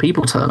 thousands of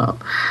people turn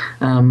up.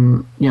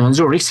 There's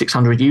already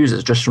 600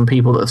 users just from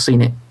people that have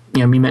seen it,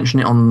 me mention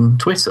it on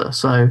Twitter.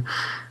 So,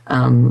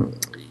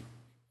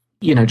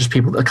 just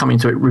people that are coming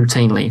to it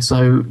routinely.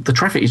 So the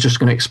traffic is just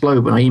going to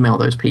explode when I email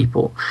those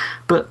people.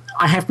 But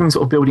I have been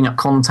sort of building up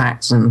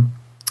contacts, and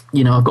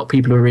I've got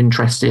people who are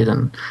interested,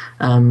 and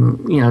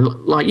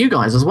like you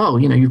guys as well.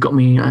 You've got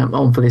me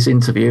on for this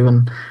interview,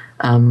 and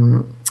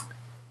I'm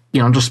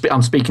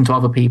speaking to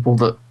other people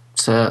that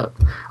I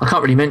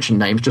can't really mention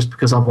names just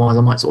because otherwise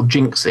I might sort of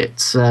jinx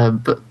it.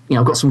 But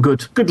I've got some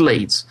good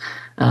leads.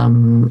 I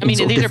mean,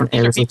 these are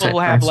people who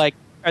have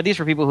are these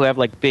for people who have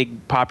like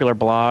big popular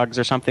blogs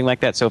or something like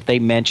that? So if they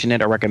mention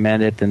it or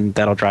recommend it, then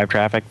that'll drive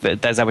traffic.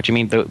 Is that what you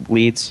mean? The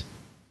leads?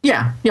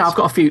 Yeah, I've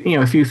got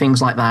a few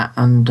things like that,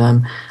 and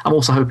I'm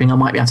also hoping I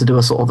might be able to do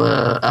a sort of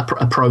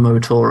a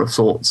promo tour of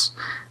sorts.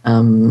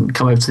 Come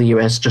over to the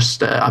US.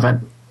 Just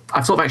I've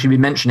sort of actually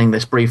been mentioning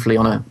this briefly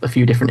on a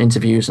few different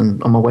interviews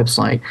and on my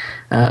website,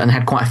 and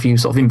had quite a few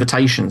sort of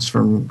invitations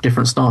from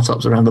different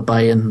startups around the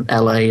Bay and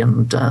LA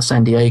and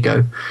San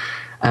Diego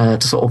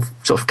to sort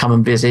of come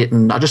and visit.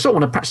 And I just sort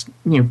of want to perhaps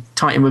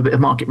tie in with a bit of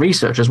market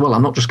research as well.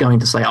 I'm not just going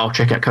to say, "Oh,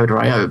 check out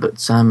Coder.io," but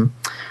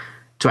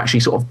to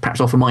actually sort of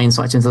perhaps offer my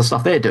insights into the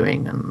stuff they're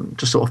doing and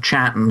just sort of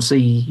chat and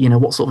see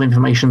what sort of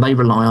information they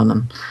rely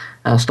on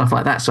and stuff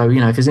like that. So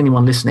if there's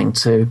anyone listening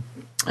to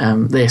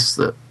this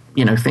that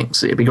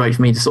thinks it'd be great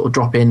for me to sort of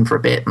drop in for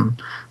a bit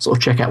and sort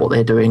of check out what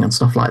they're doing and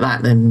stuff like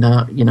that, then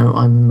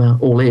I'm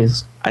all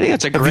ears. I think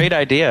that's a great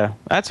idea.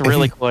 That's a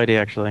really cool idea,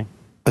 actually.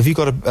 Have you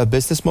got a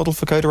business model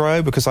for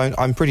Coder.io? Because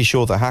I'm pretty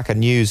sure that Hacker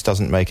News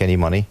doesn't make any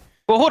money.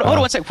 Well, hold on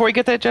one second before you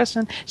get that,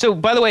 Justin. So,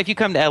 by the way, if you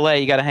come to LA,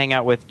 you got to hang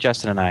out with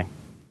Justin and I.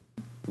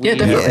 Yeah,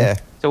 definitely. Yeah.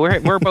 So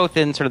we're both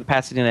in sort of the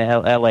Pasadena,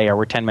 LA, or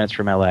we're 10 minutes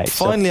from LA.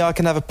 Finally, I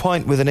can have a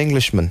pint with an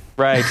Englishman.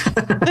 Right.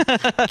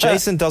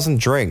 Jason doesn't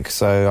drink,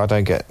 so I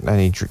don't get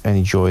any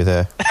joy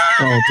there.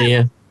 Oh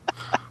dear.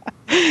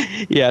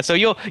 Yeah, so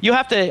you'll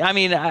have to. I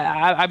mean,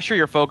 I'm sure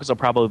your focus will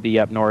probably be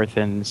up north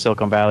in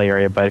Silicon Valley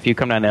area, but if you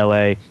come down to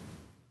LA,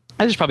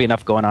 there's probably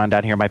enough going on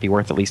down here. Might be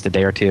worth at least a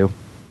day or two.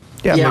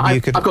 Yeah, Yeah, maybe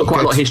you could. I've got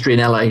quite a lot of history in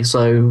LA,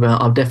 so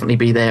I'll definitely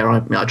be there.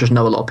 I just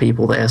know a lot of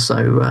people there,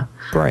 so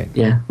Right.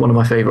 yeah, one of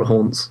my favourite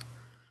haunts.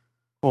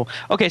 Cool.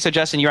 Okay, so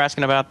Justin, you're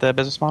asking about the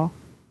business model?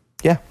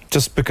 Yeah,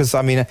 just because,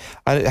 I mean,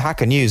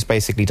 Hacker News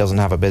basically doesn't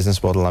have a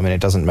business model. I mean,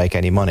 it doesn't make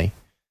any money.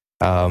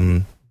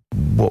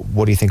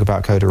 What do you think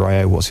about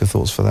Coder.io? What's your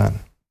thoughts for that?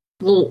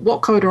 Well,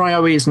 what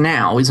Coder.io is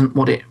now isn't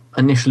what it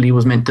initially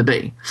was meant to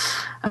be.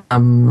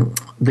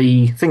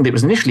 The thing that it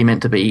was initially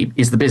meant to be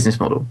is the business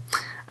model.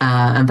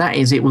 And that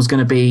is, it was going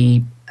to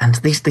be, and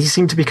these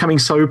seem to be becoming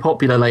so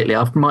popular lately.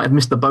 I might have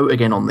missed the boat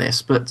again on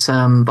this, but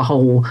the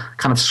whole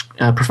kind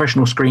of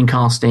professional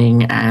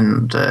screencasting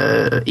and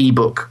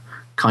ebook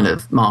kind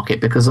of market,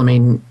 because I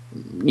mean,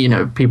 you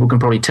know, people can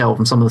probably tell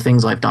from some of the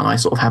things I've done, I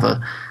sort of have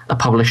a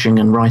publishing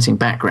and writing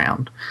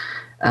background,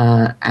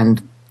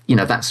 and you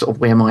know, that's sort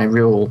of where my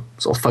real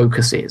sort of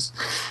focus is.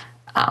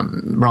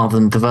 Rather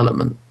than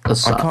development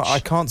as such. I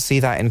can't see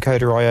that in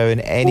Coder.io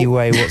in any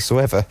way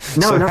whatsoever.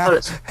 No, how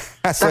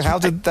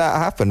did that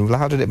happen?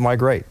 How did it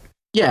migrate?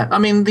 Yeah, I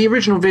mean, the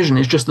original vision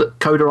is just that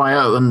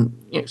Coder.io and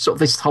sort of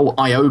this whole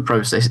I/O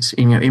process,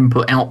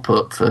 input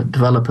output for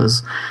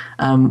developers,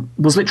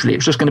 was literally, it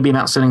was just going to be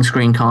about selling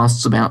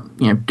screencasts about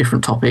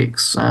different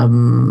topics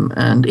and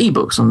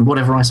ebooks and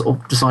whatever I sort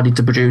of decided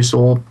to produce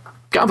or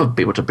get other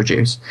people to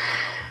produce.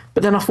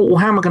 But then I thought, well,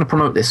 how am I going to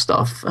promote this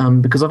stuff?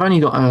 Because I've only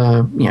got,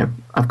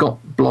 I've got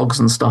blogs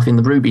and stuff in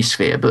the Ruby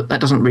sphere, but that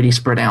doesn't really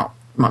spread out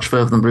much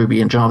further than Ruby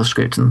and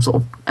JavaScript and sort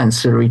of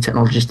ancillary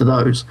technologies to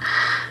those.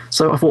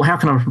 So I thought, how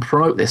can I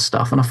promote this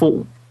stuff? And I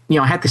thought,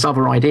 I had this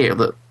other idea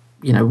that,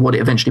 what it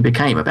eventually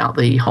became about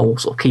the whole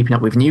sort of keeping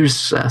up with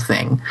news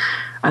thing.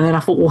 And then I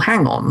thought, well,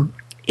 hang on,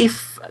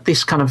 if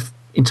this kind of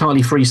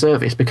entirely free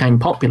service became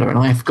popular and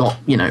I've got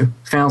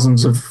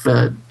thousands of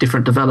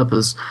different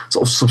developers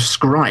sort of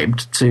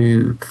subscribed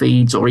to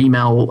feeds or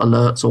email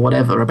alerts or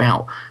whatever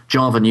about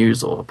Java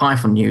news or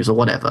Python news or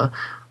whatever,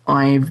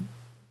 I've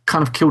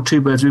kind of killed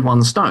two birds with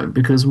one stone,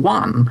 because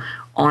one,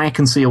 I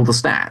can see all the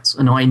stats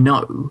and I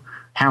know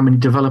how many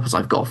developers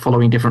I've got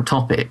following different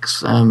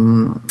topics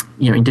in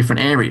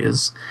different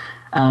areas,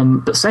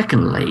 but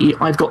secondly,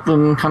 I've got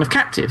them kind of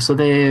captive, so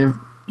they're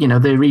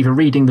either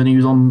reading the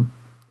news on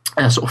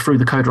sort of through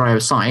the Coder.io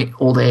site,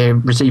 or they're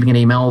receiving an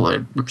email,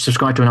 or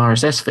subscribe to an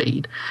RSS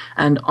feed,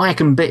 and I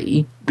can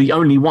be the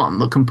only one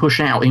that can push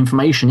out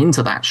information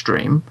into that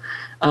stream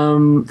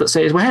that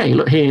says, well, hey,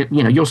 look here,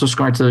 you're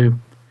subscribed to,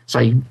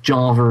 say,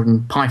 Java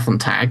and Python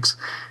tags.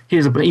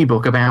 Here's an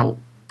ebook about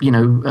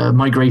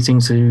migrating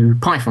to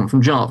Python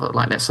from Java.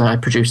 Like, let's say I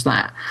produce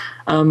that,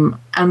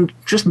 and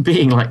just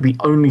being like the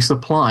only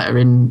supplier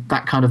in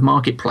that kind of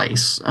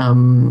marketplace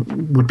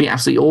would be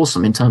absolutely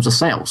awesome in terms of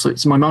sales. So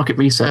it's my market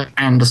research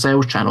and a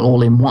sales channel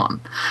all in one.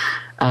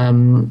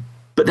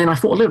 But then I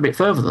thought a little bit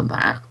further than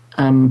that.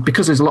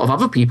 Because there's a lot of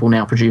other people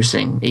now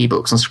producing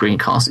ebooks and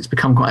screencasts, it's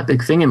become quite a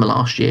big thing in the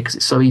last year because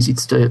it's so easy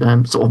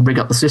to sort of rig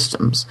up the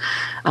systems.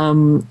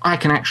 I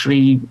can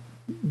actually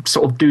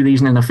sort of do these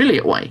in an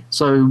affiliate way.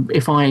 So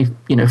if I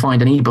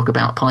find an ebook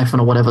about Python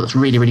or whatever that's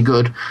really, really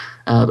good,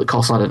 that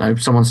costs, I don't know,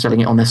 someone's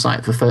selling it on their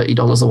site for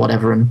 $30 or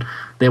whatever, and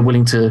they're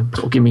willing to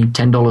sort of give me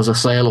 $10 a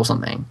sale or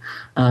something,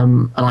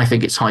 and I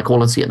think it's high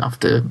quality enough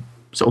to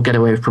sort of get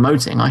away with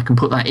promoting, I can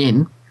put that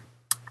in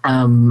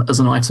as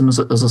an item, as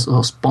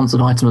a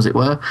sponsored item, as it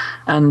were,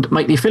 and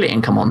make the affiliate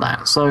income on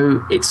that.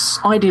 So it's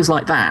ideas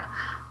like that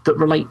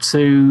relate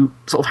to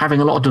sort of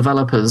having a lot of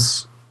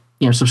developers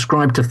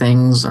subscribe to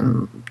things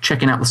and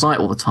checking out the site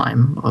all the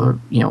time, or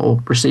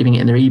or receiving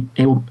it in their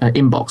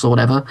inbox or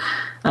whatever.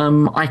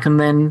 I can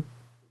then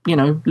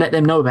let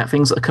them know about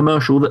things that are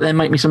commercial that then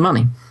make me some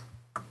money.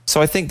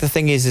 So I think the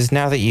thing is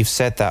now that you've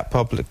said that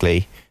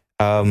publicly,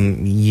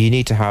 you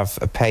need to have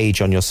a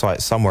page on your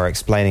site somewhere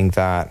explaining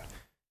that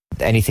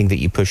anything that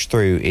you push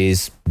through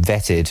is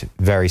vetted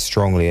very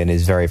strongly and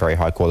is very, very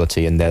high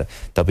quality, and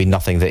there'll be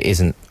nothing that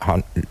isn't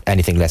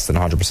anything less than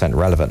 100%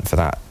 relevant for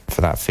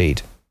that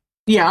feed.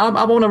 Yeah,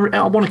 I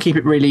want to keep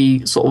it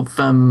really sort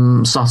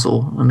of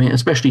subtle. I mean,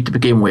 especially to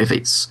begin with,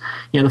 it's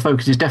the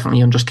focus is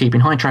definitely on just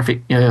keeping high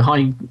traffic,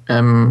 high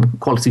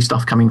quality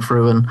stuff coming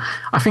through, and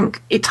I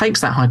think it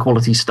takes that high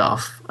quality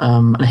stuff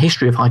and a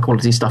history of high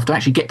quality stuff to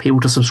actually get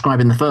people to subscribe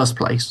in the first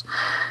place.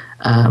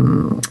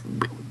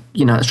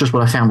 It's just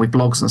what I found with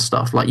blogs and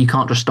stuff. Like, you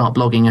can't just start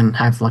blogging and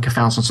have like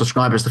 1,000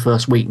 subscribers the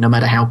first week, no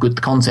matter how good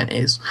the content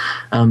is,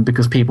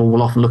 because people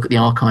will often look at the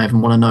archive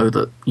and want to know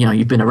that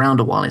you've been around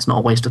a while. It's not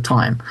a waste of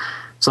time.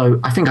 So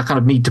I think I kind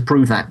of need to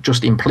prove that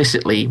just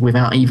implicitly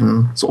without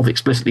even sort of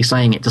explicitly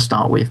saying it to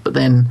start with. But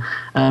then,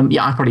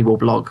 I probably will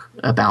blog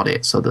about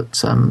it so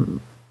that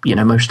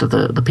most of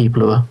the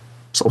people who are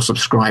sort of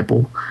subscribed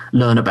will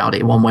learn about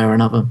it one way or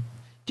another.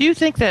 Do you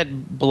think that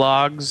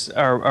blogs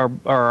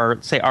or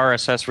say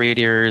RSS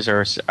readers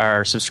or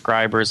our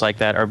subscribers like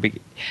that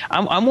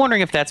I'm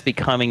wondering if that's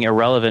becoming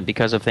irrelevant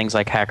because of things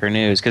like Hacker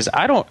News? Because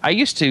I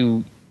used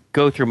to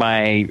go through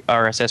my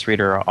RSS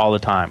reader all the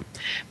time.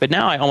 But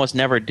now I almost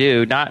never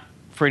do, not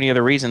for any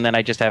other reason than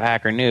I just have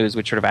Hacker News,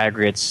 which sort of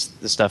aggregates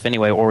the stuff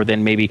anyway, or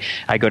then maybe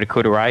I go to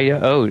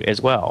Coder.io as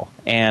well,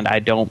 and I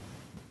don't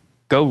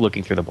go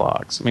looking through the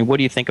blogs. I mean, what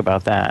do you think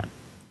about that?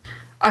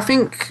 I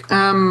think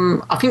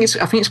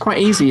it's quite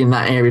easy in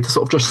that area to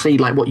sort of just see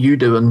like what you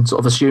do and sort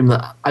of assume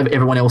that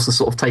everyone else has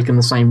sort of taken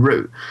the same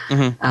route.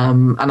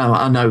 Mm-hmm.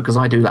 I know because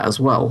I do that as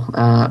well.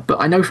 But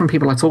I know from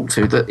people I talk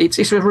to that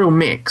it's a real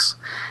mix.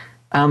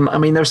 I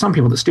mean, there are some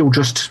people that still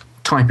just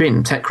type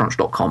in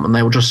techcrunch.com and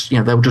they'll just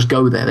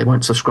go there. They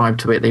won't subscribe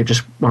to it. They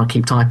just want to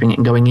keep typing it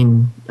and going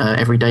in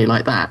every day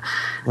like that.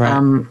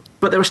 Right.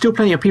 But there are still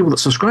plenty of people that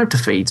subscribe to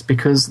feeds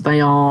because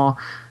they are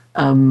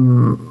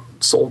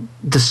sort of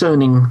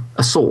discerning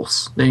a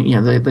source. They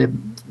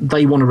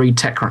want to read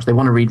TechCrunch. They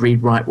want to read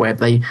ReadWriteWeb.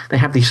 They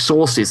have these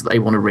sources that they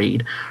want to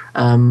read.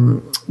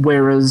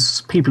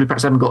 Whereas people who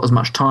perhaps haven't got as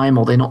much time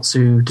or they're not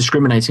so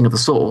discriminating of the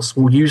source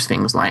will use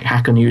things like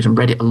Hacker News and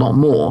Reddit a lot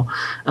more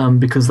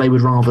because they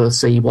would rather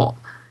see what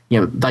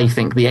they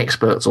think the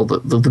experts or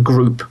the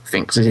group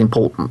thinks is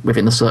important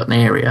within a certain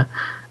area.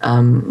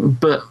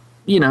 But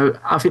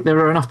I think there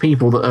are enough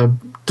people that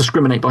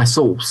discriminate by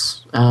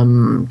source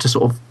to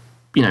sort of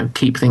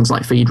keep things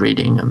like feed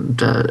reading and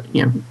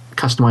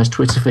customized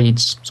Twitter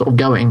feeds sort of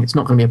going. It's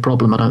not going to be a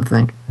problem, I don't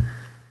think.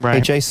 Right.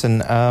 Hey,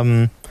 Jason,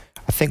 I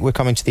think we're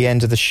coming to the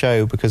end of the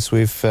show because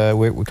we're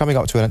coming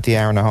up to the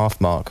hour and a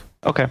half mark.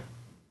 Okay.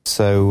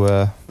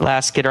 So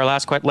last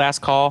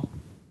call.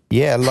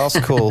 Yeah,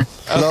 last call.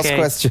 Okay. Last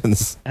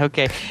questions.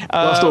 Okay.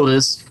 Last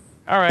orders.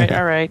 All right.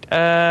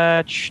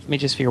 Let me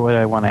just figure what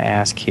I want to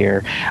ask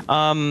here.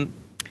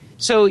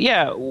 So,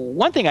 yeah,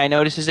 one thing I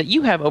noticed is that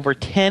you have over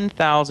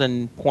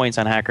 10,000 points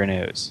on Hacker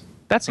News.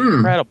 That's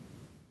incredible.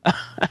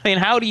 I mean,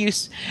 how did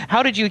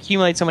you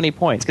accumulate so many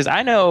points? Because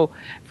I know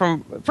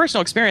from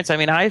personal experience, I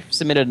mean, I've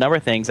submitted a number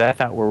of things that I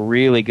thought were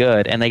really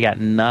good, and they got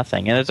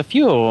nothing. And there's a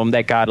few of them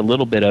that got a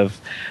little bit of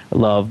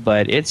love,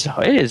 but it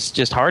is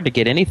just hard to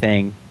get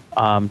anything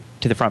to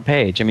the front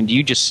page. I mean, do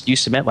you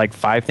submit like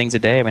 5 things a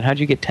day? I mean, how did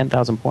you get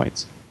 10,000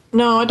 points?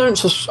 No, I don't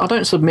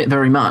submit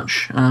very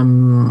much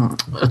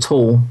at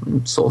all.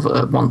 Sort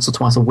of once or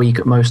twice a week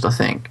at most, I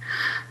think.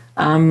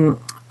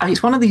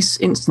 It's one of these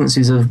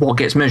instances of what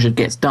gets measured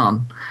gets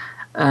done.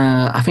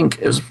 I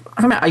think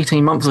about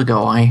 18 months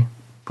ago, I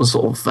was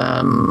sort of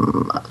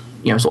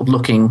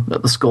looking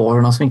at the score,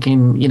 and I was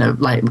thinking,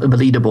 like the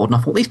leaderboard, and I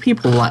thought these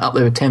people are like up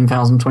there with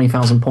 10,000,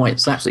 20,000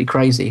 points. It's absolutely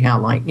crazy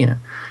how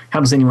how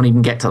does anyone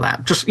even get to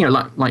that? Just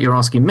like you're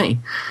asking me,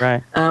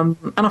 right? And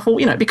I thought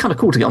it'd be kind of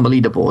cool to get on the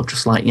leaderboard,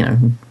 just like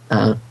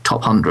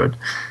top 100.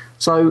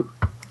 So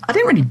I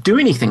didn't really do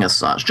anything as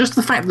such. Just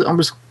the fact that I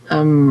was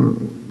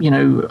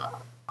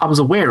I was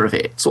aware of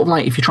it. Sort of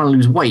like if you're trying to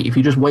lose weight, if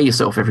you just weigh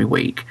yourself every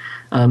week,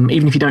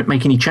 even if you don't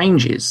make any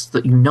changes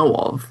that you know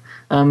of,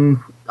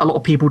 a lot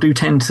of people do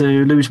tend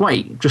to lose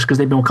weight just because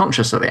they're more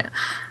conscious of it.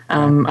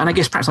 And I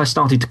guess perhaps I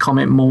started to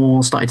comment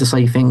more, started to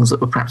say things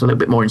that were perhaps a little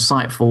bit more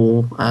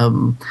insightful,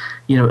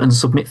 and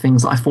submit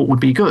things that I thought would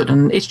be good.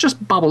 And it's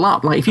just bubble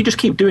up. Like if you just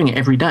keep doing it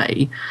every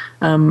day,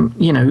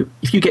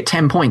 if you get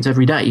 10 points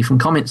every day from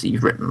comments that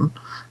you've written,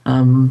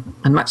 and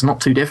that's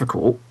not too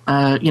difficult,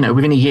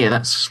 within a year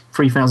that's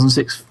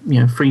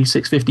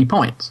 3,650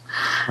 points.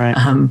 Right.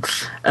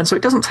 And so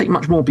it doesn't take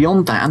much more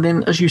beyond that. And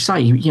then, as you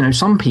say,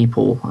 some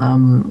people,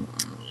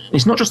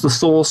 it's not just the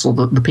source or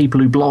the people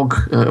who blog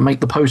make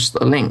the posts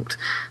that are linked.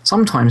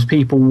 Sometimes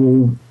people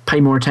will pay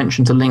more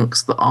attention to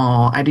links that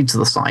are added to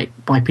the site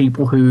by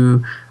people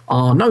who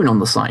are known on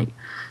the site.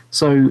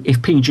 So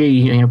if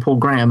PG, Paul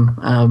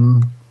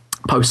Graham,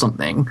 posts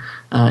something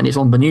and it's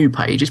on the new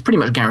page, it's pretty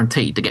much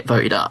guaranteed to get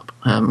voted up,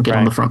 get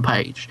on the front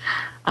page.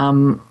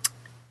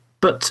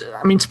 But,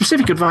 I mean,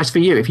 specific advice for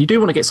you, if you do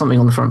want to get something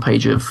on the front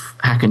page of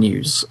Hacker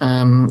News,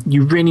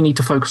 you really need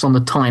to focus on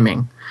the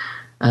timing.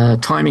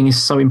 Timing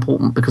is so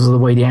important because of the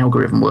way the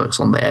algorithm works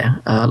on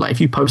there. Like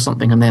if you post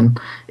something and then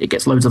it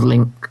gets loads of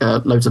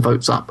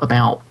votes up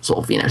about sort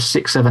of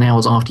 6-7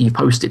 hours after you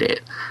posted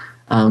it.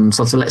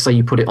 So let's say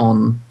you put it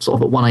on sort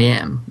of at 1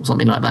 a.m. or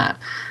something like that,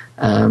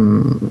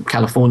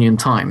 Californian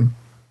time.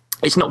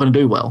 It's not going to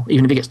do well,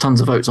 even if it gets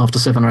tons of votes after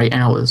 7 or 8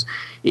 hours.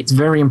 It's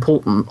very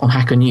important on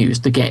Hacker News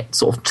to get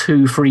sort of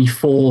 2, 3,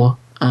 4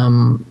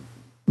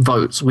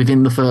 votes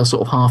within the first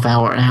sort of half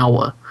hour, an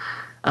hour.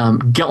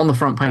 Get on the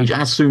front page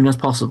as soon as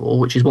possible,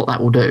 which is what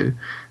that will do.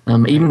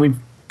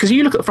 Because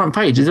you look at the front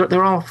page,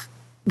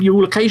 you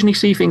will occasionally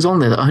see things on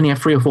there that only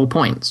have 3 or 4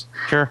 points.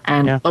 Sure.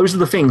 And those are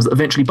the things that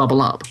eventually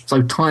bubble up.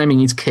 So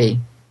timing is key.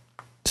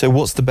 So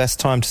what's the best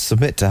time to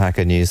submit to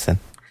Hacker News then?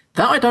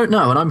 That I don't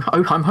know, and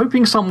I'm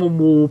hoping someone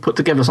will put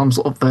together some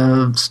sort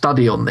of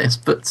study on this.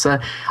 But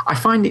I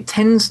find it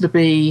tends to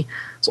be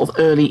sort of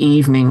early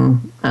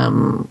evening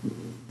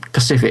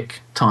Pacific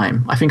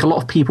time. I think a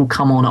lot of people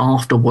come on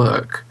after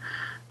work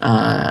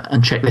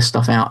and check this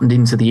stuff out and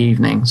into the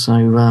evening.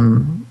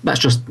 So that's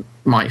just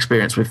my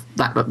experience with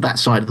that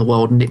side of the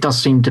world, and it does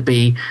seem to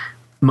be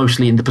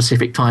mostly in the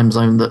Pacific time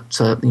zone that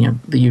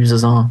the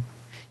users are.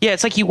 Yeah,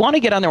 it's like you want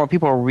to get on there when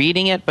people are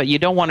reading it, but you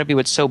don't want to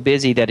be so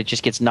busy that it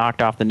just gets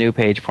knocked off the new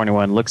page before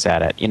anyone looks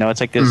at it. It's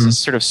like there's this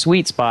sort of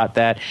sweet spot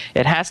that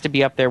it has to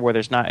be up there where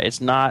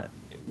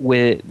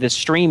the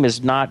stream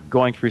is not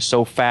going through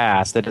so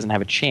fast that it doesn't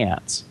have a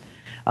chance.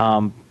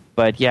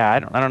 But yeah,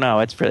 I don't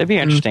know. It'd be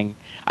interesting.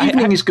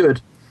 Evening is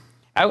good.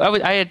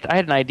 I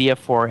had an idea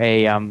for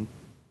a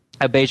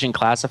Bayesian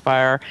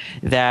classifier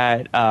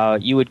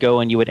that you would go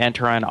and you would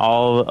enter on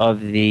all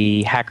of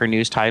the Hacker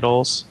News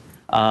titles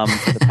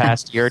for the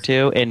past year or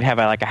two, and have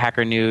a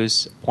Hacker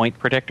News point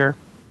predictor.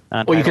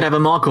 Or you could have a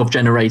Markov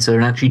generator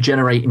and actually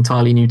generate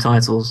entirely new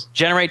titles.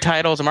 Generate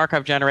titles, a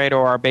Markov generator,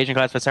 or a Bayesian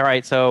classifier. All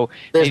right, so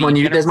there's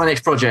my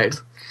next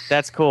project.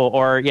 That's cool.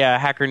 Or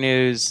Hacker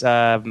News.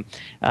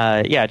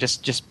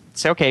 Just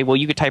say, okay, well,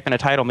 you could type in a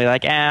title and be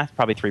like,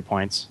 probably 3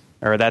 points.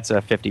 Or that's a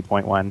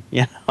 50.1.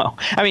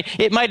 I mean,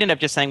 it might end up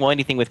just saying, well,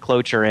 anything with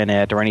Cloture in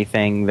it or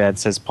anything that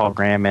says Paul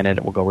Graham in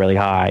it will go really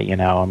high.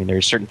 I mean,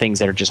 there's certain things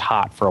that are just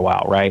hot for a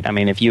while, right? I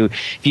mean, if you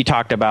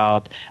talked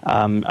about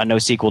a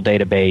NoSQL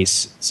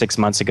database 6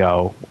 months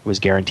ago, it was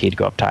guaranteed to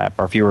go up top.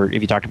 Or if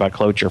you talked about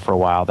Cloture for a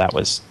while, that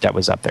was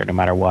up there no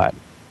matter what.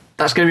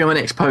 That's going to be my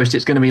next post.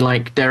 It's going to be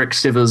like Derek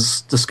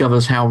Sivers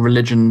discovers how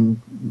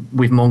religion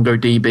with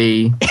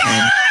MongoDB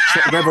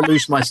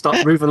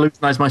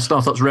revolutionized my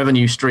startup's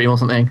revenue stream or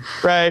something.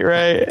 Right.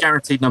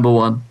 Guaranteed number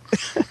one.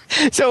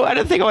 So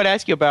another thing I want to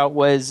ask you about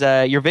was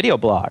your video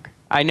blog.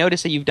 I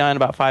noticed that you've done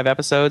about 5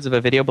 episodes of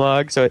a video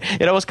blog. So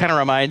it always kind of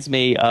reminds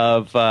me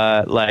of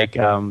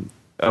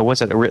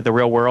what's it, The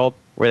Real World,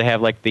 where they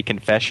have the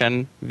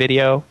confession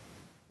video.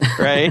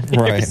 Right?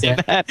 Right.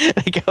 That?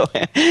 They go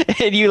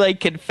and you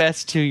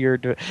confess to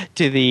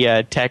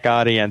the tech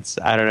audience.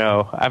 I don't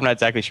know. I'm not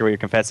exactly sure what you're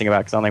confessing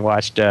about because I only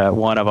watched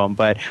one of them.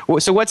 But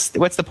so what's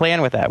the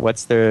plan with that?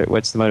 What's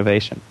the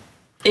motivation?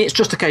 It's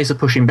just a case of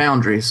pushing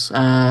boundaries.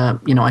 I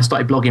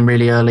started blogging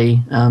really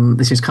early.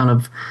 This is kind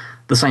of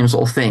the same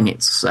sort of thing.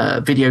 It's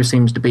video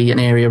seems to be an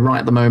area right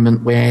at the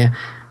moment where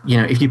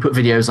if you put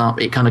videos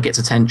up, it kind of gets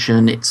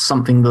attention. It's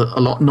something that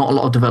not a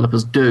lot of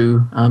developers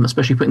do,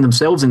 especially putting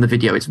themselves in the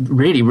video. It's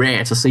really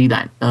rare to see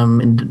that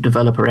in the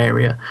developer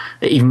area.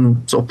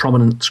 Even sort of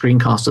prominent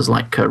screencasters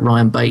like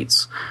Ryan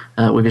Bates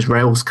with his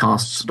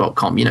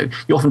railscasts.com, you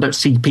often don't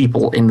see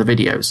people in the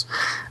videos.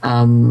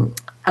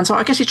 And so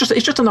I guess it's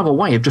just another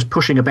way of just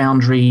pushing a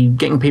boundary,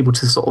 getting people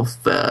to sort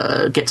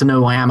of get to know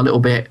who I am a little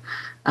bit.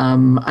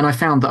 And I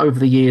found that over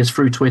the years,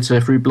 through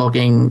Twitter, through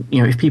blogging,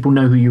 if people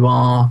know who you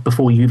are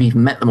before you've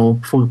even met them or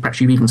before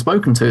perhaps you've even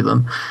spoken to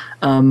them,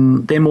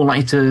 they're more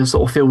likely to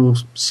sort of feel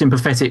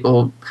sympathetic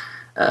or,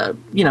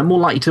 more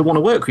likely to want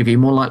to work with you,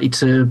 more likely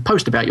to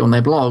post about you on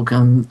their blog.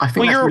 And I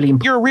think that's really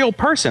important. You're a real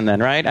person then,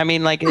 right? I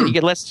mean, you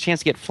get less chance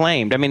to get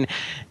flamed. I mean,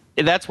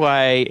 that's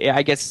why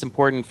I guess it's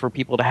important for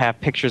people to have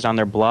pictures on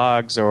their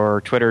blogs or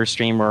Twitter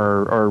stream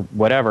or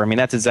whatever. I mean,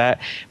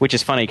 which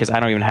is funny because I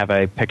don't even have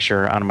a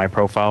picture on my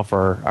profile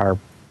for our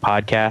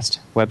podcast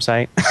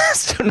website.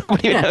 So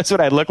nobody even knows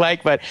what I look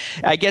like. But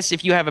I guess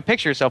if you have a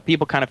picture of yourself,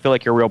 people kind of feel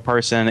like you're a real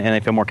person and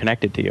they feel more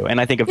connected to you. And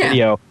I think a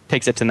video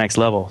takes it to the next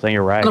level. So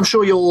you're right. And I'm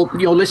sure your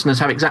listeners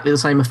have exactly the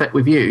same effect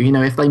with you.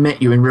 If they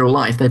met you in real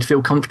life, they'd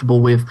feel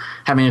comfortable with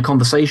having a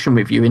conversation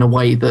with you in a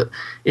way that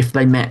if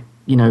they met,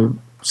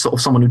 sort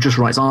of someone who just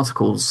writes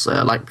articles,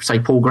 like say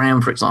Paul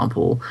Graham, for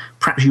example,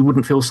 perhaps you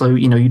wouldn't feel so.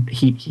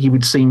 He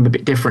would seem a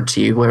bit different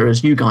to you,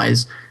 whereas you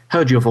guys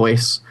heard your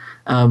voice,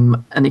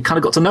 and it kind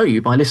of got to know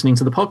you by listening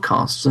to the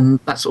podcasts,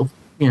 and that sort of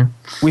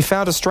We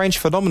found a strange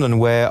phenomenon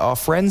where our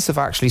friends have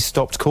actually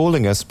stopped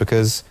calling us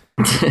because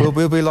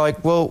we'll be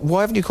like, well,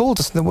 why haven't you called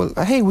us? And then,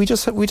 well, hey, we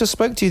just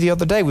spoke to you the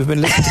other day. We've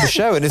been listening to the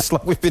show, and it's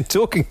like we've been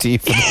talking to you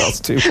for the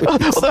last 2 weeks.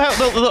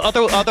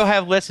 Although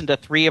have listened to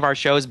 3 of our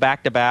shows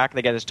back to back,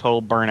 they get this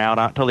totally burnout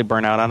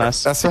on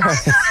us. That's right.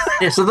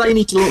 Yeah, so they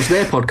need to launch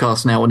their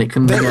podcast now, and it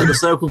can the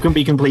circle can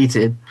be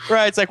completed.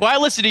 Right. It's like, well, I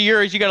listen to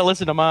yours. You got to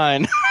listen to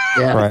mine.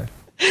 Yeah. Right.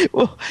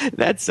 Well,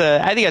 that's.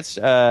 I think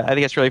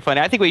that's really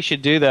funny. I think what you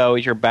should do though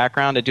is your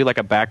background to do like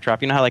a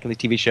backdrop. You know how like in the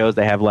TV shows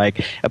they have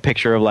like a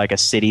picture of like a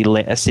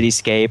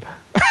cityscape.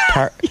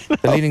 The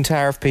Leaning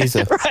Tower of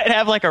Pisa. Right.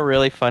 Have like a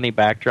really funny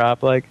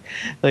backdrop. Like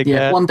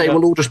one day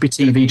we'll all just be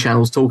TV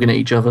channels talking to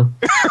each other.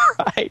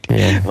 Right.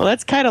 Yeah. Well,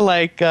 that's kind of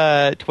like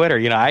Twitter.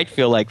 I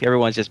feel like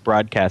everyone's just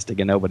broadcasting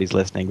and nobody's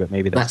listening, but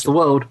maybe that's the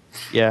world.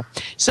 Yeah.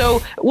 So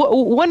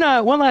one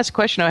last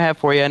question I have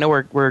for you. I know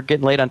we're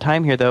getting late on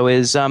time here, though.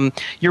 Is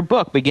your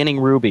book Beginning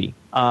Ruby,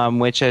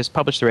 which is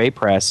published through A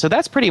Press. So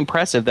that's pretty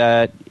impressive.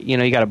 That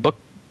you got a book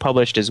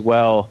published as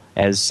well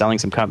as selling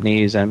some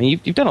companies. I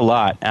mean, you've done a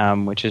lot,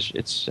 which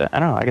is I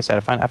don't know. Like I said, I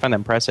find that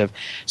impressive.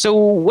 So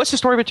what's the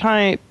story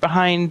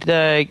behind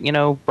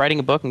writing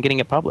a book and getting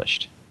it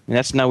published? I mean,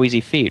 that's no easy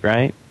feat,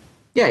 right?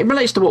 Yeah, it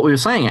relates to what we were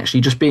saying,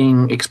 actually, just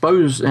being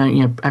exposed,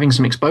 having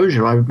some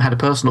exposure. I had a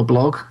personal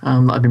blog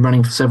that I've been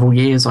running for several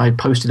years. I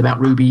posted about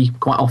Ruby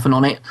quite often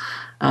on it.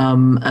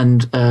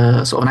 And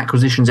sort of an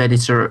acquisitions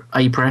editor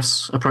at A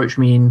Press approached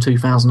me in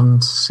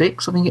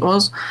 2006, I think it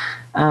was.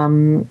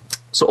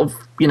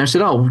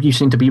 Said, oh, you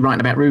seem to be writing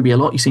about Ruby a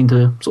lot. You seem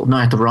to sort of know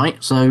how to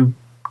write. So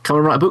come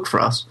and write a book for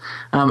us.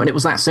 And it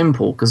was that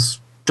simple, because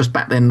just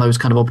back then those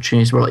kind of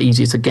opportunities were a lot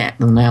easier to get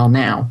than they are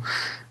now,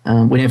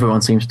 when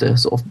everyone seems to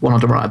sort of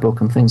want to write a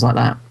book and things like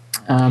that.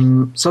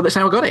 So that's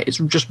how I got it. It's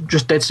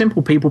just dead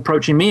simple. People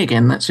approaching me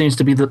again. That seems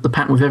to be the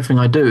pattern with everything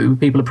I do.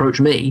 People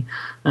approach me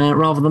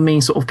rather than me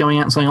sort of going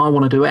out and saying, I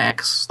want to do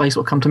X. They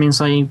sort of come to me and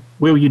say,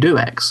 will you do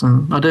X?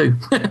 And I do.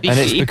 And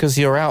it's because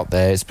you're out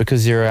there. It's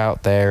because you're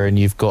out there and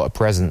you've got a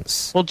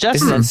presence. Well,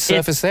 Justin, this is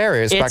surface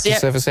area. It's back to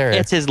surface area.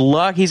 It's his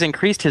luck. He's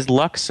increased his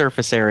luck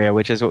surface area,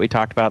 which is what we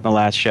talked about in the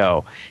last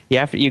show.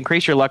 You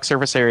increase your luck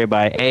surface area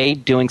by A,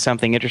 doing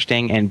something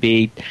interesting, and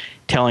B,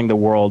 telling the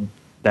world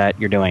that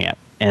you're doing it.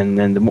 And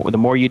then the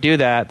more you do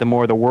that, the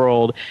more the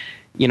world,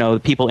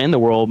 the people in the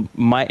world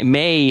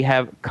may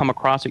have come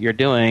across what you're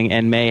doing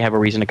and may have a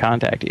reason to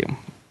contact you.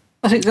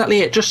 That's exactly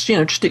it. Just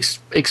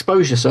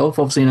expose yourself,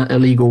 obviously in a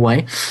legal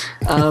way,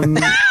 and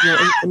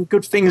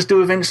good things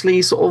do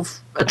eventually sort of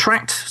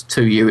attract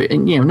to you.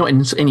 And, not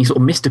in any sort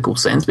of mystical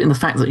sense, but in the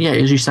fact that,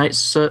 as you say, it's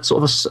sort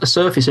of a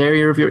surface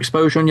area of your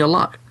exposure and your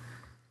luck.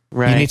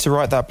 Right. You need to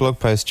write that blog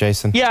post,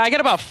 Jason. Yeah, I got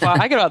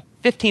about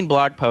 15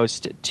 blog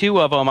posts.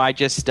 2 of them I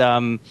just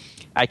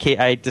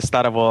I just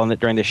thought of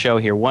during the show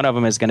here. One of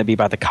them is going to be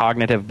about the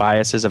cognitive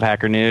biases of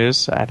Hacker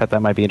News. I thought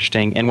that might be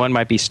interesting. And one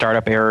might be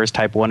startup errors,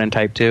 type 1 and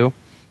type 2,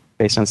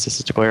 based on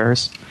statistical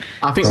errors.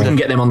 I think we can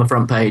get them on the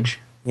front page.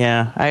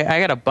 Yeah, I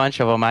got a bunch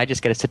of them. I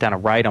just got to sit down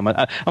and write them.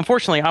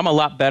 Unfortunately, I'm a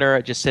lot better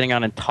at just sitting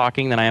on and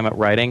talking than I am at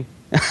writing.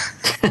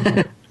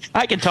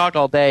 I can talk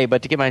all day,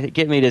 but to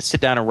get me to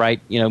sit down and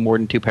write, more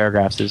than 2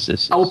 paragraphs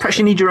is. Oh, well, perhaps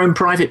you need your own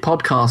private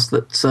podcast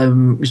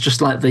that is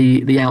just like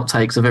the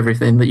outtakes of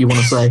everything that you want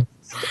to say.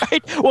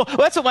 Right. Well,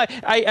 that's what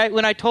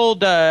when I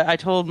told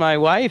my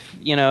wife,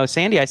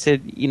 Sandy, I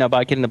said,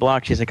 about getting the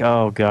blog. She's like,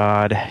 oh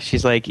God.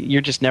 She's like,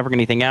 you're just never getting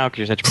anything out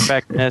because you're such a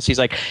perfectionist. She's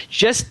like,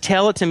 just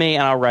tell it to me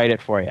and I'll write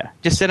it for you.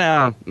 Just sit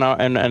down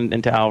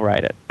and I'll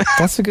write it.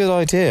 That's a good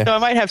idea. So I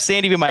might have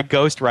Sandy be my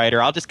ghostwriter.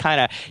 I'll just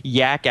kind of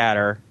yak at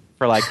her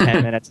for like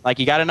 10 minutes. Like,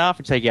 you got enough?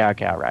 And she's like, yeah,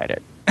 okay, I'll write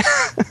it.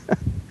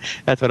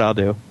 That's what I'll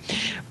do.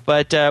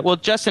 But well,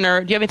 Justin, do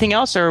you have anything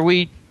else, or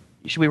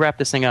should we wrap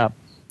this thing up?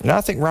 No,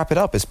 I think wrap it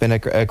up. It's been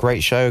a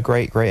great show,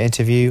 great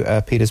interview.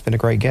 Peter's been a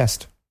great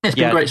guest. It's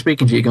been great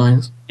speaking to you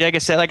guys. Yeah,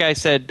 like I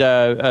said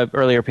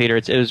earlier, Peter,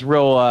 it was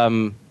real.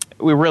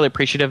 We're really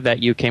appreciative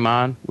that you came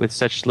on with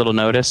such little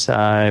notice.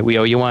 We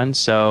owe you one,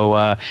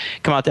 so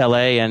come out to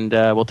LA and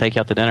we'll take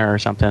you out to dinner or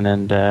something.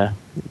 And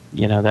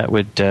that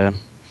would.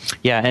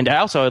 Yeah, and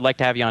also I'd like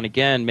to have you on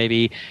again,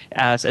 maybe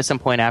at some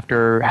point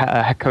after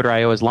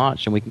Coder.io is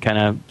launched, and we can kind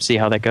of see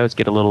how that goes.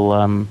 Get a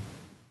little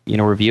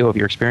review of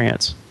your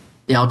experience.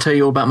 Yeah, I'll tell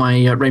you all about my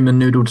ramen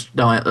noodles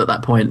diet at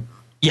that point.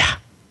 Yeah,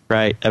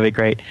 right. That'd be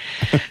great.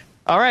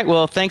 All right.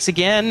 Well, thanks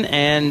again,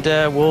 and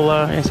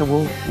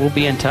we'll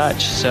be in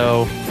touch. So,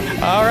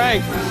 all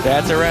right,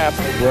 that's a wrap.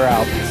 We're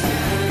out.